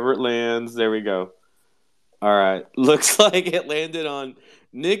finger wherever it lands. There we go. All right. Looks like it landed on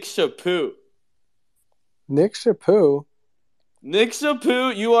Nick Chaput. Nick Chaput? Nick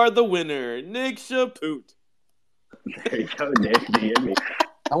Chaput, you are the winner. Nick Chaput. There you go, Nick. DM me.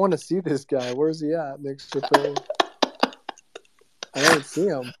 I want to see this guy. Where's he at, Nick Chaput? I don't see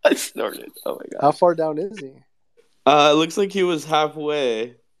him. I snorted. Oh, my God. How far down is he? It looks like he was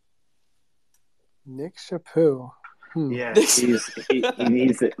halfway. Nick Chaput. Yeah, he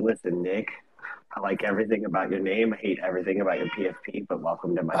needs it. Listen, Nick, I like everything about your name. I hate everything about your PFP, but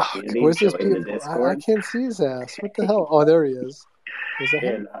welcome to my community. Where's this Join the PFP? Discord. I can't see his ass. What the hell? Oh, there he is. Is that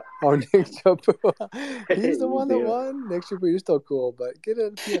him? And, Oh, Nick Chaput. He's the one that won. Nick Chaput, you're still cool, but get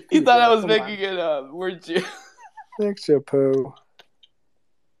in PFP. You thought bro. I was Come making on. it up, weren't you? Nick Chaput.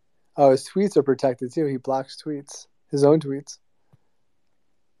 Oh, his tweets are protected too. He blocks tweets, his own tweets.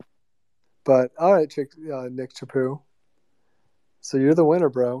 But all right, Nick Chaput. So you're the winner,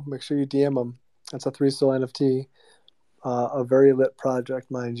 bro. Make sure you DM him. That's a 3 Soul NFT, a very lit project,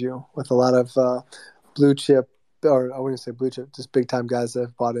 mind you, with a lot of blue chip, or I wouldn't say blue chip, just big time guys that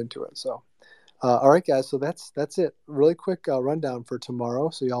have bought into it. So, all right, guys. So that's it. Really quick rundown for tomorrow,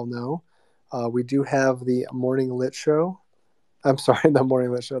 so y'all know. We do have the morning lit show. I'm sorry, the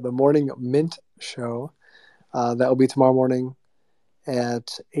morning lit show, the morning mint show. That will be tomorrow morning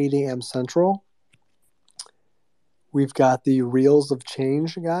at 8 a.m. Central. We've got the Reels of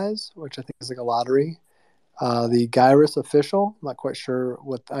Change, guys, which I think is like a lottery. The Gyrus Official, I'm not quite sure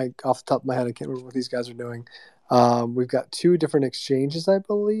off the top of my head, I can't remember what these guys are doing. We've got 2 different exchanges, I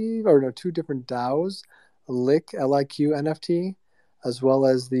believe, or no, 2 different DAOs, LIQ, L-I-Q NFT, as well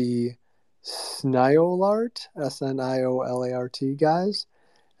as the Sniolart, S-N-I-O-L-A-R-T guys,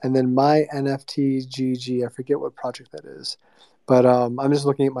 and then my NFT GG, I forget what project that is. But I'm just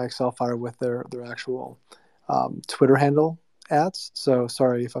looking at my Excel file with their actual Twitter handle ads. So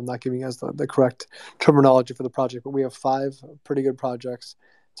sorry if I'm not giving you guys the correct terminology for the project, but we have 5 pretty good projects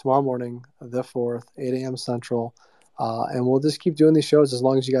tomorrow morning, the 4th, 8 a.m. Central. And we'll just keep doing these shows as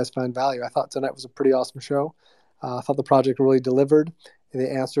long as you guys find value. I thought tonight was a pretty awesome show. I thought the project really delivered. They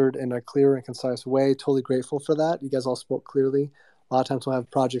answered in a clear and concise way. Totally grateful for that. You guys all spoke clearly. A lot of times we'll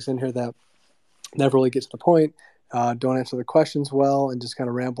have projects in here that never really get to the point, don't answer the questions well, and just kind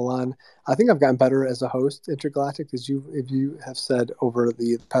of ramble on. I think I've gotten better as a host, Intergalactic, as you have said over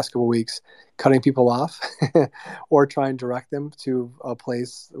the past couple of weeks, cutting people off or try and direct them to a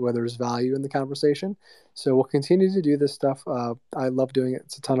place where there's value in the conversation. So we'll continue to do this stuff. I love doing it.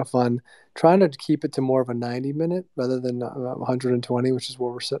 It's a ton of fun. Trying to keep it to more of a 90-minute rather than 120, which is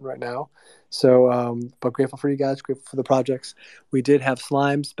where we're sitting right now. So, but grateful for you guys, grateful for the projects. We did have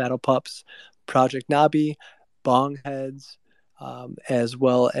Slimes, Battle Pups, Project NABI, BongHeads, as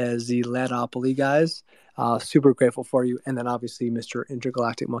well as the Ladopoly guys. Super grateful for you. And then obviously Mr.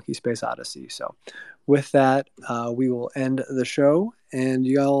 Intergalactic Monkey Space Odyssey. So with that, we will end the show. And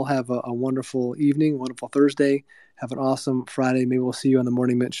you all have a wonderful evening, wonderful Thursday. Have an awesome Friday. Maybe we'll see you on the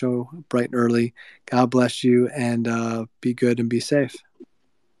Morning Mint Show bright and early. God bless you, and be good and be safe.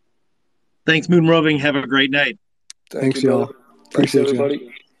 Thanks, Moon Roving. Have a great night. Thanks, y'all. Thanks,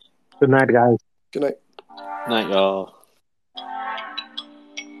 everybody. Good night, guys. Good night. Night, y'all.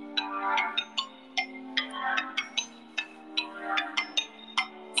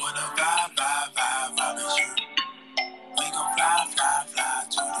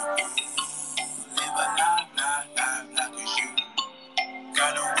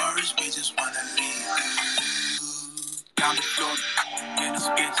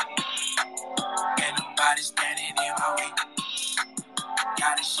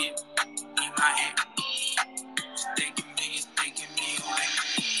 Got a shit in my head. Taking me away.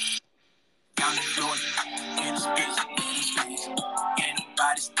 Down the floor, in the space. Ain't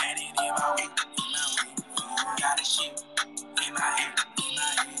nobody standing in my way. Got a shit in my head.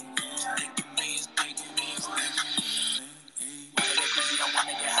 Taking me away. Wanna get crazy, I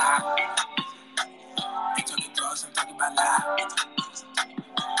wanna get high. They talking drugs, I'm talking about life.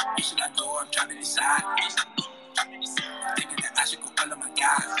 Where should I go? I'm trying to decide. Thinking that I should go all of my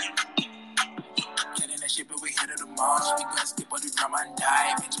guys. Getting that shit, but we headed to Mars. We gonna skip all the drama and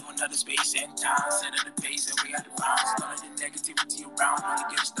dive into another space and time. Set of the pace and we got the bounce. None of the negativity around. Only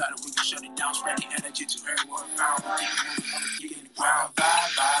get it started, we can shut it down. Spread the energy to everyone around. We keep it moving, we keep it in the ground.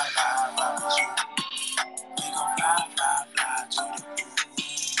 Vibe with you. We gon' fly to the moon.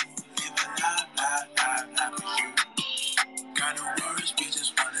 Live a life with you. Got no worries, we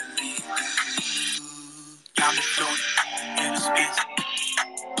just wanna leave. Got me floating in the space.